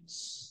speech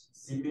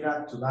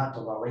similar to that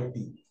of a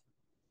wedding.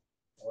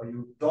 Or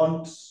you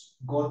don't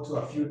go to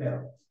a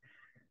funeral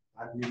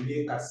and you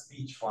make a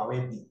speech for a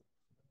wedding.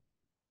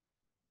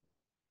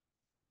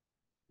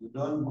 You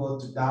don't go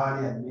to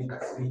dowry and make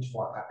a speech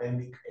for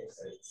academic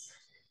excellence.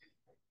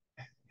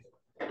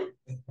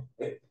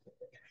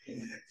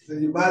 So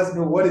you must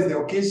know what is the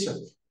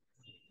occasion.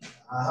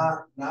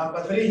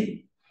 Number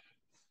 3.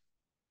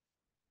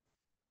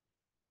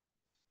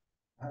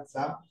 That's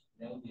up.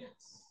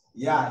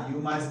 Yeah, you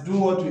must do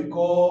what we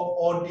call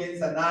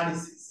audience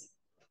analysis.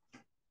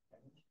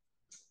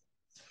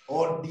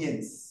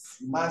 Audience.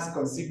 You must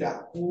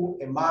consider, who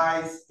am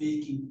I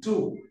speaking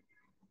to?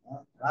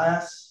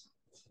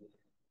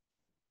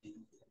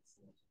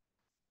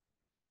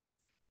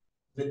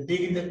 The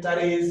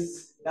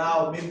dignitaries,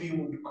 now maybe you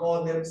would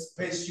call them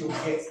special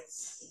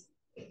guests.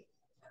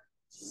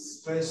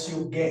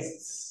 Special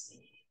guests.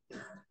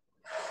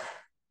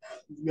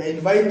 you are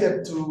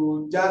invited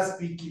to just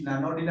speak in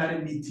an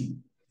ordinary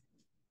meeting,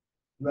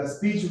 your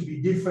speech will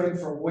be different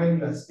from when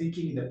you are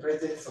speaking in the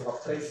presence of a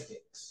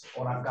president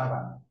or a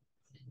governor.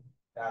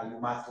 You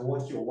must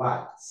watch your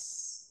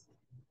words.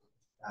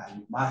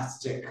 You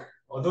must check.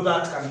 Although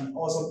that can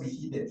also be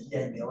hidden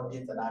here in the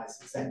audience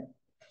analysis.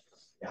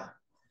 Yeah.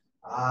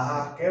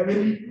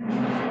 Kevin?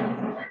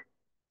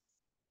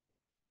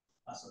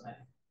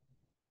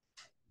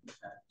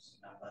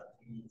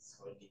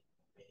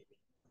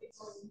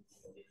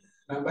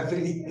 Number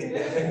 3.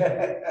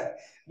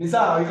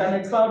 Lisa, you can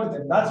expound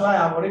them. That's why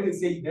I've already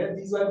said that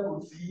this one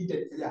could be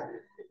hidden.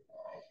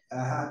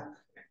 Yeah.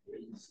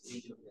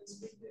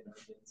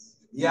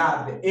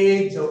 Yeah, the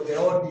age of the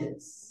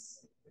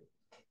audience.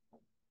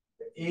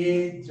 The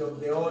age of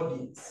the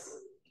audience.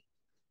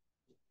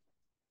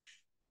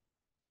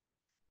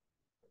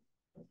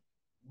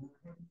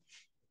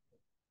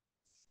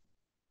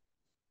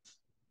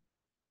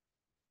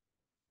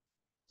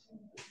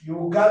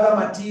 You gather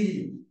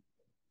material.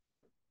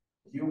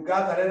 You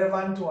gather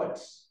relevant what?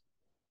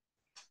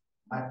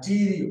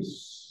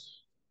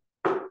 Materials.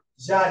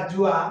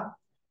 Jadua,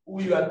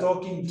 who you are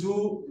talking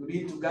to, you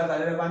need to gather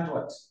relevant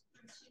what?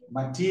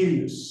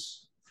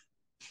 Materials.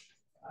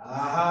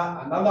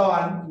 Another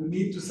one, you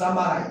need to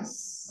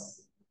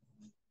summarize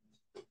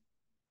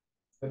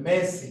the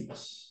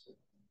message.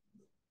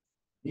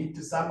 You need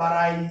to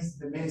summarize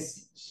the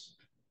message.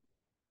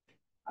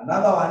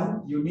 Another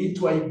one, you need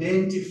to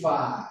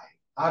identify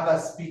other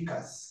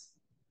speakers.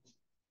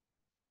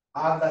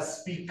 Other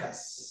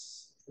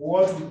speakers.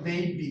 What would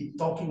they be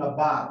talking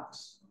about?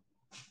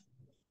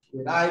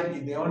 Would I be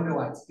the only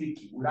one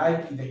speaking? Would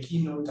I be the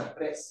keynote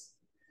address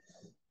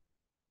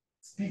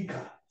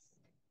speaker?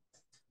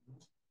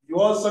 You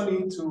also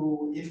need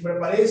to, in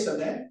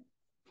preparation,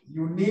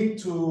 you need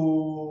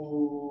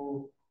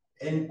to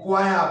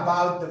inquire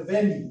about the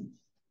venue.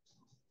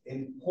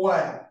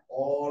 Inquire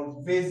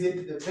or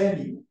visit the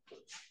venue.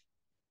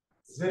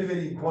 It's very,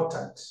 very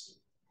important.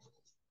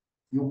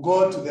 You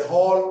go to the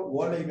hall,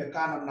 uone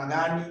imekaa namna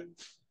gani.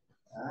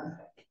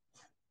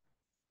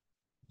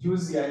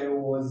 Usually I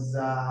was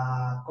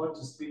called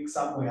to speak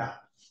somewhere.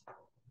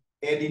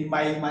 And in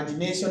my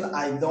imagination,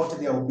 I thought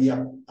there would be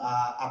a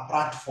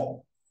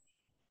platform.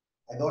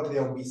 I thought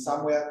there would be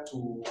somewhere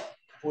to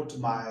put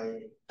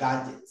my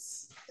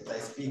gadgets as I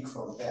speak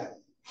from there.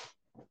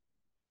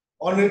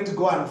 Only to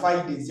go and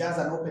find it's just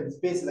an open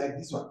space like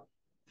this one.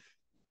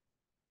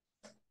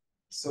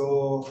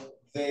 So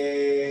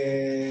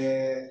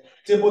the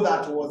table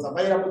that was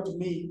available to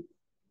me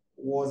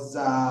was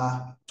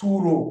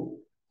 2-row.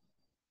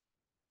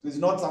 It's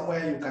not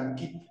somewhere you can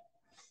keep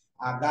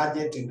a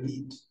gadget and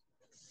read.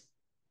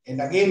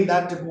 And again,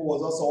 that table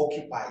was also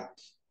occupied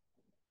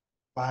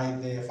by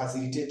the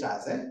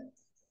facilitators.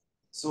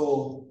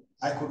 So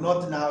I could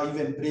not now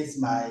even place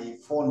my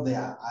phone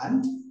there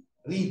and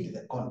read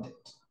the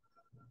content.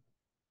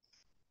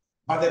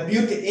 But the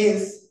beauty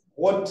is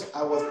what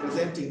I was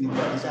presenting in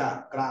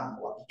the gram.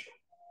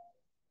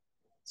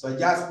 So I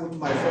just put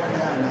my phone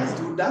there and I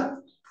stood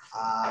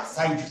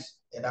aside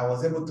and I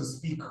was able to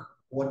speak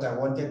what I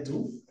wanted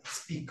to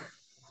speak.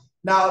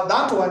 Now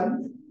that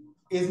one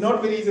is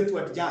not very easy to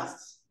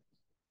adjust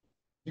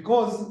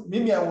because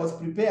maybe I was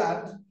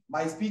prepared,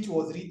 my speech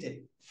was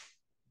written.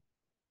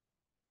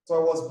 So I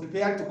was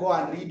prepared to go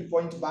and read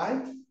point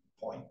by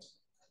point.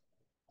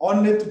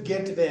 Only to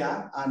get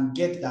there and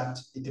get that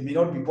it may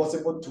not be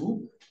possible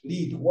to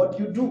read what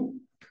you do.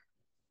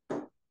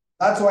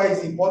 That's why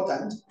it's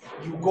important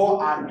you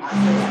go and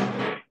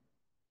assess.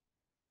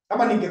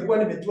 Kama ningekuwa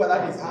nimejua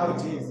that is how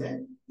it is,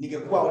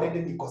 ningekuwa already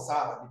niko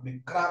sawa,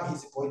 nimecram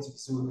his points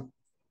vizuri.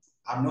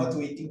 I'm not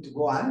waiting to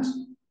go and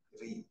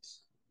read.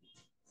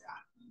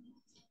 Yeah.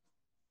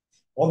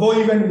 Although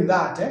even with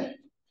that,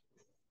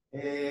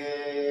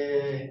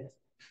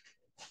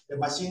 the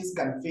machines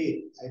can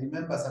fail. I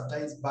remember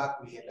sometimes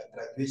back we had a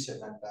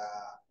graduation and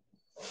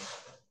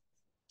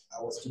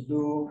I was to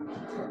do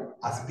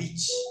a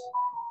speech.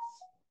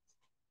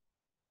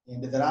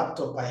 And the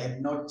laptop I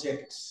had not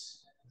checked,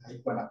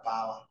 haikuwa na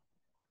power.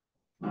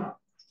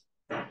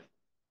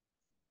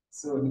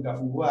 So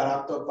nikafungua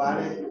laptop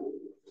pale,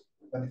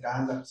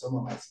 nikaanza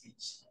kusoma my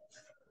speech.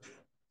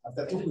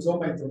 After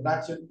kusoma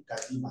introduction,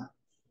 nikazima.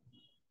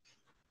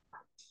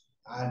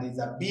 And it's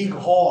a big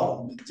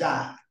hall,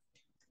 imejaa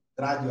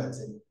graduates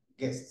and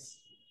guests.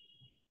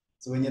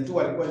 So wenye tu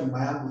walikuwa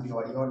nyuma yangu ndio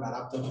waliona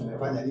laptop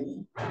imefanya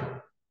nini?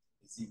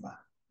 Zima.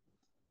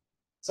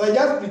 So I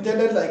just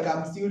pretended like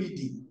I'm still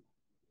reading.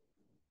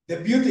 The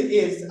beauty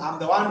is I'm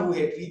the one who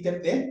had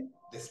written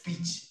the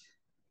speech.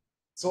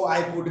 So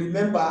I could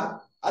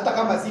remember, hata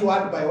kama si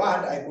word by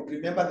word, I could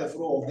remember the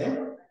flow of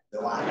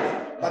the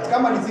word. But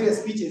kama ni zile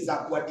speeches za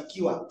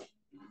kuandikiwa.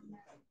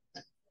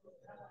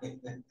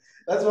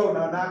 That's why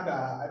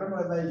unaonanga, I don't know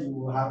whether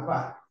you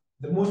have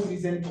the most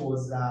recent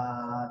was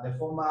the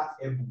former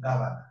Embu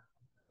governor,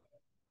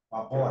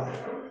 Wabora.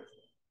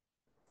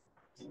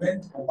 He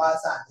went to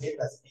Mombasa and gave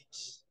a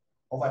speech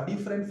of a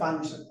different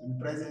function in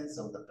presence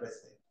of the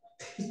president.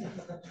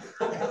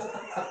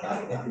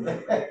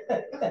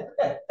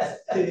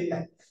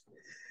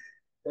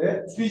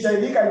 Speech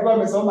I think alikuwa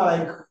amesoma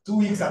like 2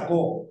 weeks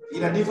ago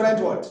in a different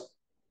word.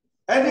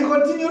 And he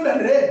continued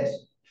and read.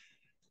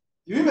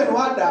 You even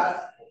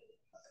wonder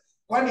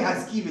kwani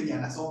hasikii venye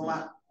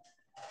anasoma.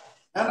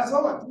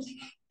 Anasoma tu.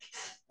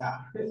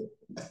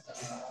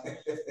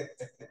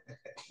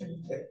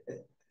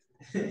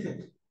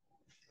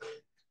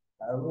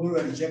 Uhuru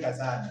alicheka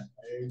sana.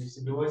 You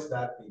should watch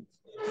that thing.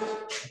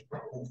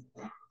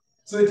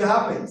 So it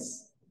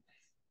happens.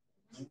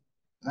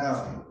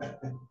 Now,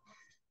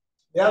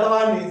 the other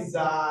one is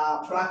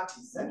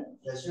practice.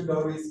 There should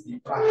always be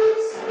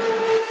practice.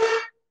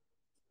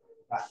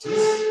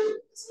 Practice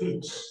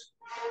speech.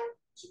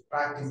 To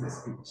practice the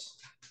speech.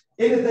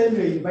 Anytime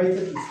you're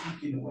invited to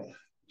speak anywhere,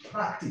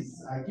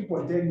 practice. I keep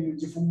on telling you,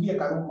 jifungie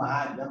karumu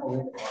mahali ama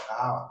uende kwa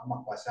kahawa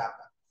ama kwa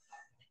shamba.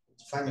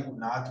 Jifanye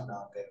kuna watu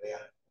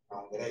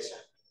naongelesha.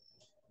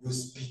 You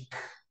speak.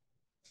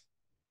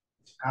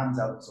 It comes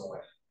out so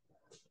well.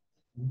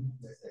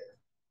 That's it.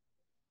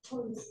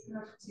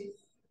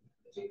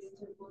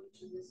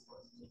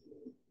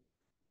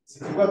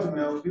 Tulikuwa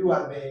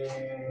tumeambiwa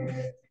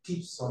the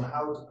tips on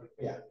how to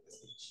prepare the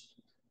speech.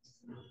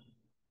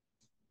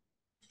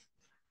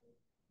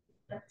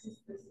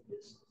 Practice the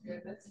speech. Yeah,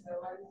 that's the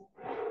one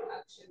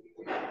actually.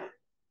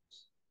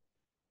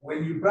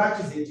 When you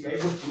practice it, you're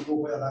able to know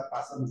whether that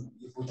person is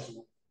able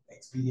to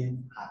experience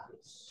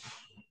happiness.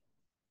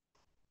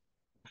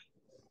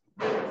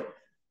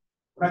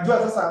 Unajua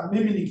sasa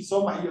mimi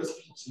nikisoma hiyo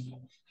speech,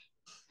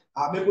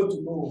 I'm able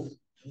to know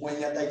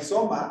mwenye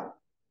ataisoma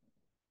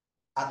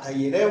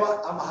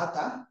ataielewa ama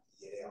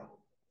hataielewa.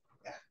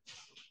 Yeah.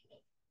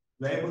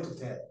 You're able to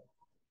tell.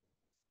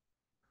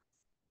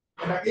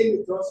 And again,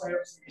 it also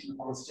helps you in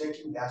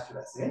cross-checking the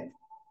accuracy. Yeah.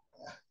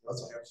 It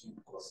also helps you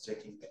in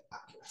cross-checking the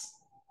accuracy.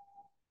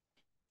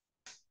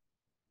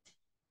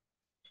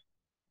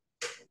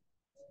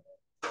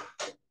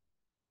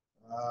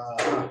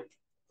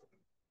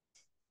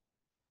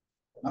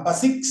 Number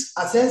 6,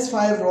 assess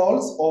 5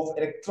 roles of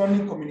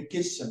electronic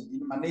communication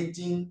in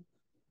managing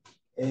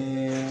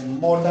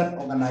modern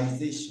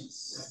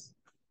organizations.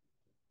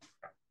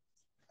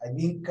 I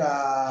think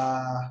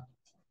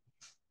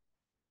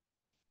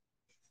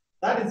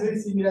that is very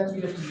similar to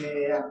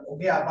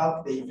the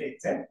about the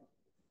effects.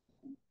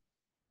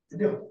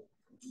 The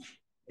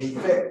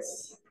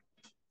effects.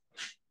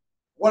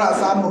 What are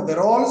some of the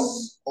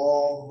roles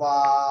of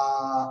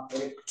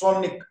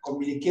electronic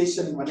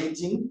communication in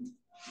managing?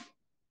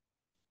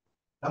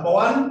 Number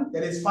 1,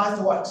 there is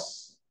first what?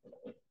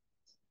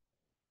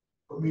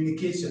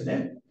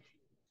 Communication.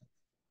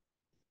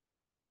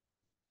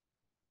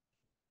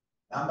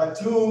 Number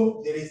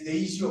 2, there is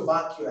the issue of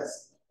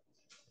accuracy.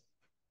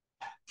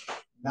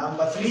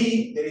 Number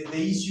 3, there is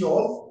the issue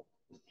of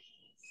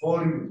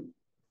volume.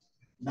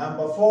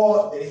 Number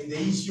 4, there is the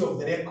issue of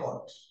the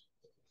record.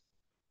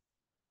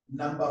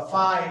 Number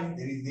 5,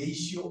 there is the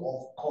issue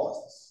of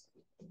costs.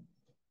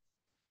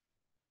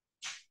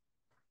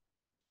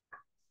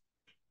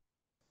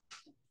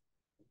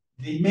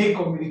 They make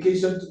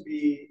communication to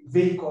be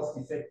very cost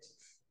effective.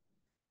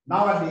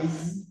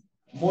 Nowadays,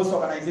 most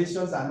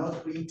organizations are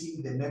not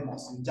printing the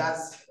memos. You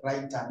just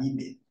write an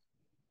email.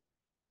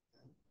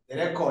 The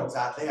records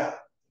are there.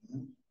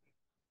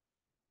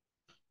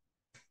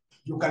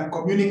 You can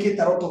communicate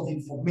a lot of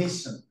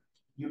information.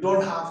 You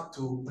don't have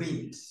to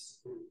print.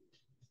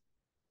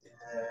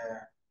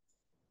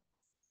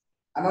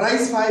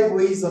 Analyze 5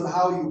 ways on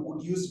how you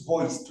could use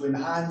voice to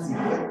enhance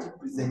effective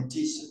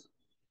presentation.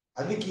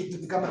 I think it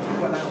will become the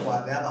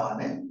other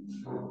one.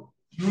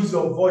 Use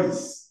of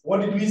voice.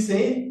 What did we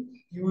say?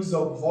 Use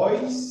of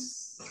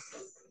voice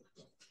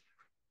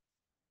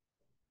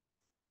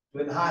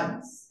to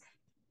enhance.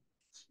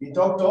 We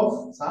talked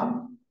of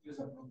some. Use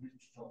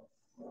appropriate tone.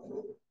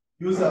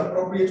 Use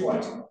appropriate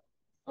what?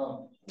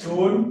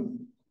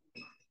 Tone.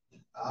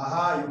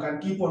 You can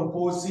keep on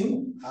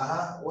pausing.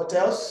 What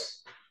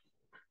else?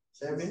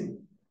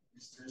 7.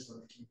 Stress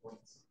on key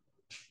points.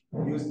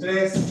 You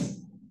stress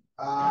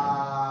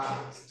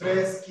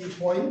key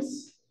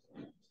points.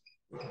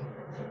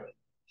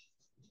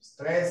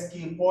 Stress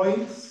key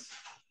points.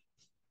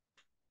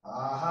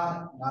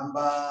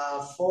 Number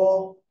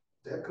 4,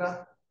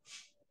 Tekra.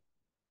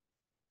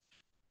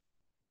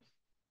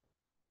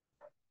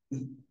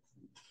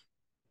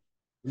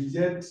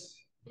 Reject.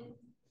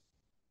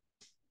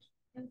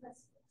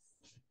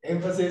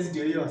 Emphasis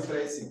during your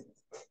stressing.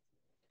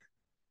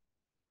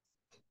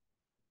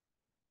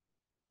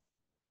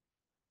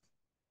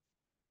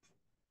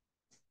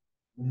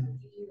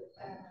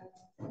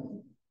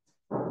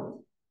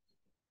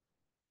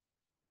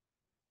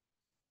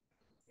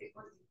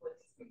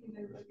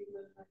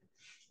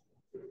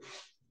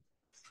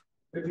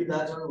 Maybe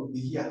that one will be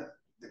here,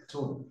 the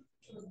tone.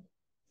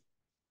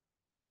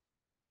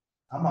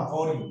 I'm a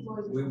volume.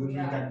 We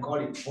can call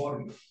it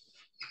volume.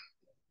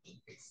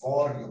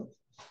 Volume.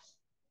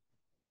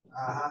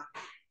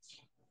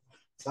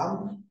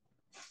 Some.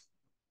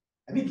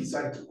 I think it's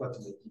already what to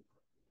make it.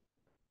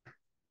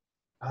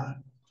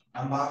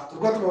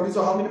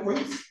 How many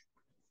points?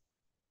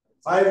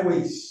 5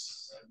 ways.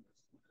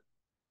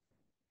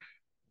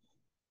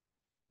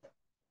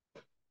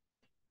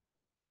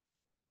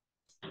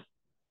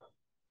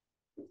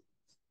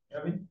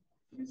 Kevin?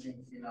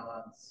 Using filler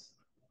words.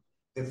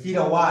 The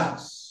filler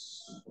words.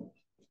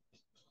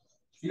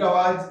 Filler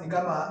words ni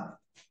kama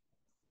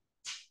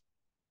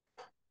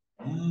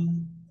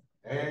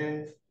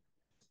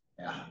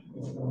yeah.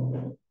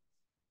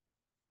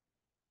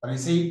 But I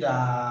said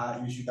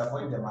you should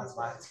avoid them as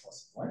much as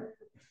possible. Right?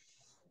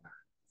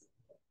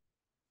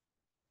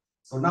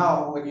 So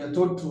now when you're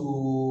told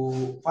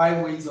to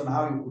 5 ways on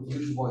how you could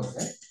use voice,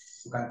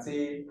 you can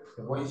say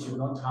the voice should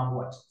not have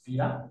what?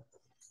 Filler.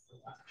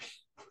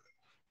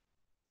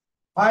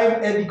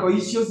 5 ethical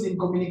issues in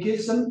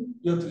communication.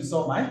 You have to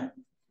resolve, right?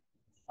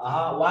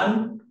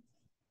 1.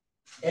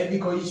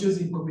 Ethical issues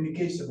in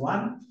communication.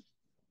 1.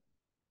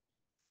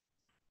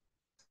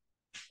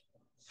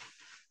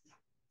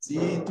 See,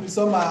 to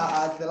resolve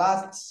as the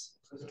last.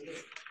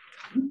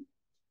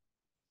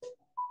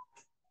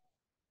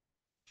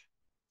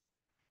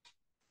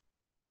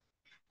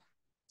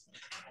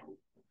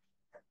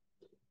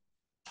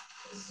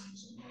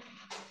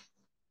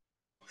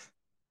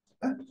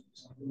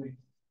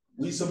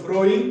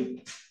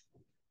 Whistleblowing.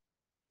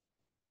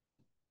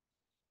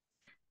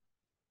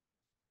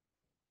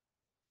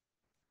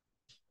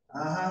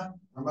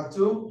 Number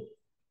 2.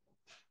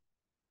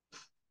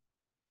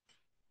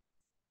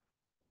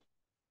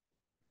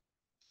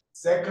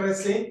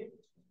 Secrecy.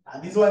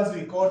 And these ones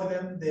we call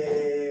them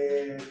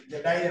the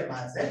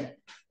dilemmas.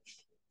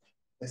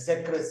 The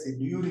secrecy.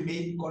 Do you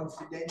remain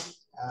confident,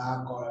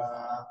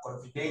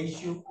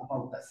 confidential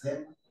about the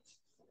same?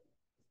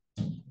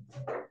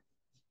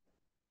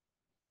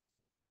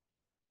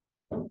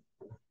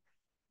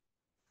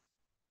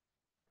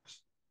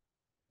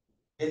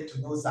 Get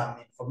to know some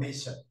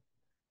information.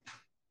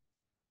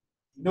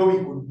 You know, we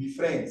could be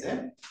friends,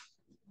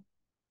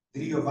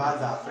 3 of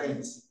us are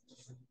friends.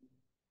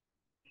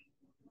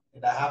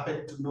 And I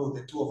happen to know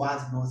the 2 of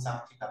us know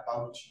something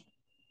about you.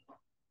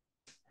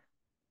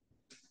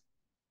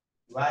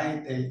 Do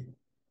I tell you?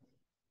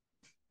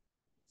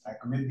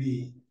 Like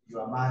maybe you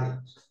are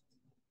married.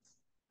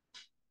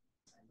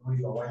 I know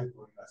your wife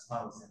or your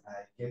spouse, and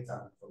I get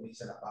some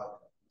information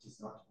about her, which is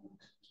not good.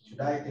 Should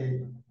I tell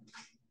you?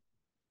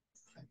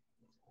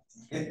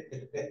 I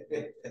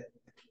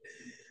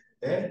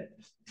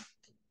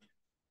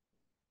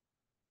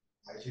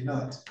should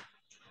not.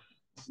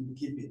 You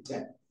keep it.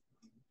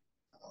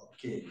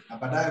 Okay. Na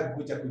baadaye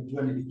kuja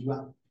kujua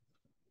nilijua.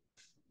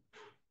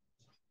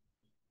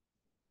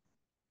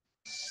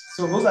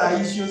 So those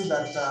are issues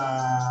that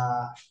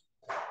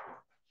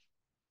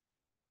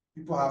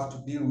people have to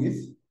deal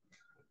with.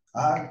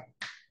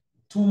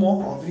 2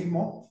 more or 3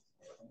 more.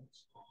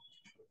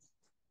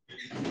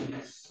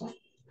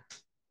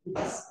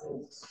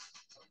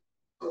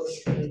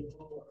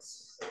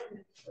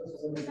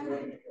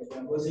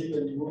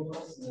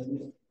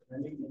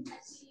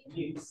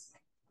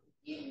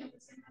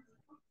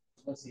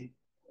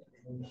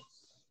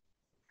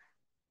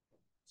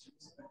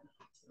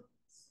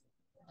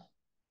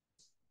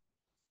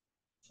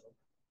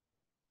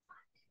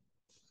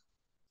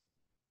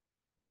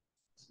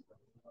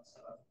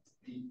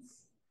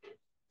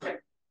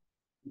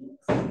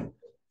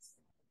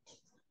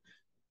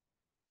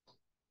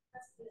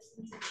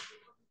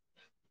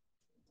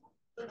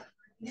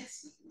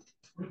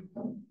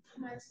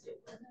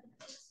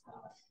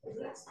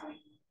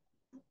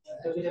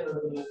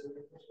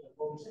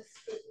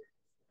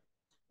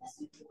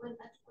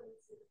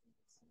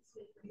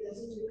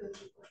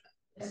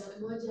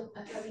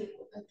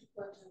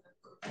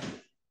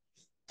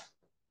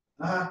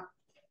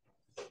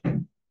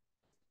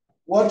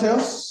 What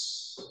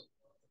else?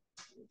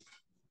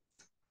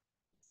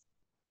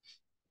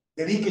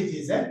 The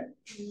leakages,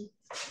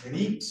 The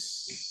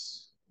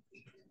leaks.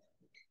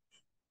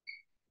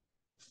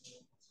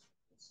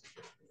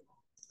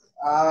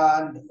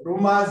 And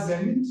rumors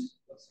and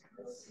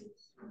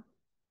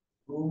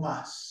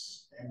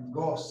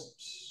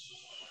ghosts.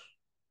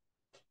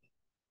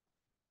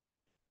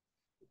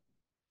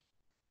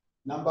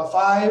 Number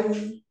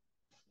 5.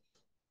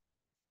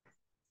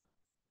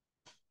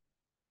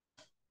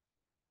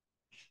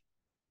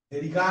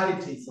 The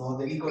legalities or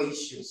the legal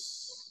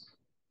issues.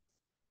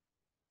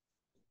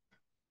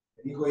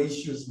 The legal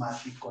issues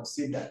must be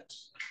considered.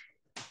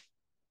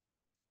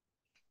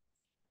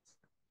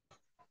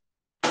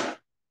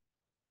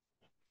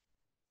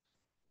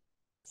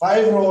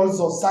 Five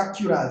roles of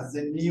circulars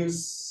and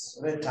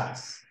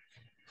newsletters.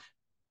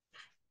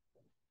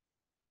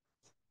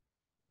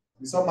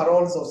 Some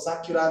roles of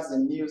circulars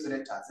and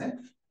newsletters,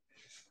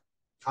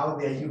 how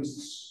they are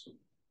used.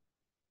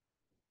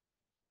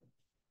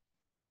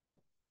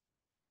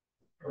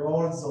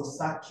 Roles of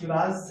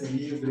circulars and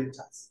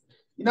newsletters.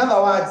 In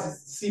other words,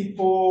 it's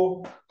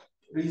simple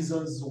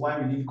reasons why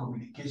we need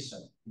communication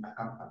in a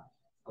company,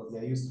 because they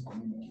are used to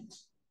communicate.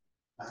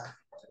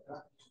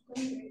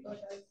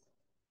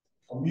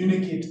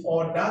 Communicate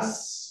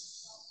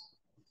orders.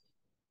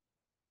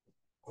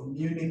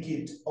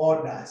 Communicate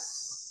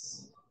orders.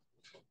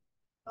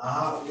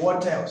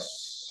 What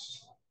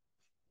else?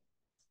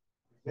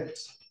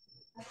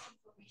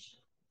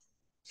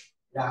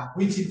 Yeah,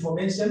 which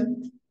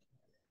information?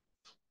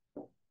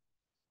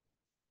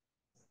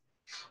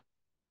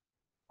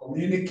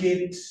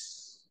 Communicate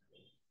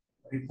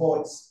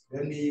reports.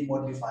 Let me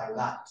modify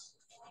that.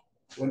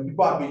 When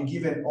people have been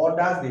given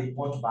orders, they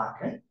report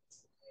back.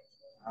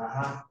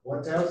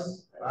 What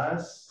else?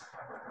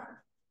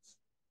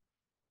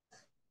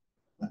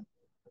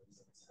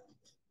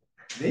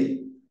 They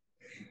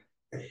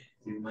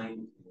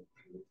Remind.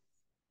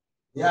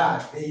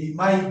 Yeah, they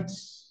remind,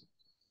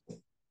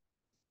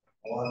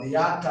 or they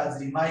act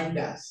as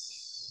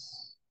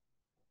reminders.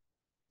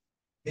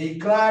 They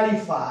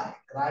clarify,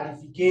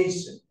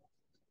 clarification.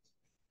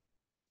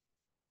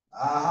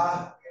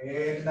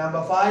 And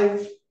number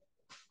 5,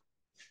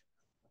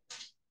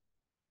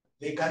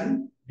 they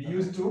can be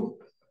used to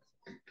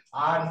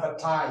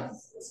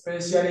advertise,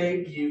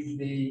 especially if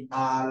they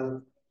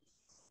are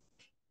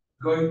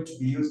going to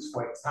be used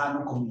for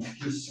external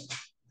communication.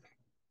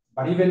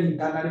 But even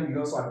internally, we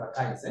also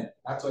advertise.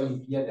 That's why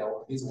you hear that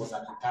this was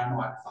an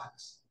internal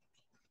advert,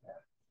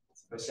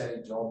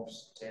 especially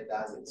jobs,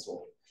 tenders, and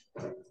so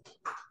on.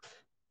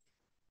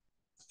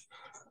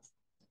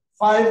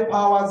 5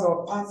 powers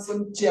of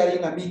person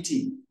chairing a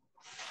meeting.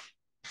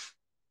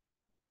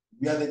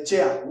 We are the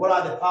chair. What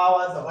are the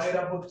powers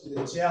available to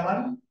the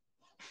chairman?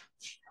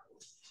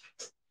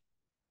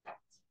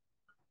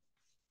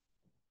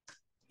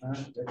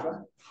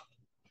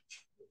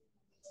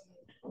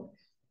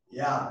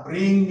 Yeah,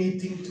 bring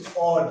meeting to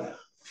order.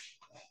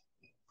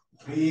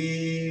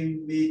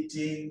 Bring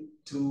meeting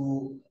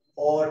to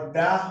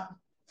order.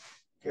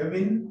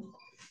 Kevin?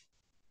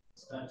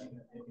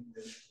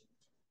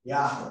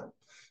 Yeah.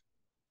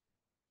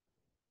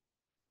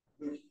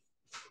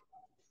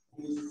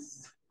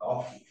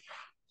 Okay.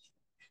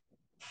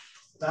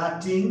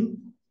 Starting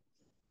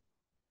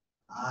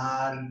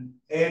and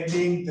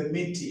ending the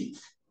meeting.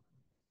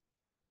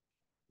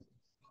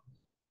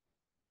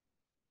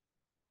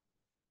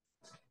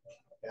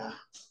 Yeah.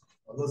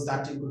 Although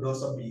starting could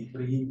also be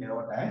bringing the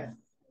order. Yeah.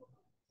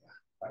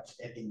 But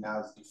ending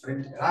now is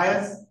different.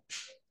 Elias?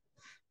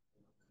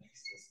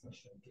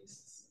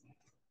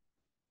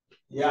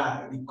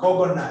 Yeah,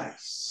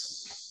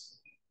 recognize.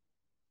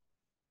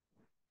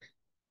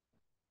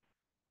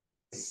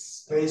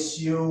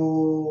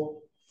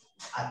 Special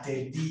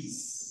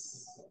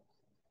attendees.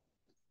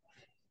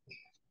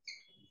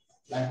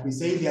 Like we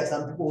say, there are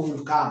some people who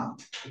will come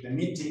to the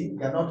meeting.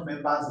 They are not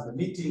members of the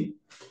meeting.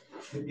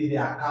 Maybe they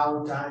are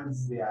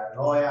accountants, they are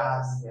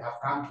lawyers, they have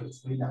come to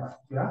explain a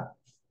particular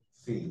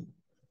thing.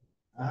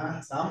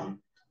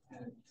 Some?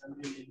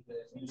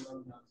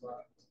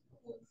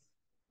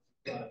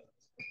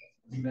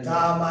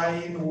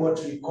 Determine what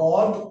we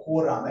call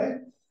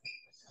quorum.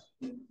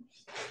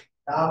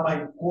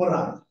 Determine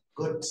quorum.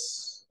 Good.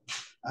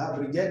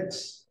 Bridget?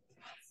 Is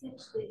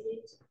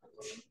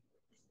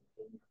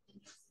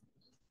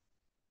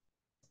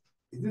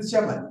this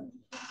chairman?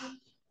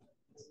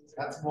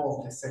 That's more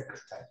of the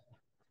secretary.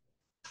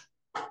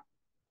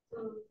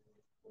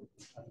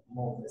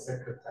 More of the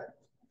secretary.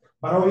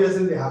 But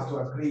obviously they have to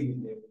agree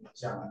with the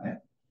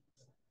chairman.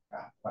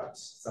 Yeah, but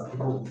some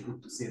people would be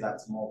good to say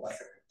that's more of a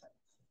secretary.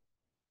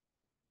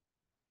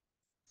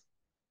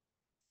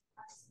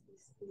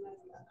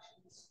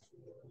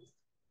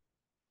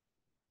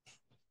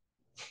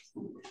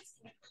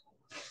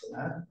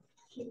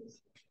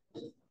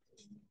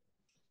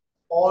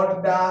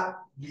 Order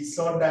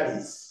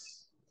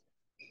disorderlies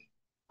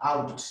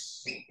out.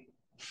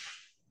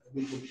 Let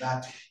me put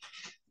that.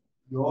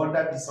 You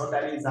order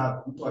disorderlies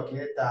out. Mtu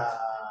akileta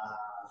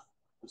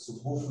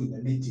usumbufu in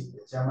the meeting,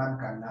 the chairman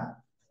can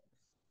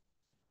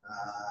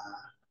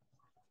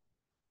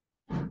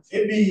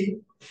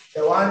maybe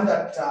the one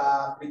that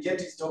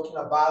Bridget is talking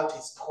about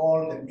is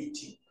called the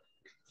meeting.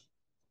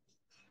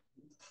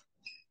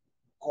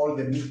 Call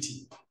the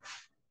meeting.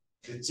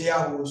 The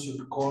chair who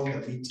should call the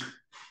meeting.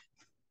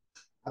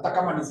 Hata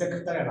kama ni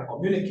secretary and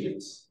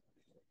communicate,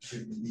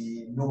 should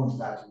be known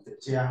that the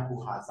chair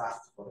who has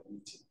asked for the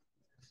meeting.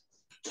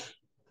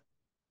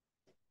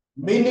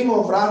 Meaning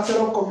of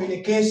lateral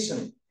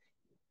communication.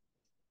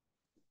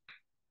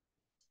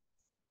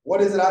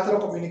 What is lateral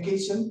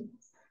communication?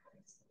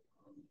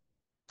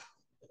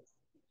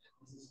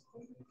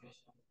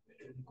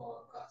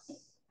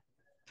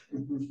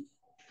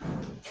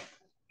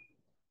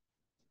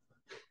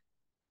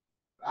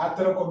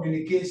 Lateral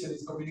communication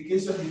is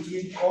communication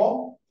between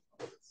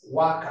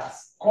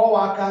co-workers.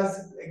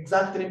 Co-workers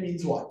exactly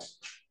means what?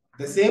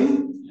 The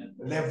same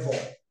level.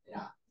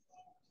 Yeah.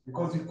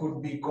 Because we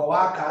could be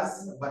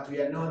co-workers, but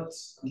we are not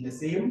in the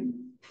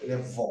same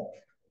level.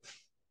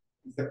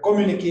 It's the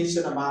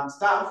communication among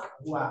staff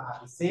who are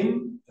at the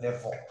same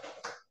level.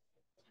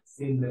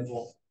 Same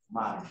level of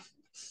management.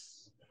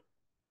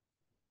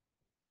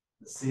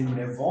 The same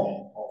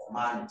level of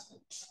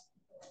management.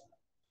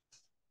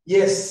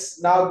 Yes,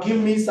 now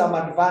give me some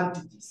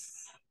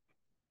advantages.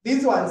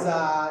 These ones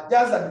are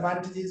just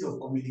advantages of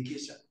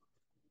communication.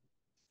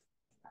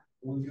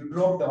 If you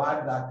drop the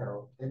word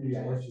lateral, then we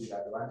are left with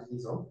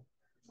advantages of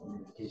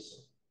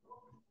communication.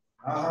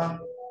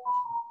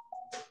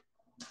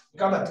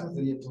 Kama tu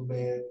vile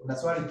kuna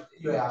swali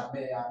hiyo ya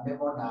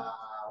memo na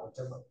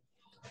whatever.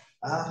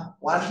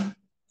 One.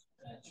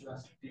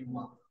 Trust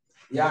teamwork.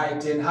 Yeah,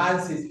 it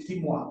enhances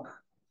teamwork.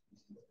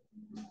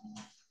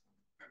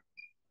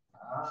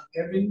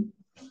 Kevin?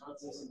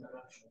 Enhances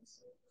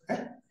interactions.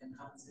 Eh?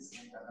 Enhances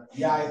interactions.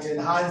 Yeah, it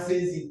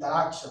enhances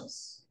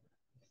interactions,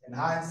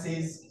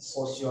 enhances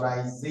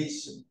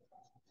socialization.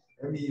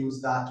 Let me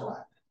use that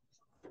one.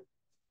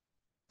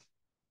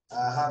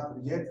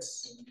 Project.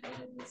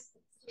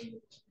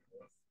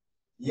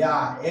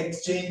 Yeah,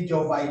 exchange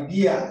of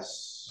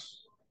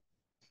ideas.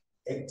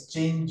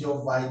 Exchange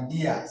of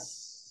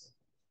ideas.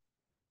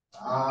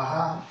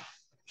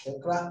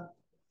 Ekra.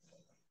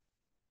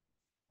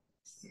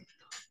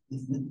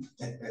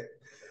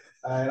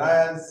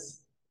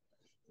 Alliance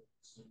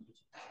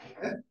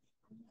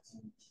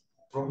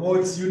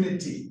promotes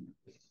unity.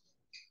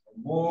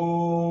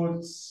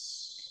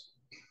 Promotes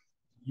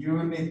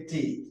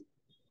unity.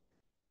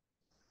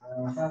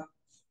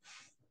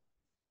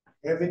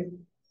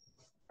 Kevin?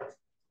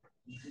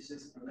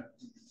 Increases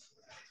productivity.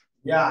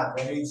 Yeah,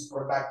 there is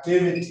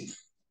productivity.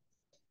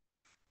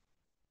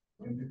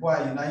 When people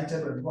are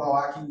united, when people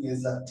are working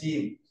as a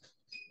team,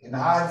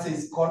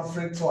 enhances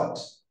conflict what?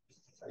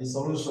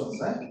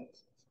 Resolutions,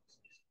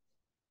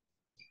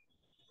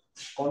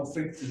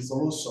 conflict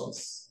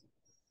resolutions.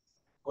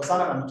 Kwa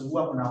sana na mtu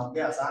huwa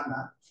mnaongea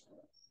sana,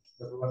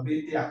 the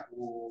probability ya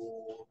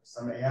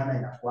kusameheana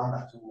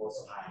inakuanga tu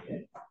also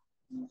high,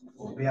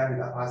 compared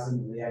with a person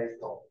who rarely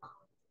talk.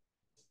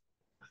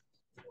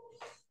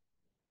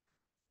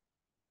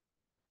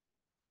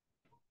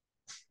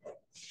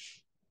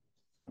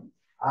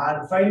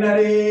 And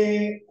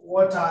finally,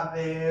 what are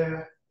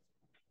the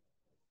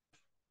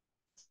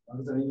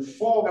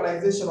 4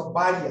 organizational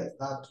barriers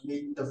that may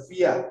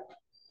interfere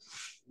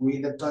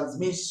with the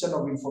transmission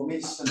of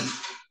information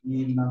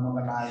in an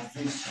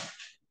organization?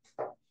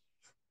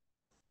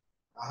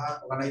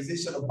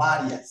 Organizational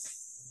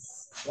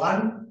barriers.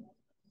 1,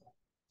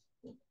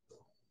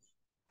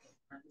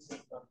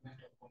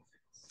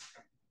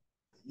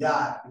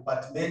 yeah,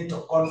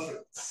 departmental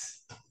conflicts.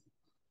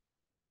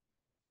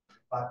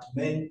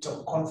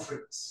 Departmental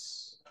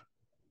conflicts.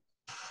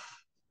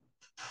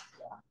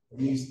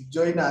 When you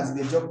join us in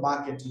the job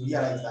market, you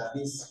realize that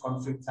these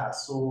conflicts are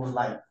so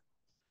live.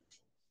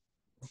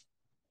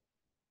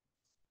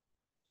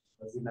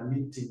 I was in a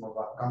meeting of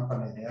a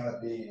company the other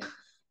day. I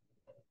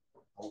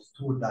was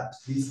told that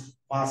these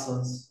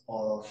persons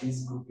or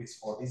this group is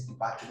for this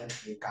department,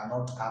 they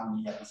cannot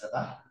come near this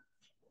other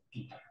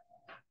people.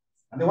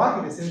 And they work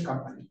in the same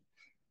company.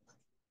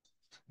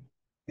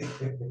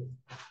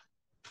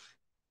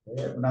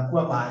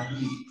 Unakuwa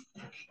maadui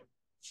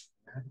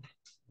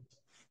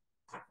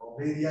for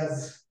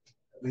various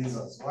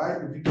reasons. Why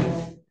do you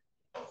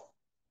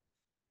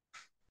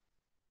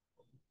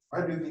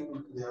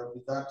think they are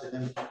without an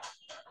enemy?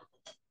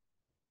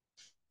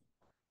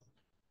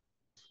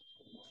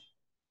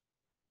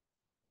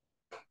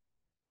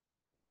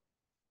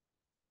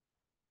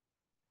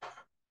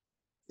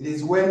 It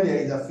is when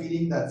there is a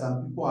feeling that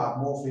some people are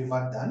more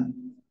favored than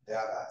the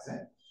others,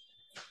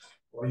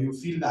 or you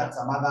feel that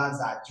some others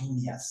are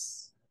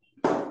juniors.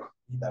 Either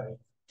way.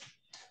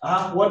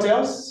 What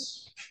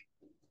else?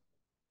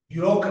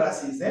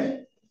 Bureaucracies,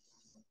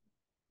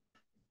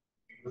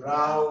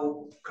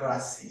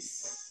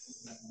 Bureaucracies.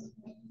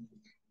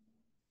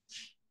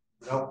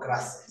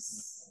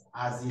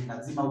 As in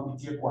lazima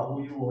upitie kwa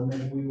huyu, uone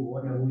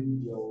huyu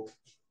ndio.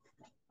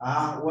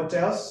 What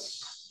else?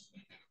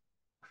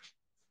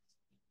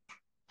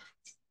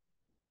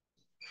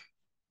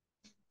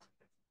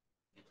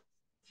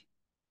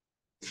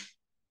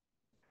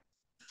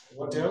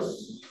 What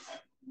else?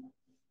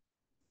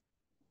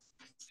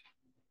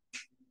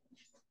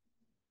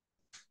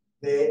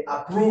 The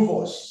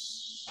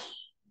approvals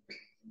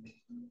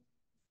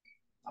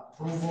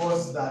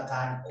that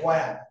are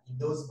required in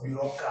those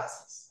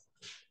bureaucracies.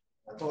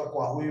 Natoka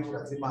kwa huyu,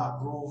 lazima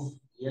approve,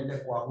 iende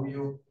kwa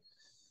huyu.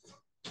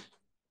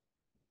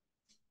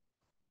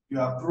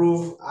 You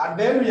approve, and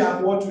then we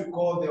have what we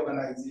call the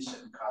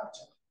organization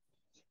culture.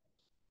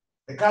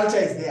 The culture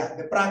is there,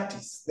 the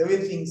practice, the way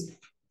things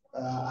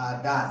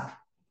are done.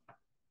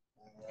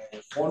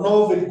 For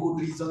no very good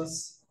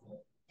reasons,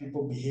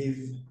 people behave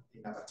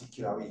in a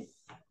particular way.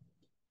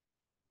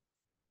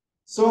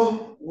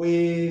 So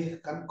we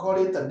can call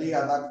it a day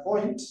at that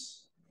point.